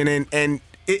position, and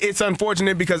it's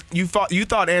unfortunate because you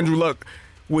thought Andrew Luck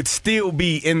would still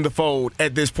be in the fold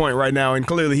at this point right now, and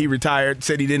clearly he retired,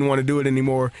 said he didn't want to do it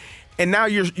anymore. And now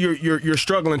you're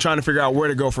struggling trying to figure out where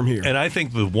to go from here. And I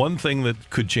think the one thing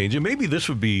that could change, and maybe this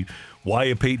would be why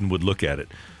a Payton would look at it,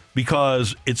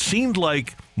 because it seemed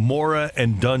like Mora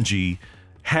and Dungy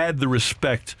had the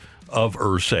respect of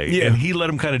Irsay, and he let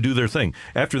them kind of do their thing.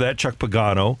 After that, Chuck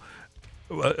Pagano,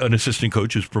 an assistant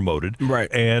coach who's promoted,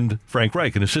 and Frank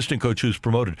Reich, an assistant coach who's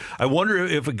promoted. I wonder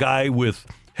if a guy with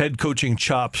head coaching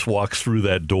chops walks through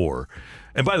that door.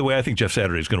 And by the way, I think Jeff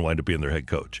Saturday is going to wind up being their head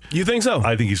coach. You think so?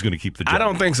 I think he's going to keep the job. I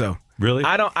don't think so. Really?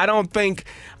 I don't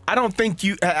think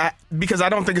you because I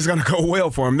don't think it's going to go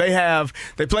well for them.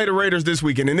 They play the Raiders this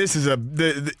weekend, and this is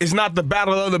it's not the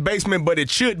battle of the basement, but it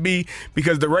should be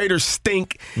because the Raiders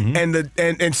stink,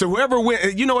 and so whoever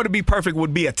wins, you know what would be perfect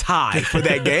would be a tie for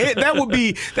that game.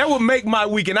 that would make my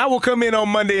weekend. I will come in on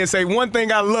Monday and say one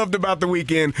thing I loved about the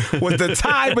weekend was the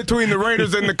tie between the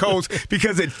Raiders and the Colts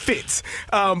because it fits.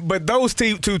 But those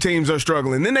two teams are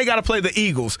struggling. Then they got to play the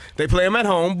Eagles. They play them at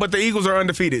home, but the Eagles are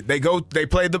undefeated. They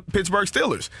play the Pittsburgh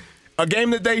Steelers. A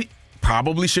game that they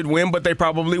probably should win, but they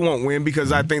probably won't win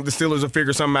because I think the Steelers will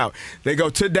figure something out. They go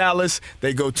to Dallas,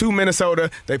 they go to Minnesota,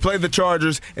 they play the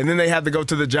Chargers, and then they have to go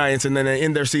to the Giants, and then they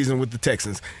end their season with the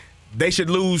Texans. They should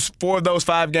lose 4 of those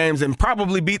 5 games and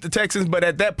probably beat the Texans, but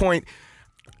at that point,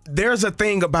 there's a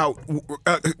thing about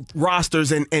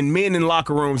rosters and men in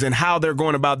locker rooms and how they're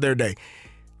going about their day.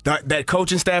 That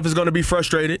coaching staff is going to be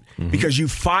frustrated because you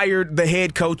fired the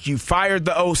head coach, you fired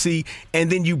the OC,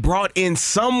 and then you brought in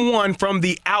someone from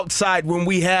the outside when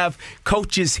we have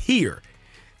coaches here.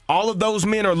 All of those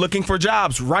men are looking for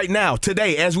jobs right now,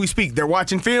 today, as we speak. They're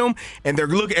watching film and they're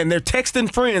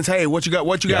texting friends. Hey, what you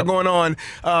got going on?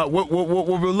 What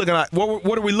we're looking at?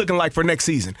 What are we looking like for next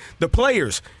season? The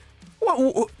players.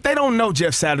 They don't know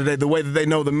Jeff Saturday the way that they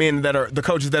know the men that are the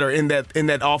coaches that are in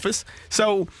that office.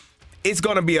 So it's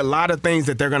going to be a lot of things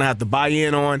that they're going to have to buy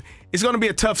in on. It's going to be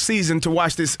a tough season to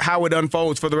watch how it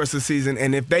unfolds for the rest of the season.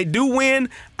 And if they do win,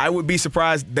 I would be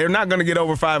surprised. They're not going to get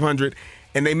over 500,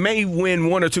 and they may win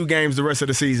 1 or 2 games the rest of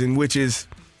the season, which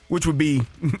would be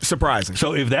surprising.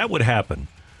 So if that would happen,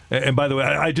 and by the way,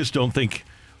 I just don't think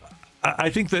 – I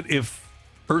think that if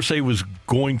Irsay was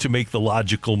going to make the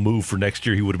logical move for next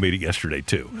year, he would have made it yesterday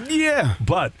too. Yeah.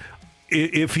 But –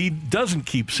 if he doesn't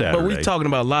keep Saturday. But we're talking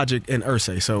about logic and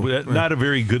Irsay, so not a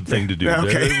very good thing to do.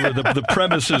 Okay. The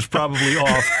premise is probably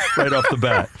off right off the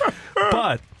bat.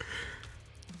 But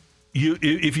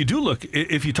if you do look,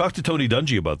 if you talk to Tony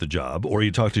Dungy about the job, or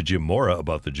you talk to Jim Mora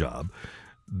about the job,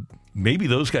 maybe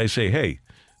those guys say, "Hey,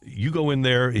 you go in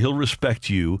there, he'll respect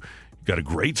you. You've got a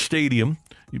great stadium."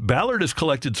 Ballard has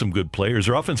collected some good players.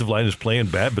 Their offensive line is playing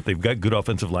bad, but they've got good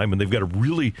offensive linemen. They've got a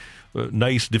really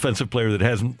nice defensive player that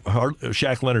hasn't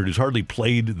Shaq Leonard, who's hardly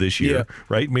played this year,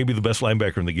 right? Maybe the best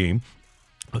linebacker in the game.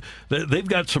 They've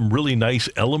got some really nice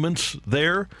elements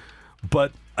there,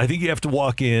 but I think you have to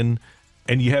walk in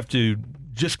and you have to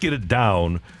just get it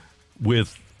down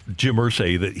with Jim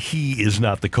Irsay that he is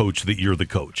not the coach, that you're the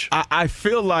coach? I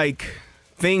feel like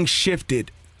things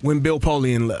shifted when Bill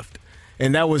Polian left.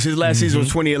 And that was his last season was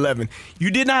 2011. You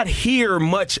did not hear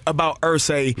much about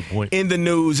Irsay in the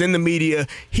news, in the media.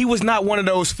 He was not one of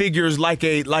those figures like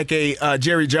a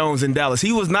Jerry Jones in Dallas.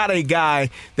 He was not a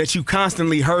guy that you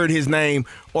constantly heard his name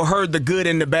or heard the good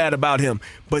and the bad about him.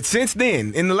 But since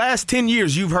then, in the last 10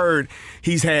 years, you've heard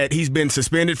he's been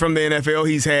suspended from the NFL.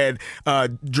 He's had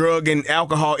drug and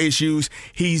alcohol issues.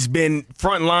 He's been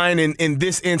frontline in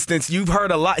this instance. You've heard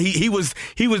a lot. He was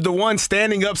the one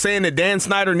standing up saying that Dan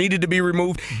Snyder needed to be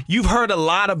removed. You've heard a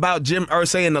lot about Jim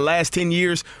Irsay in the last 10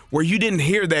 years where you didn't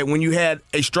hear that when you had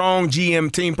a strong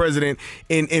GM team president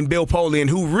in Bill Polian,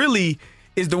 who really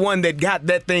is the one that got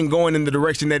that thing going in the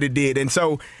direction that it did. And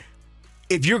so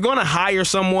if you're going to hire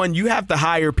someone, you have to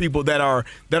hire people that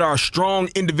are strong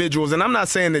individuals. And I'm not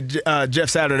saying that Jeff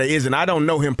Saturday isn't. I don't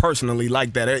know him personally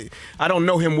like that. I don't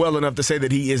know him well enough to say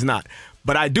that he is not.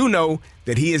 But I do know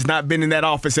that he has not been in that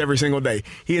office every single day.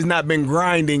 He has not been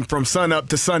grinding from sun up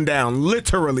to sundown,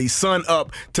 literally sun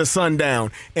up to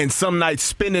sundown, and some nights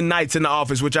spending nights in the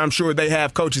office, which I'm sure they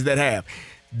have coaches that have.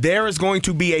 There is going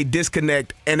to be a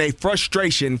disconnect and a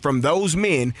frustration from those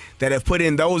men that have put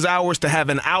in those hours to have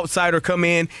an outsider come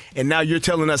in, and now you're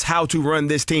telling us how to run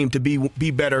this team to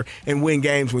be better and win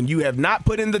games when you have not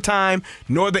put in the time,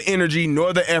 nor the energy,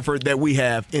 nor the effort that we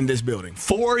have in this building.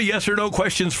 4 yes or no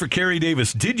questions for Kerry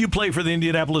Davis. Did you play for the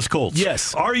Indianapolis Colts?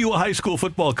 Yes. Are you a high school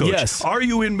football coach? Yes. Are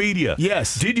you in media?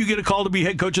 Yes. Did you get a call to be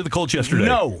head coach of the Colts yesterday?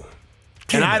 No.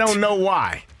 And I don't know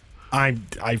why. I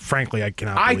frankly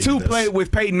cannot. I believe too this. played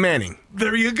with Peyton Manning.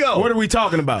 There you go. What are we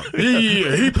talking about?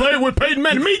 Yeah, he played with Peyton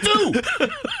Manning. Me too.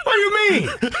 What do you mean?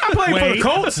 I played for the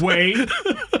Colts. Wait.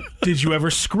 Did you ever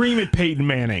scream at Peyton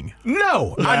Manning?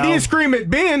 No, I did scream at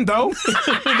Ben though.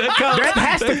 that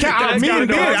has to count. Me and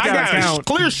Ben, I got a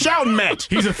clear shouting match.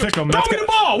 He's a thickum. Throw me the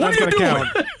ball. What are you doing?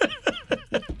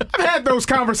 I've had those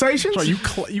conversations. So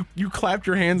you clapped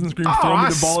your hands and screamed, "Throw me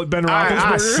the ball at Ben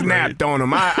Roethlisberger." I snapped on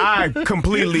him. I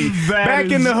completely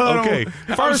back in the huddle. Okay.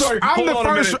 First, I'm the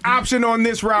first option on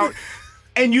this route,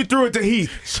 and you threw it to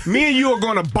Heath. Me and you are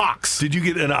going to box. Did you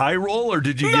get an eye roll or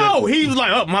did you? No, he was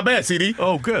like, "Oh, my bad, CD."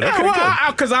 Oh, good. Yeah, Okay, well,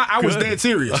 good. because I was dead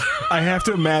serious. I have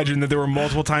to imagine that there were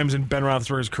multiple times in Ben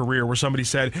Roethlisberger's career where somebody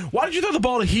said, "Why did you throw the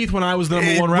ball to Heath when I was the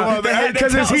number one round?"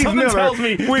 Because it's Heath Miller. Tells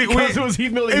me because it was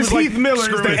Heath Miller. It's Heath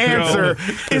Miller is the answer.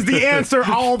 Is the answer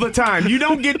all the time. You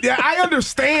don't get. I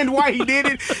understand why he did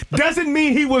it. Doesn't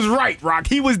mean he was right, Rock.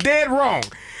 He was dead wrong.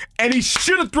 And he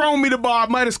should have thrown me the ball. I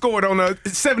might have scored on a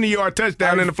 70-yard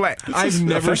touchdown in the flat. I've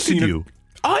never seen you.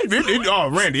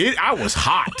 Randy, I was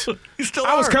hot. You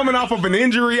I was coming off of an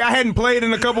injury. I hadn't played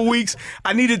in a couple weeks.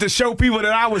 I needed to show people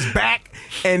that I was back,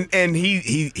 and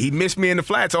he missed me in the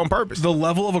flats on purpose. The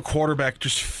level of a quarterback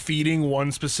just feeding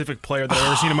one specific player that I've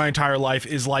ever seen in my entire life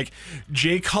is like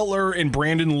Jay Cutler and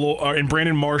Brandon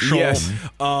Marshall. Yes.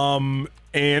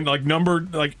 And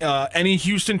any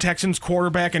Houston Texans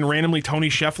quarterback and randomly Tony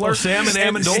Scheffler. Oh, Sam and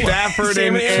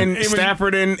Amendola.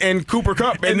 Stafford and Cooper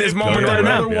Kupp in this moment right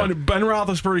now. Another one, Ben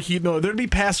Roethlisberger, Heath Miller. There'd be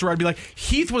passes where I'd be like,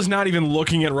 Heath was not even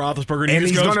looking at Roethlisberger. And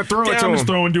he's going to throw it to him. He's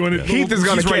throwing, doing it. Heath is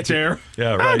going to catch right there.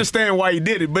 Yeah, right. I understand why he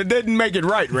did it, but it didn't make it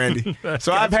right, Randy.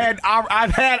 So I've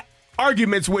had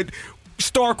arguments with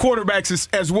star quarterbacks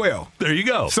as well. There you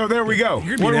go. So there we go.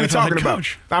 What are we talking about?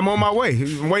 I'm on my way.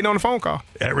 I'm waiting on the phone call.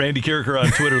 At Randy Carricker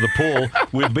on Twitter, the poll.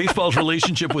 With baseball's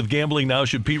relationship with gambling now,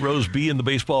 should Pete Rose be in the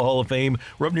Baseball Hall of Fame?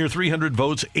 We're up near 300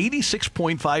 votes.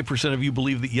 86.5% of you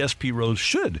believe that yes, Pete Rose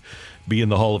should be in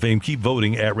the Hall of Fame. Keep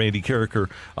voting at Randy Carricker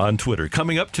on Twitter.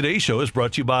 Coming up, today's show is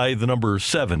brought to you by the number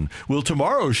 7. Will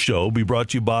tomorrow's show be brought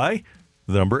to you by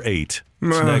the number 8?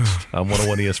 It's next on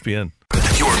 101 ESPN.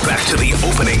 You're back to the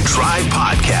Opening Drive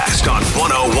podcast on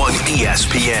 101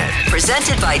 ESPN.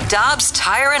 Presented by Dobbs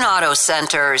Tire and Auto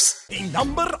Centers. The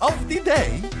number of the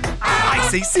day, I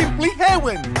say simply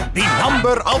heaven. The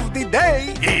number of the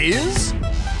day is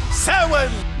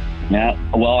 7. Now,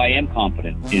 well, I am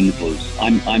confident in the Blues.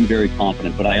 I'm very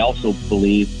confident, but I also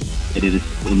believe that it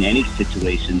is in any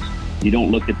situations, you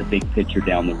don't look at the big picture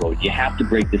down the road. You have to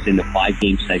break this into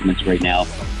 5-game segments right now.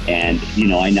 And,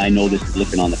 I know this is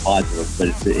looking on the positive, but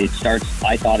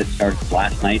I thought it started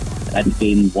last night. That's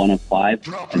game 1 of 5,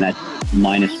 and that's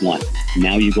 -1.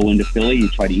 Now you go into Philly, you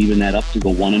try to even that up to go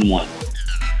 1-1.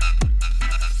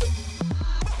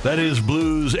 That is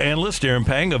Blues analyst Darren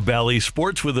Pang of Bally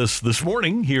Sports with us this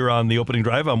morning here on the Opening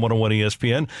Drive on 101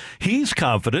 ESPN. He's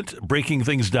confident breaking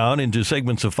things down into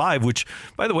segments of 5, which,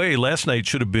 by the way, last night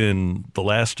should have been the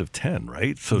last of 10,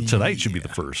 right? So tonight should be the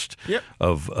first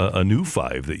of a new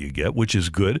 5 that you get, which is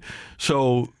good.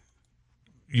 So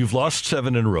you've lost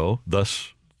 7 in a row,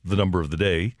 thus the number of the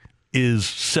day is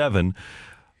 7.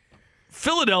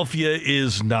 Philadelphia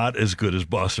is not as good as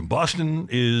Boston. Boston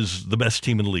is the best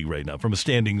team in the league right now from a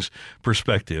standings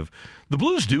perspective. The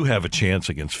Blues do have a chance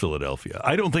against Philadelphia.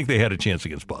 I don't think they had a chance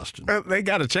against Boston. They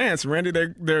got a chance, Randy.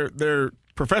 They're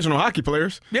professional hockey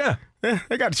players. Yeah,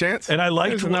 they got a chance. And I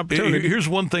liked an opportunity. Here's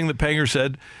one thing that Panger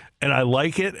said, and I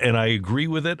like it, and I agree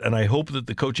with it, and I hope that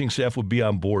the coaching staff would be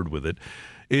on board with it,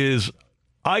 is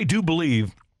I do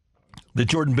believe that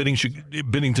Jordan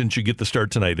Binnington should get the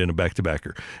start tonight in a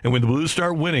back-to-backer. And when the Blues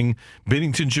start winning,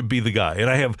 Binnington should be the guy. And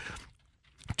I have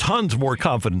tons more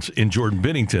confidence in Jordan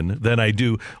Binnington than I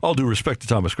do, all due respect to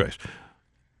Thomas Greiss.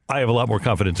 I have a lot more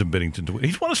confidence in Binnington to win.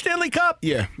 He's won a Stanley Cup.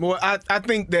 Yeah. Well, I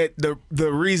think that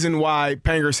the reason why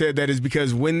Panger said that is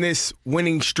because when this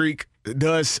winning streak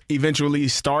does eventually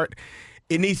start,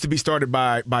 it needs to be started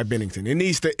by Binnington. It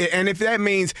needs to, and if that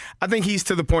means, I think he's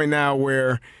to the point now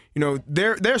where,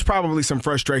 there's probably some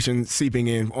frustration seeping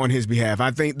in on his behalf.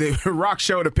 I think the Rock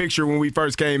showed a picture when we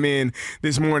first came in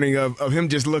this morning of him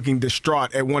just looking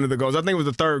distraught at one of the goals. I think it was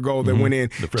the third goal that went in.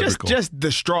 Just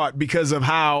distraught because of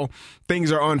how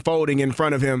things are unfolding in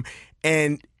front of him.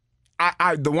 And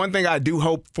the one thing I do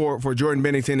hope for Jordan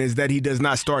Binnington is that he does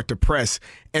not start to press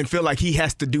and feel like he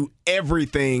has to do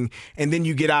everything, and then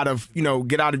you get out of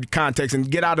context and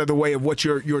get out of the way of what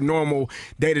your normal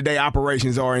day-to-day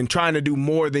operations are, and trying to do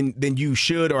more than you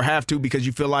should or have to because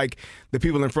you feel like the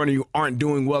people in front of you aren't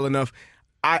doing well enough.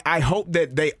 I hope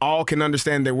that they all can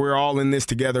understand that we're all in this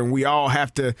together and we all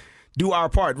have to do our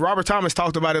part. Robert Thomas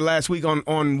talked about it last week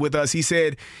on with us. He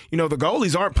said, the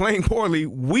goalies aren't playing poorly.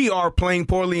 We are playing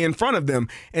poorly in front of them.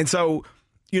 And so,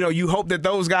 you hope that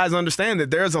those guys understand that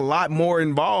there's a lot more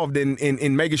involved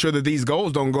in making sure that these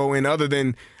goals don't go in other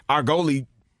than our goalie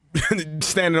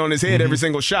standing on his head every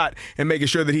single shot and making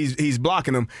sure that he's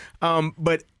blocking them.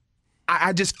 But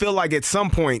I just feel like at some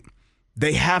point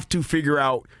they have to figure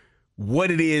out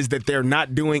what it is that they're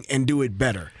not doing and do it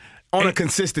better on a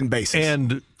consistent basis.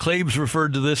 And Claves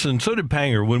referred to this, and so did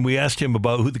Panger, when we asked him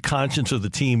about who the conscience of the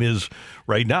team is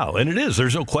right now. And it is.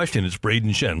 There's no question. It's Brayden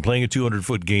Schenn playing a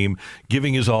 200-foot game,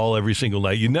 giving his all every single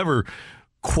night. You never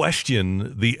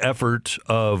question the effort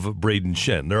of Brayden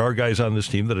Schenn. There are guys on this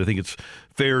team that I think it's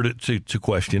fair to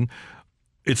question.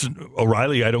 It's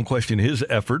O'Reilly. I don't question his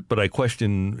effort, but I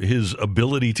question his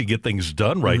ability to get things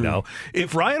done right now.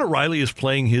 If Ryan O'Reilly is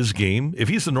playing his game, if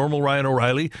he's the normal Ryan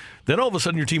O'Reilly, then all of a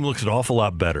sudden your team looks an awful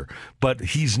lot better. But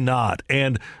he's not.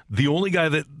 And the only guy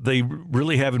that they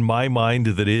really have in my mind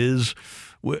that is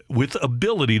with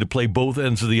ability to play both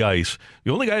ends of the ice,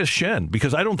 the only guy is Schenn,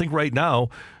 because I don't think right now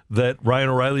that Ryan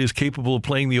O'Reilly is capable of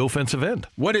playing the offensive end.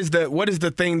 What is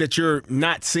the thing that you're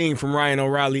not seeing from Ryan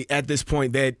O'Reilly at this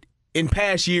point that in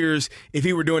past years, if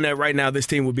he were doing that right now, this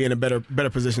team would be in a better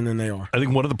position than they are? I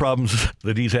think one of the problems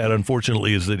that he's had,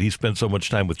 unfortunately, is that he spent so much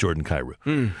time with Jordan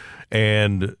Kyrou.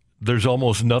 And there's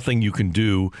almost nothing you can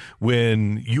do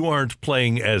when you aren't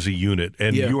playing as a unit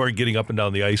and you are getting up and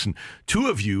down the ice, and two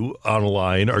of you on a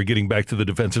line are getting back to the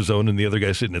defensive zone and the other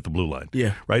guy sitting at the blue line.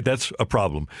 Yeah. Right? That's a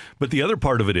problem. But the other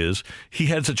part of it is he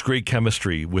had such great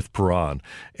chemistry with Perron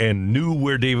and knew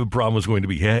where David Perron was going to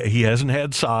be. He hasn't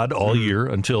had Saad all year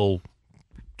until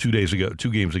 2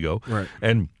 games ago. Right.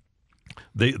 And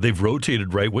they've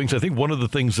rotated right wings. I think one of the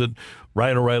things that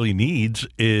Ryan O'Reilly needs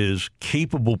is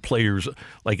capable players,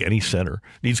 like any center,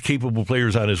 needs capable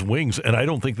players on his wings, and I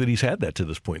don't think that he's had that to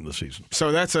this point in the season.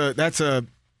 So that's a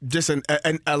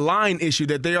line issue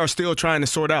that they are still trying to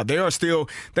sort out.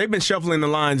 They've been shuffling the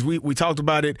lines. We talked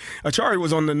about it. Achari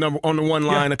was on the one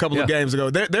line a couple of games ago.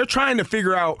 They're trying to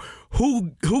figure out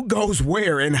who goes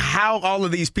where and how all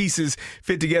of these pieces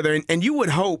fit together. And you would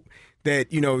hope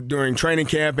that, during training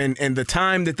camp and the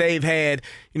time that they've had,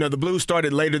 the Blues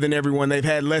started later than everyone. They've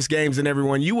had less games than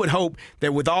everyone. You would hope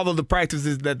that with all of the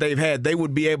practices that they've had, they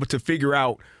would be able to figure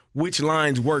out which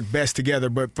lines work best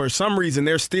together. But for some reason,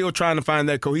 they're still trying to find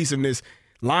that cohesiveness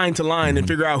line to line and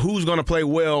figure out who's going to play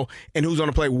well and who's going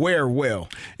to play where well.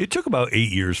 It took about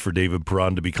 8 years for David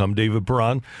Perron to become David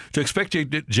Perron. To expect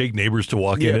Jake Neighbors to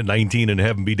walk in at 19 and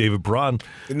have him be David Perron,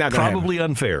 probably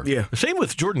unfair. Yeah. Same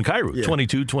with Jordan Kyrou,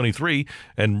 22, 23,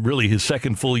 and really his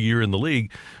second full year in the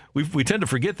league. We tend to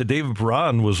forget that David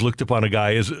Perron was looked upon a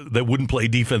guy that wouldn't play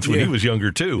defense when he was younger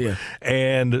too. Yeah.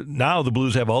 And now the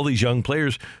Blues have all these young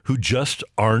players who just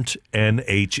aren't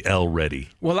NHL ready.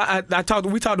 Well,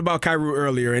 we talked about Kyrou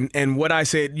earlier, and what I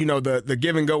said, the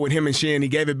give and go with him and Schenn, he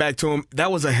gave it back to him.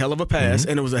 That was a hell of a pass,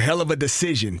 and it was a hell of a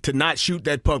decision to not shoot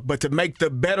that puck, but to make the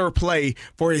better play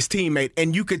for his teammate.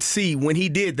 And you could see when he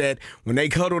did that, when they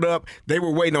cuddled up, they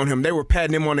were waiting on him. They were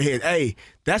patting him on the head. Hey,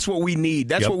 That's what we need.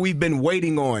 That's what we've been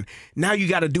waiting on. Now you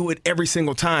got to do it every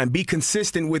single time. Be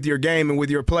consistent with your game and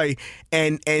with your play.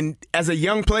 And as a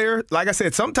young player, like I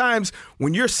said, sometimes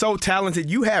when you're so talented,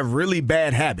 you have really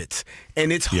bad habits.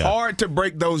 And it's hard to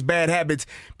break those bad habits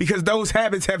because those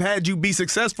habits have had you be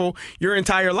successful your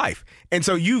entire life. And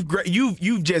so you've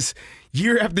just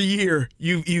year after year,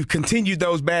 you've continued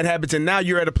those bad habits, and now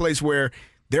you're at a place where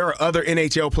there are other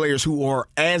NHL players who are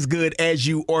as good as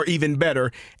you or even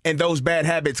better, and those bad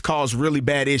habits cause really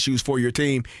bad issues for your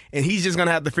team. And he's just going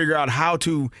to have to figure out how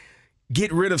to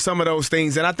get rid of some of those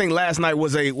things. And I think last night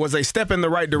was a step in the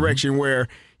right direction where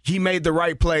he made the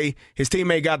right play, his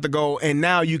teammate got the goal, and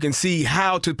now you can see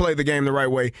how to play the game the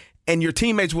right way. And your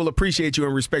teammates will appreciate you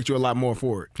and respect you a lot more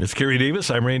for it. It's Kerry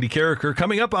Davis. I'm Randy Carricker.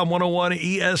 Coming up on 101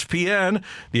 ESPN,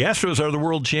 the Astros are the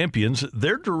world champions.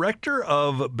 Their director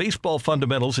of baseball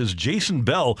fundamentals is Jason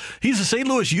Bell. He's a St.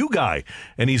 Louis U guy,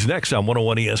 and he's next on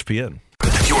 101 ESPN.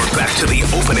 You're back to the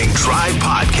Opening Drive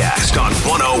podcast on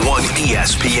 101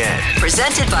 ESPN.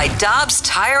 Presented by Dobbs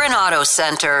Tire and Auto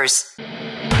Centers.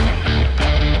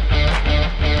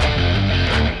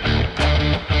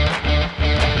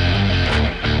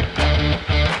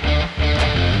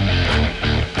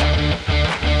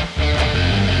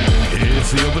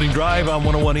 It's the Opening Drive on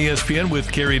 101 ESPN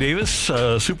with Kerry Davis,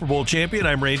 Super Bowl champion.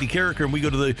 I'm Randy Carricker, and we go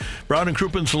to the Brown and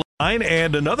Crouppen line,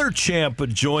 and another champ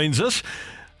joins us.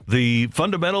 The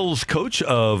fundamentals coach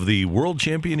of the world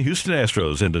champion Houston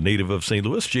Astros and a native of St.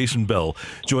 Louis, Jason Bell,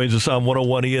 joins us on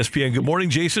 101 ESPN. Good morning,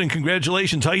 Jason, and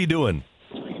congratulations. How you doing?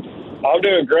 I'm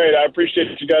doing great. I appreciate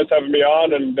you guys having me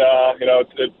on, and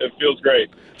it feels great.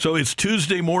 So it's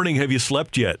Tuesday morning. Have you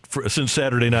slept yet since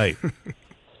Saturday night?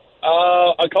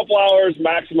 A couple hours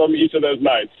maximum each of those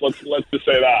nights. Let's just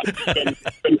say that.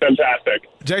 It's been fantastic.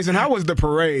 Jason, how was the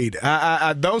parade?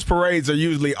 Those parades are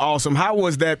usually awesome. How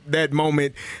was that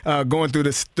moment going through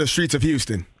the streets of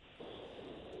Houston?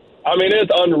 I mean,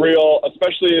 it's unreal,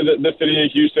 especially the city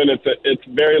of Houston. It's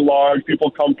very large. People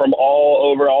come from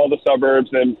all over, all the suburbs,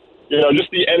 and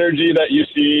just the energy that you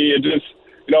see. It just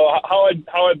how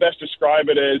I'd best describe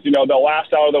it is the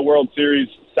last out of the World Series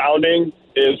sounding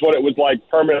is what it was like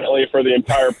permanently for the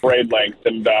entire parade length,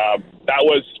 and that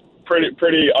was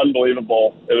pretty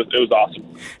unbelievable. It was awesome.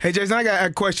 Hey, Jason, I got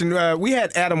a question. We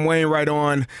had Adam Wainwright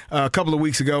on a couple of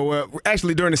weeks ago.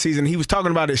 Actually, during the season, he was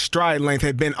talking about his stride length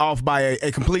had been off by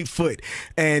a complete foot.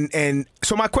 And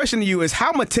so my question to you is,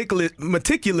 how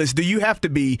meticulous do you have to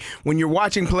be when you're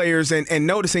watching players and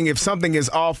noticing if something is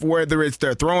off, whether it's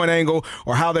their throwing angle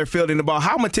or how they're fielding the ball?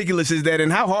 How meticulous is that,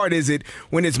 and how hard is it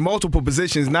when it's multiple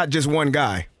positions, not just one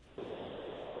guy?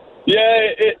 Yeah,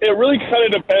 it really kind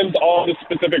of depends on the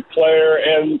specific player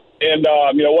and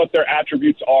what their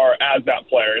attributes are as that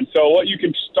player. And so what you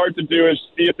can start to do is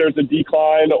see if there's a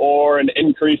decline or an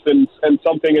increase in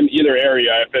something in either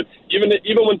area. If it's even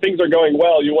when things are going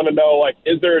well, you want to know, like,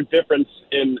 is there a difference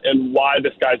in why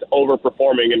this guy's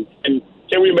overperforming, and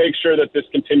can we make sure that this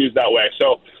continues that way?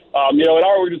 So in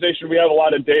our organization, we have a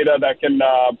lot of data that can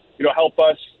help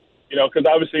us. Because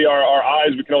obviously our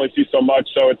eyes, we can only see so much.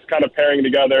 So it's kind of pairing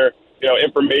together,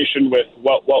 information with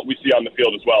what we see on the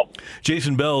field as well.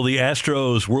 Jason Bell, the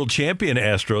Astros, world champion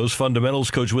Astros,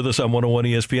 fundamentals coach with us on 101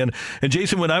 ESPN. And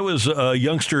Jason, when I was a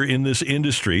youngster in this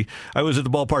industry, I was at the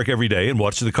ballpark every day and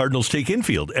watched the Cardinals take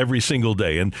infield every single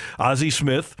day. And Ozzie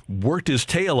Smith worked his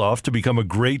tail off to become a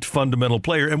great fundamental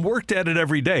player and worked at it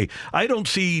every day. I don't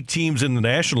see teams in the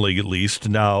National League, at least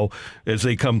now, as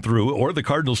they come through, or the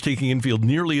Cardinals taking infield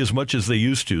nearly as much as they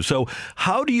used to. So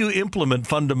how do you implement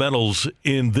fundamentals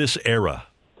in this era?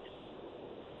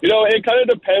 It kind of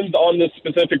depends on the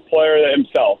specific player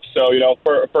himself. So,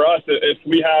 for us, if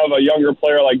we have a younger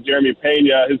player like Jeremy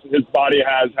Pena, his body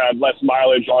has had less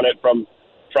mileage on it from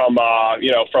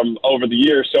over the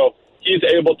years. So he's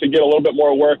able to get a little bit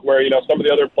more work where, some of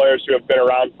the other players who have been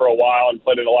around for a while and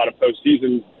played in a lot of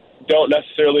postseason don't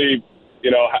necessarily,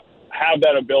 have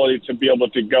that ability to be able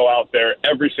to go out there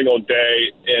every single day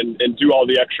and do all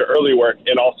the extra early work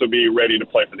and also be ready to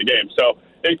play for the game. So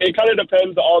it kind of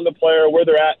depends on the player, where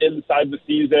they're at inside the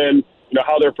season,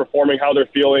 how they're performing, how they're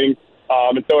feeling.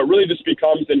 And so it really just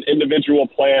becomes an individual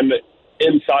plan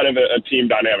inside of a team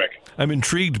dynamic. I'm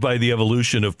intrigued by the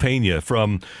evolution of Pena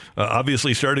from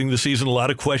obviously starting the season, a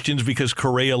lot of questions because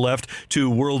Correa left, to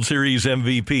World Series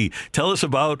MVP. Tell us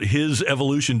about his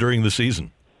evolution during the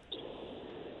season.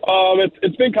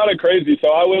 It's been kind of crazy. So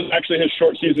I was actually his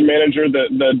short season manager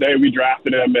the day we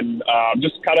drafted him, and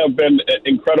just kind of been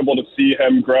incredible to see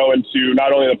him grow into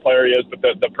not only the player he is, but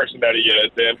the person that he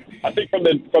is. And I think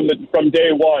from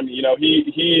day one, you know, he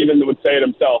even would say it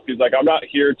himself. He's like, I'm not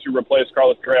here to replace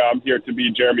Carlos Correa. I'm here to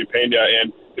be Jeremy Pena,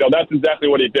 and you know that's exactly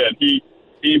what he did.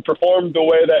 He performed the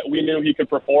way that we knew he could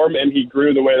perform, and he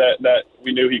grew the way that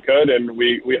we knew he could, and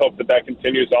we hope that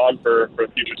continues on for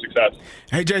future success.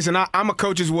 Hey, Jason, I'm a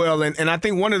coach as well, and I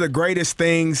think one of the greatest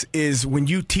things is when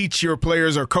you teach your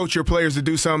players or coach your players to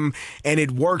do something and it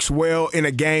works well in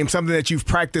a game, something that you've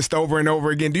practiced over and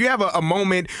over again. Do you have a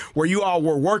moment where you all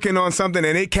were working on something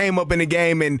and it came up in the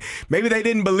game and maybe they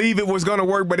didn't believe it was going to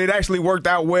work, but it actually worked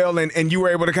out well, and you were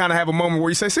able to kind of have a moment where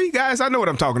you say, see, guys, I know what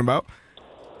I'm talking about?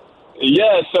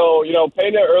 Yeah, so, you know,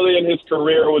 Pena early in his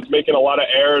career was making a lot of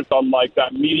errors on, like,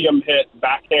 that medium hit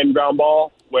backhand ground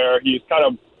ball where he's kind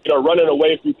of, you know, running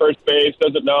away from first base,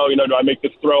 doesn't know, you know, do I make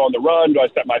this throw on the run? Do I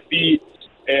set my feet?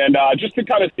 And just to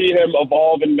kind of see him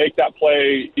evolve and make that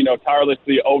play, you know,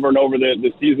 tirelessly over and over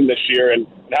the season this year and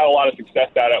had a lot of success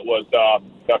at it was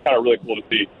kind of really cool to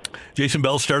see. Jason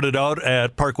Bell started out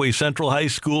at Parkway Central High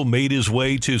School, made his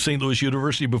way to St. Louis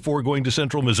University before going to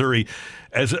Central Missouri.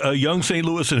 As a young St.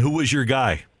 Louisan, who was your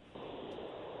guy?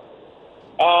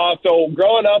 So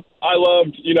growing up, I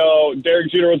loved, you know,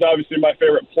 Derek Jeter was obviously my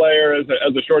favorite player as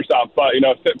a shortstop, but, you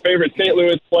know, favorite St.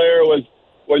 Louis player was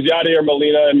Yadier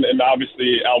Molina and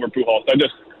obviously Albert Pujols.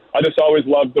 I just always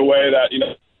loved the way that, you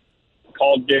know,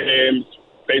 called games,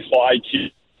 baseball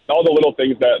IQ, all the little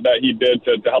things that he did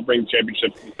to help bring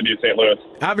championships to the city of St. Louis.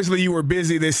 Obviously, you were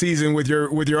busy this season with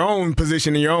your own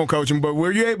position and your own coaching, but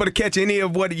were you able to catch any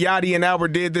of what Yadi and Albert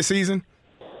did this season?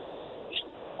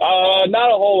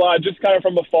 Not a whole lot, just kind of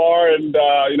from afar, and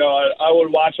you know, I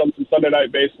would watch on some Sunday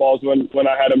night baseballs when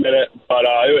I had a minute. But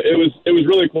it was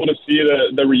really cool to see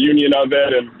the reunion of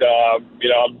it, and you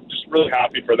know, I'm just really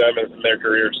happy for them and their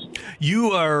careers. You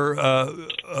are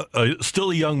still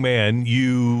a young man.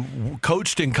 You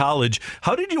coached in college.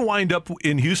 How did you wind up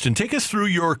in Houston? Take us through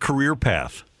your career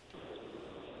path.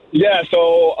 Yeah,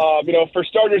 so, you know, for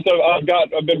starters,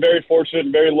 I've been very fortunate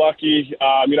and very lucky.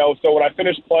 You know, so when I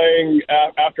finished playing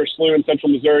after SLU in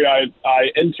Central Missouri,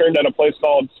 I interned at a place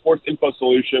called Sports Info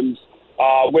Solutions,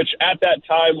 which at that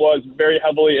time was very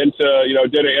heavily into, you know,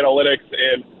 data analytics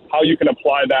and how you can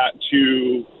apply that to,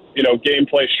 you know,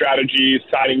 gameplay strategies,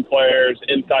 signing players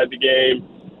inside the game.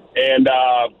 And,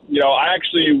 you know, I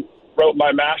actually wrote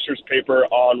my master's paper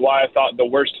on why I thought the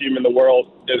worst team in the world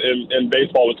in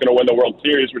baseball was going to win the World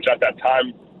Series, which at that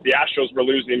time the Astros were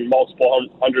losing multiple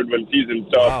 100-win seasons.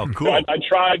 So wow, cool. I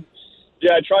tried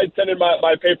sending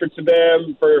my paper to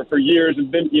them for years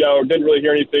and didn't really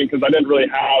hear anything because I didn't really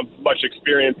have much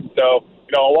experience. And so,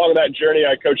 you know, along that journey,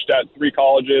 I coached at 3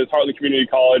 colleges: Heartland Community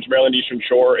College, Maryland Eastern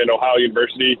Shore, and Ohio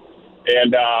University.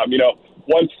 And you know,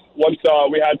 once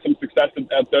we had some success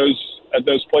at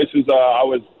those places, I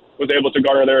was able to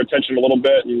garner their attention a little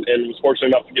bit and was fortunate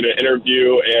enough to get an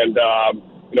interview and,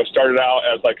 you know, started out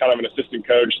as like kind of an assistant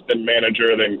coach, then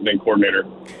manager, then coordinator.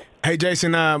 Hey,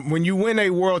 Jason, when you win a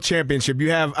world championship,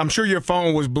 I'm sure your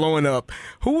phone was blowing up.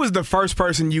 Who was the first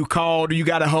person you called or you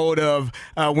got a hold of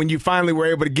when you finally were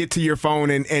able to get to your phone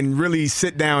and really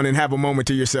sit down and have a moment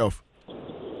to yourself?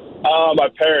 My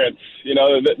parents, you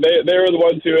know, they were the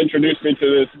ones who introduced me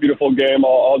to this beautiful game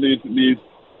all these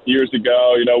years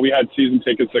ago. You know, we had season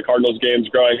tickets to Cardinals games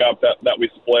growing up that we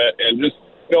split, and just,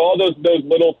 you know, all those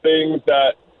little things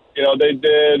that, you know, they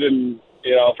did, and,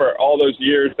 you know, for all those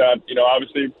years that, you know,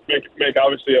 obviously make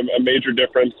obviously a major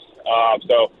difference.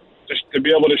 So just to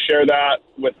be able to share that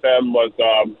with them was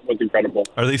incredible.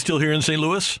 Are they still here in St.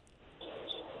 Louis?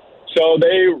 So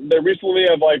they recently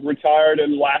have retired,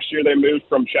 and last year they moved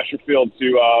from Chesterfield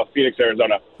to Phoenix,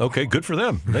 Arizona. Okay, good for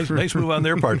them. Nice move on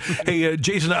their part. Hey,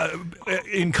 Jason,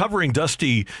 in covering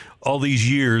Dusty all these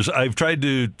years, I've tried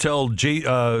to tell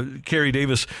Kerry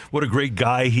Davis what a great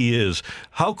guy he is.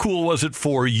 How cool was it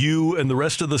for you and the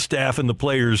rest of the staff and the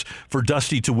players for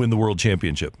Dusty to win the World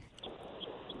Championship?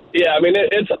 Yeah, I mean,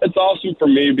 it's awesome for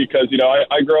me because, you know,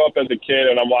 I grew up as a kid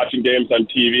and I'm watching games on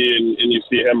TV and you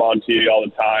see him on TV all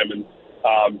the time. And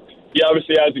he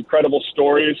obviously has incredible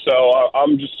stories, so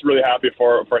I'm just really happy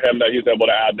for him that he's able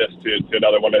to add this to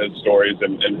another one of his stories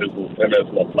and his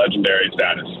legendary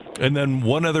status. And then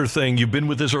one other thing, you've been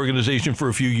with this organization for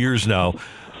a few years now.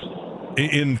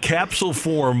 In capsule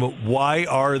form, why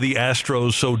are the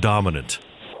Astros so dominant?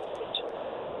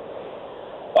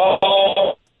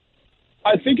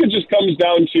 I think it just comes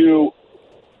down to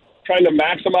trying to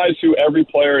maximize who every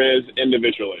player is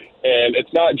individually. And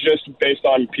it's not just based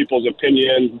on people's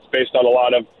opinions. It's based on a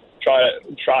lot of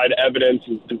tried evidence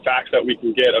and facts that we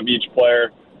can get of each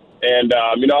player. And,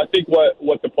 I think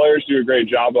what the players do a great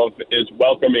job of is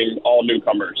welcoming all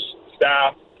newcomers,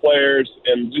 staff, players,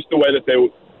 and just the way that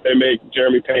they make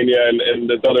Jeremy Pena and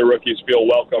those other rookies feel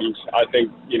welcomed, I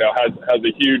think, has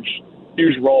a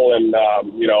huge role in,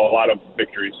 a lot of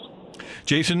victories.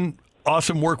 Jason,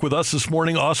 awesome work with us this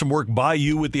morning. Awesome work by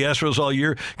you with the Astros all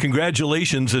year.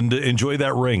 Congratulations, and enjoy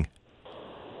that ring.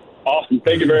 Awesome.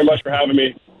 Thank you very much for having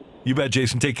me. You bet,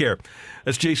 Jason. Take care.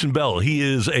 That's Jason Bell. He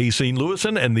is a St.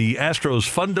 Louisan and the Astros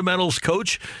fundamentals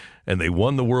coach, and they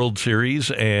won the World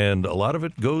Series, and a lot of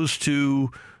it goes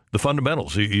to the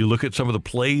fundamentals. You look at some of the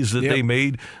plays that they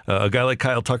made. A guy like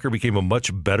Kyle Tucker became a much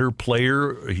better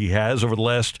player. He has over the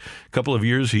last couple of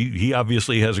years. He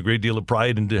obviously has a great deal of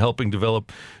pride into helping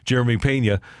develop Jeremy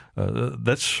Pena.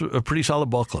 That's a pretty solid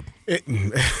ball club.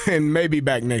 And maybe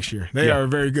back next year. They are a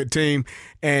very good team.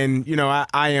 And,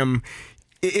 I am –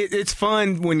 it's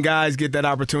fun when guys get that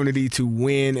opportunity to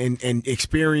win and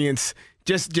experience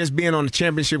just being on the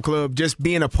championship club, just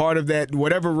being a part of that,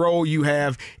 whatever role you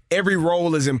have. Every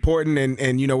role is important,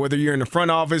 and whether you're in the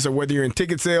front office or whether you're in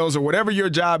ticket sales or whatever your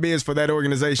job is for that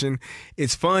organization,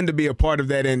 it's fun to be a part of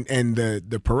that. And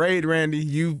the parade, Randy,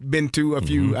 you've been to a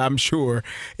few, I'm sure.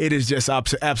 It is just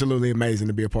absolutely amazing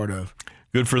to be a part of.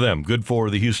 Good for them. Good for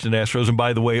the Houston Astros. And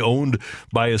by the way, owned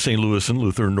by a St. Louisan,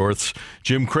 Lutheran North's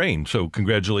Jim Crane. So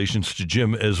congratulations to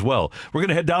Jim as well. We're going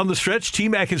to head down the stretch.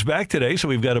 T-Mac is back today, so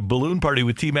we've got a balloon party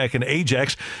with T-Mac and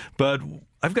Ajax. But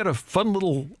I've got a fun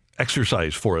little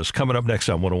exercise for us coming up next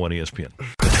on 101 ESPN.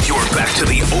 You're back to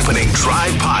the Opening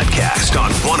Drive podcast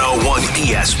on 101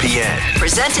 ESPN.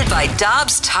 Presented by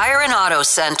Dobbs Tire and Auto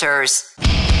Centers.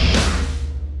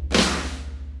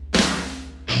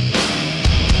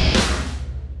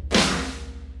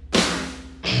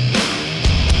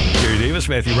 Davis,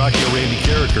 Matthew Rocchio, Randy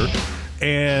Carricker.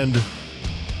 And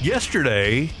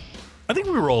yesterday, I think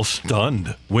we were all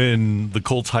stunned when the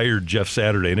Colts hired Jeff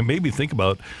Saturday. And it made me think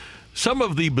about some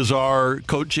of the bizarre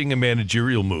coaching and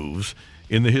managerial moves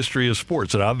in the history of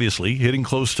sports. And obviously, hitting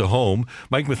close to home,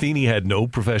 Mike Matheny had no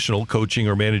professional coaching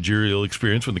or managerial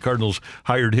experience. When the Cardinals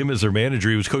hired him as their manager,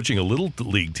 he was coaching a little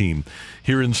league team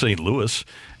here in St. Louis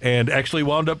and actually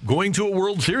wound up going to a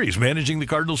World Series, managing the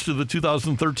Cardinals to the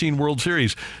 2013 World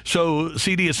Series. So,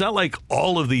 CD, it's not like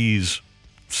all of these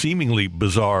seemingly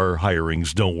bizarre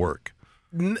hirings don't work.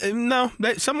 No,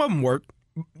 some of them work.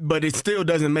 But it still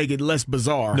doesn't make it less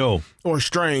bizarre or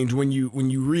strange when you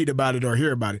read about it or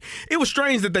hear about it. It was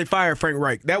strange that they fired Frank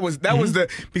Reich. That was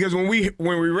because when we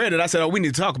read it, I said, we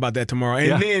need to talk about that tomorrow.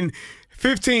 And then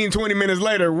 15, 20 minutes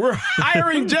later, we're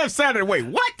hiring Jeff Saturday. Wait,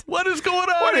 what? What is going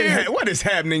on What is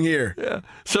happening here? Yeah.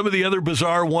 Some of the other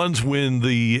bizarre ones when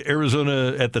the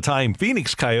Arizona, at the time,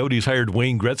 Phoenix Coyotes hired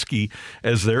Wayne Gretzky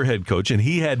as their head coach, and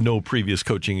he had no previous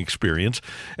coaching experience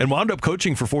and wound up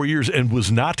coaching for 4 years and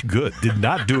was not good, did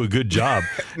not do a good job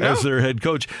as their head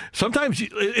coach. Sometimes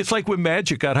it's like when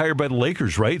Magic got hired by the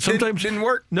Lakers, right? Sometimes didn't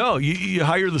work. No, you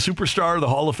hire the superstar, the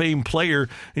Hall of Fame player,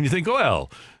 and you think, well,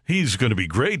 he's going to be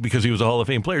great because he was a Hall of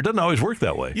Fame player. It doesn't always work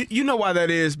that way. You know why that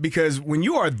is? Because when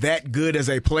you are that good as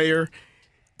a player,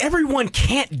 everyone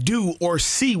can't do or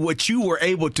see what you were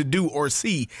able to do or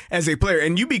see as a player.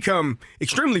 And you become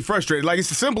extremely frustrated. Like, it's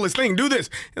the simplest thing. Do this.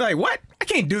 You're like, what? I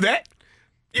can't do that.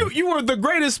 You were the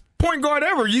greatest point guard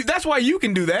ever. That's why you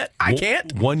can do that. I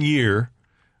can't. 1 year,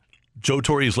 Joe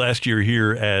Torre's last year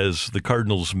here as the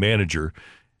Cardinals manager,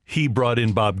 he brought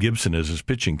in Bob Gibson as his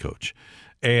pitching coach.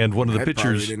 And one of the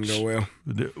pitchers didn't go well.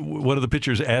 One of the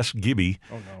pitchers asked Gibby,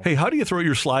 "Hey, how do you throw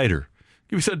your slider?"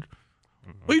 Gibby said,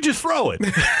 "Well, you just throw it."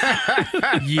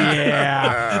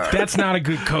 Yeah, that's not a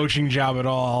good coaching job at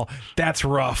all. That's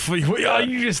rough.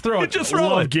 You just throw it. Just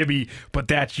throw it, Gibby. But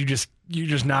that's you're just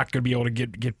not going to be able to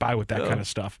get by with that kind of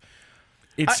stuff.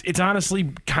 It's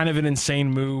honestly kind of an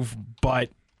insane move, but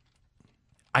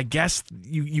I guess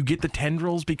you get the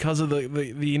tendrils because of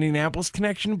the Indianapolis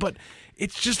connection, but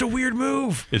it's just a weird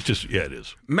move. It's just, it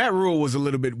is. Matt Rule was a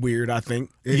little bit weird, I think.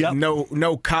 Yep.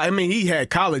 He had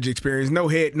college experience, no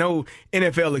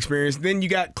NFL experience. Then you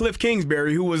got Cliff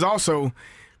Kingsbury, who was also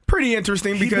pretty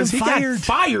interesting because he got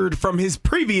fired from his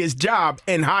previous job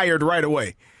and hired right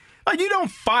away. Like, you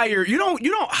don't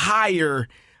hire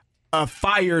a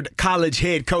fired college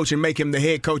head coach and make him the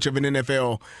head coach of an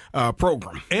NFL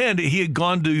program. And he had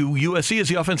gone to USC as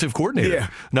the offensive coordinator. Yeah.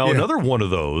 Now, another one of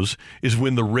those is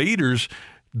when the Raiders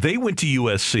They went to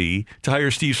USC to hire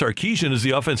Steve Sarkisian as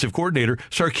the offensive coordinator.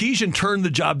 Sarkisian turned the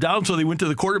job down, so they went to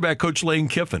the quarterback coach, Lane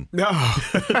Kiffin. No.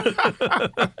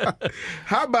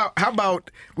 How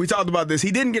about we talked about this?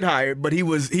 He didn't get hired, but he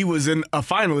was in a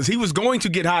finalist. He was going to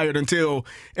get hired until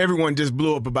everyone just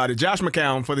blew up about it. Josh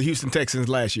McCown for the Houston Texans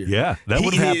last year. Yeah, that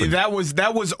would have happened.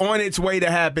 That was on its way to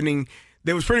happening.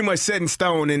 That was pretty much set in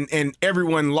stone, and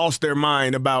everyone lost their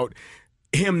mind about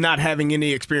him not having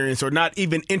any experience or not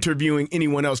even interviewing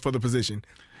anyone else for the position.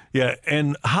 Yeah,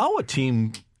 and how a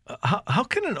team, how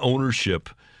can an ownership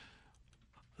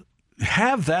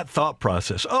have that thought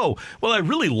process? Oh, well, I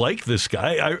really like this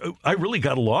guy. I really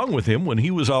got along with him when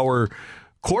he was our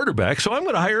quarterback, so I'm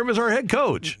going to hire him as our head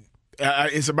coach.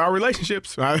 It's about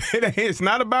relationships. It's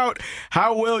not about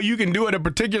how well you can do at a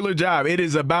particular job. It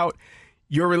is about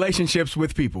your relationships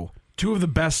with people. Two of the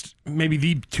best, maybe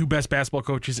the two best basketball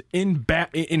coaches in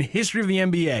history of the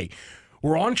NBA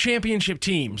were on championship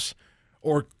teams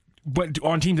but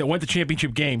on teams that went to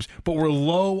championship games, but were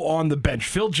low on the bench.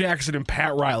 Phil Jackson and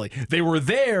Pat Riley. They were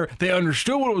there. They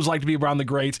understood what it was like to be around the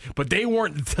greats, but they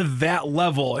weren't to that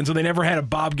level, and so they never had a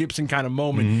Bob Gibson kind of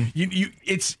moment.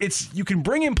 Mm-hmm. You can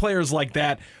bring in players like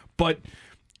that, but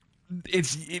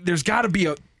there's got to be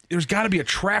a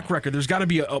track record. There's got to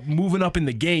be a moving up in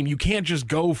the game. You can't just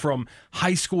go from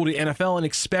high school to NFL and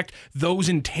expect those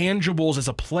intangibles as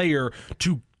a player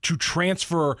to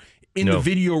transfer in the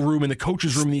video room, in the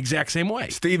coach's room, the exact same way.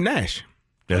 Steve Nash.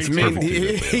 That's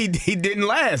he didn't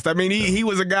last. I mean, he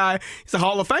was a guy. He's a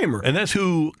Hall of Famer, and that's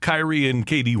who Kyrie and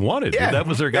KD wanted. Yeah, that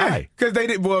was their guy. Because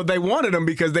they wanted him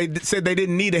because they said they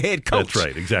didn't need a head coach. That's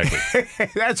right, exactly.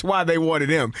 That's why they wanted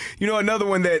him. You know, another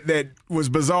one that was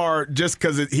bizarre just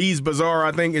because he's bizarre,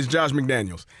 I think, is Josh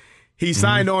McDaniels. He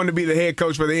signed on to be the head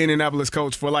coach for the Indianapolis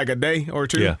Colts for like a day or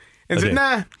two, and said,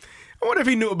 "Nah." I wonder if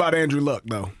he knew about Andrew Luck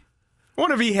though. I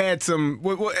wonder if he had some.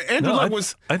 Andrew Luck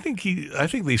was. I think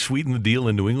they sweetened the deal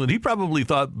in New England. He probably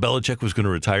thought Belichick was going to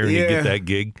retire and he'd get that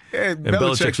gig. Yeah, and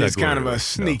Belichick is kind of a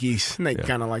sneaky snake,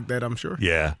 kind of like that, I'm sure.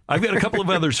 Yeah, I've got a couple of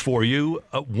others for you.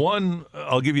 One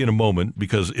I'll give you in a moment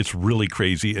because it's really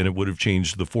crazy and it would have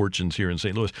changed the fortunes here in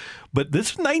St. Louis. But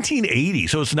this is 1980,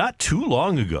 so it's not too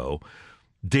long ago.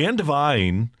 Dan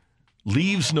Devine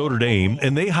leaves Notre Dame,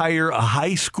 and they hire a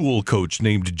high school coach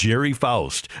named Jerry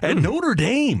Faust. At Notre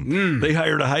Dame, they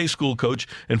hired a high school coach,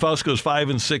 and Faust goes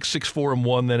 5-6,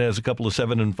 6-4-1, then has a couple of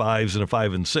 7-5s and a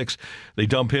 5-6. They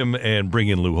dump him and bring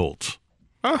in Lou Holtz.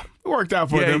 Oh, it worked out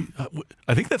for them.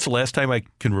 I think that's the last time I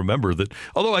can remember that.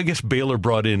 Although I guess Baylor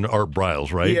brought in Art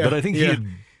Briles, right? Yeah, but I think he had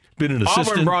been an assistant.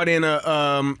 Auburn brought in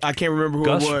I can't remember who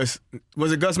it was.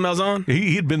 Was it Gus Malzahn?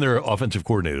 He had been their offensive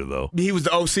coordinator, though. He was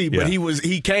the OC, but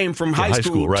he came from high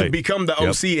school right. to become the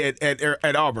OC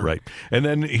at Auburn. Right. And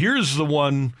then here's the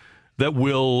one that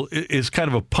is kind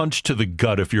of a punch to the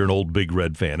gut if you're an old Big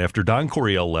Red fan. After Don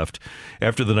Coryell left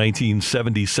after the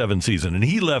 1977 season, and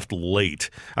he left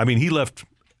late. I mean, he left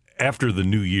after the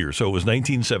new year, so it was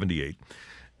 1978.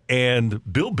 And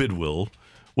Bill Bidwill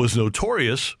was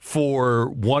notorious for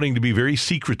wanting to be very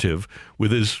secretive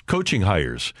with his coaching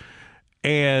hires.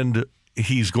 And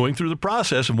he's going through the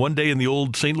process, and one day in the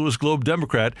old St. Louis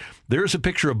Globe-Democrat, there's a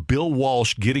picture of Bill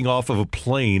Walsh getting off of a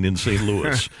plane in St.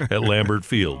 Louis at Lambert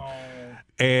Field.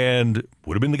 And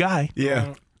would have been the guy.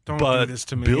 Yeah. Don't but do this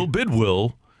to me. Bill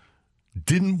Bidwill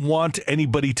didn't want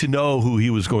anybody to know who he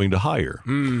was going to hire.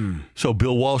 So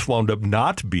Bill Walsh wound up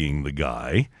not being the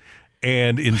guy,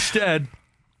 and instead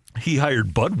he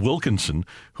hired Bud Wilkinson,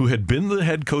 who had been the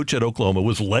head coach at Oklahoma,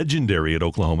 was legendary at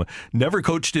Oklahoma, never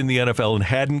coached in the NFL and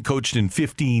hadn't coached in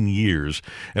 15 years,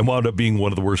 and wound up being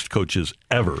one of the worst coaches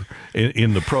ever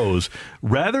in the pros.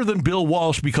 Rather than Bill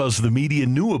Walsh, because the media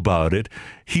knew about it,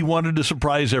 he wanted to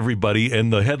surprise everybody,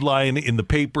 and the headline in the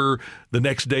paper the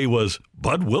next day was,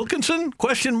 Bud Wilkinson? ?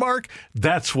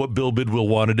 That's what Bill Bidwill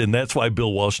wanted, and that's why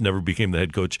Bill Walsh never became the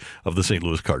head coach of the St.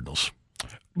 Louis Cardinals.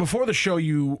 Before the show,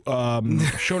 you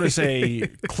showed us a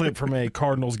clip from a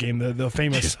Cardinals game, the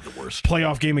famous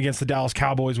playoff game against the Dallas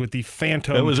Cowboys with the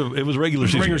phantom. It was a regular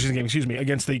season game. Excuse me,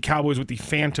 against the Cowboys with the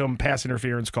phantom pass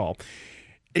interference call.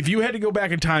 If you had to go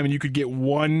back in time and you could get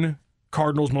one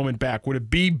Cardinals moment back, would it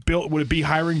be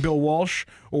hiring Bill Walsh,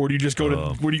 or would you just go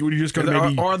to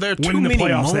maybe are there too winning the many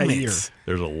playoffs moments? that year?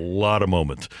 There's a lot of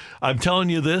moments. I'm telling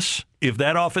you this: if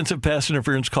that offensive pass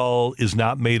interference call is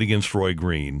not made against Roy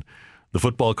Green, the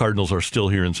football Cardinals are still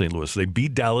here in St. Louis. They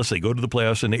beat Dallas. They go to the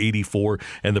playoffs in '84,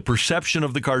 and the perception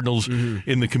of the Cardinals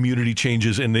in the community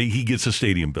changes, and he gets a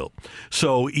stadium built.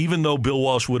 So even though Bill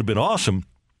Walsh would have been awesome,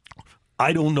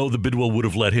 I don't know that Bidwill would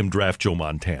have let him draft Joe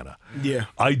Montana. Yeah.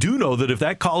 I do know that if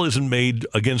that call isn't made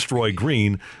against Roy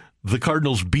Green, The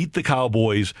Cardinals beat the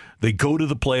Cowboys. They go to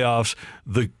the playoffs.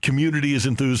 The community is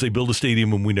enthused. They build a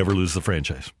stadium, and we never lose the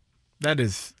franchise. That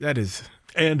is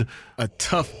and a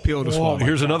tough pill to swallow.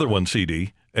 Here's another one,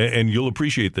 CD, and you'll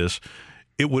appreciate this.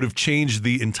 It would have changed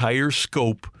the entire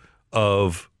scope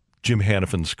of Jim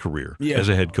Hanifin's career as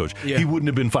a head coach. Yeah. He wouldn't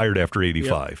have been fired after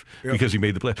 85 because he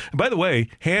made the play. And by the way,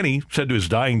 Hanny said to his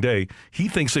dying day, he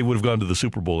thinks they would have gone to the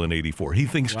Super Bowl in 84. He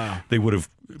thinks they would have,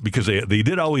 because they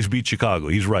did always beat Chicago.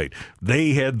 He's right.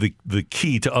 They had the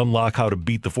key to unlock how to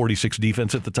beat the 46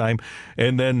 defense at the time.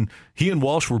 And then he and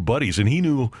Walsh were buddies, and he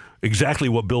knew exactly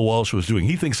what Bill Walsh was doing.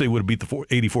 He thinks they would have beat the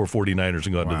 84 49ers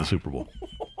and gone to the Super Bowl.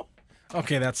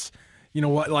 Okay, that's... You know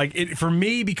what? Like for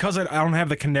me, because I don't have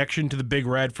the connection to the Big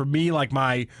Red. For me, like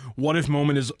my what if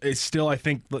moment is still, I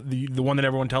think, the one that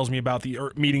everyone tells me about, the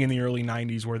meeting in the early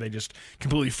 '90s where they just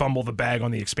completely fumble the bag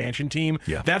on the expansion team.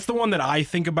 Yeah. That's the one that I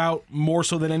think about more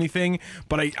so than anything.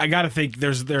 But I got to think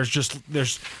there's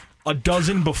a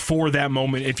dozen before that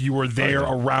moment if you were there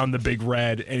around the Big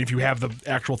Red and if you have the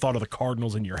actual thought of the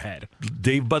Cardinals in your head.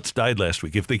 Dave Butts died last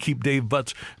week. If they keep Dave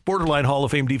Butts, borderline Hall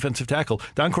of Fame defensive tackle,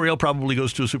 Don Coryell probably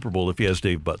goes to a Super Bowl if he has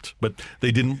Dave Butts. But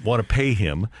they didn't want to pay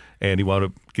him, and he wound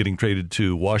up getting traded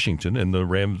to Washington, and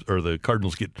the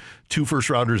Cardinals get 2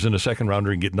 first-rounders and a second-rounder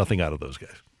and get nothing out of those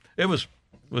guys. It was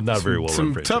not very well run.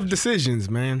 Some tough decisions,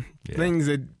 man. Yeah. Things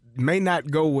that may not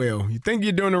go well. You think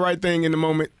you're doing the right thing in the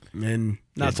moment, and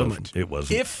not so much. It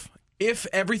wasn't. If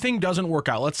everything doesn't work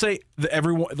out, let's say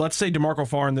DeMarco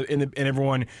Farr and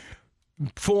everyone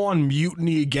full on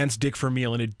mutiny against Dick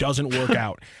Vermeil and it doesn't work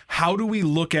out. How do we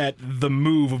look at the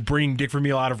move of bringing Dick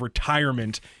Vermeil out of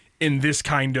retirement in this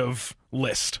kind of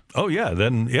list? Oh yeah,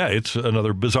 then it's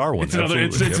another bizarre one. It's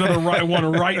another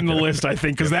one right in the list, I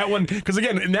think, because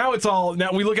again, now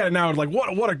we look at it now and like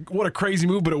what a crazy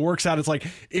move, but it works out. It's like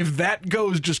if that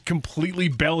goes just completely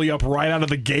belly up right out of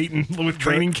the gate and with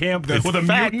training camp with a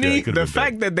mutiny. The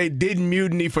fact that they didn't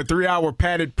mutiny for 3-hour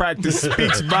padded practice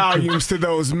speaks volumes to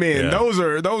those men.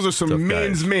 Yeah. Those are some tough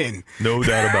men's guys. Men. No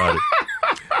doubt about it.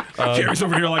 Jerry's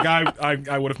over here like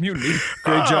I would have mutinied.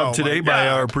 Great job today by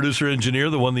our producer engineer,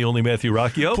 the one, the only Matthew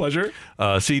Rocchio. Pleasure.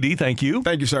 CD, thank you.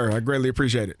 Thank you, sir. I greatly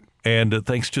appreciate it. And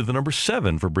thanks to the number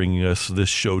 7 for bringing us this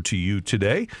show to you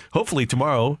today. Hopefully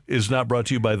tomorrow is not brought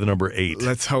to you by the number 8.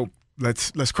 Let's hope.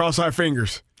 Let's cross our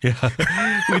fingers. Yeah.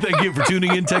 We thank you for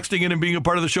tuning in, texting in, and being a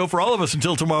part of the show. For all of us,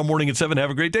 until tomorrow morning at 7,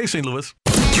 have a great day, St. Louis.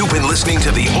 You've been listening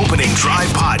to the Opening Drive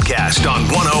podcast on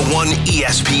 101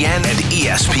 ESPN and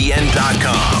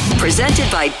ESPN.com.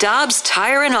 Presented by Dobbs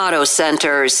Tire and Auto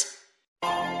Centers.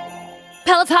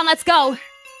 Peloton, let's go.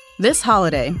 This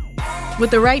holiday, with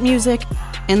the right music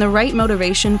and the right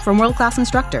motivation from world-class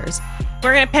instructors,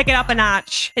 we're going to pick it up a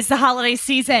notch. It's the holiday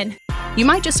season. You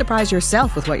might just surprise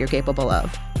yourself with what you're capable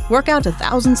of. Work out to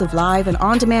thousands of live and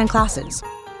on-demand classes,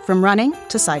 from running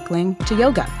to cycling to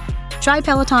yoga. Try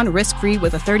Peloton risk-free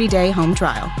with a 30-day home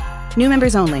trial. New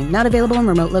members only, not available in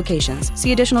remote locations.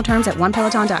 See additional terms at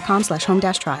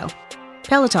onepeloton.com/home-trial.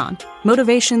 Peloton,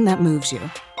 motivation that moves you.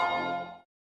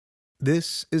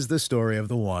 This is the story of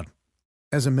the one.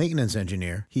 As a maintenance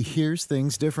engineer, he hears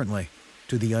things differently.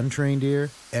 To the untrained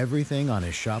ear, everything on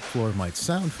his shop floor might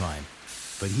sound fine,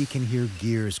 but he can hear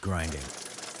gears grinding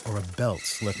or a belt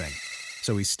slipping.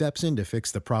 So he steps in to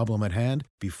fix the problem at hand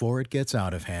before it gets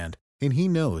out of hand. And he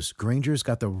knows Grainger's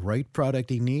got the right product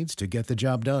he needs to get the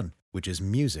job done, which is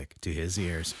music to his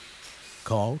ears.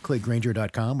 Call, click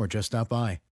Grainger.com, or just stop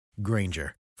by.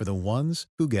 Grainger, for the ones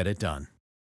who get it done.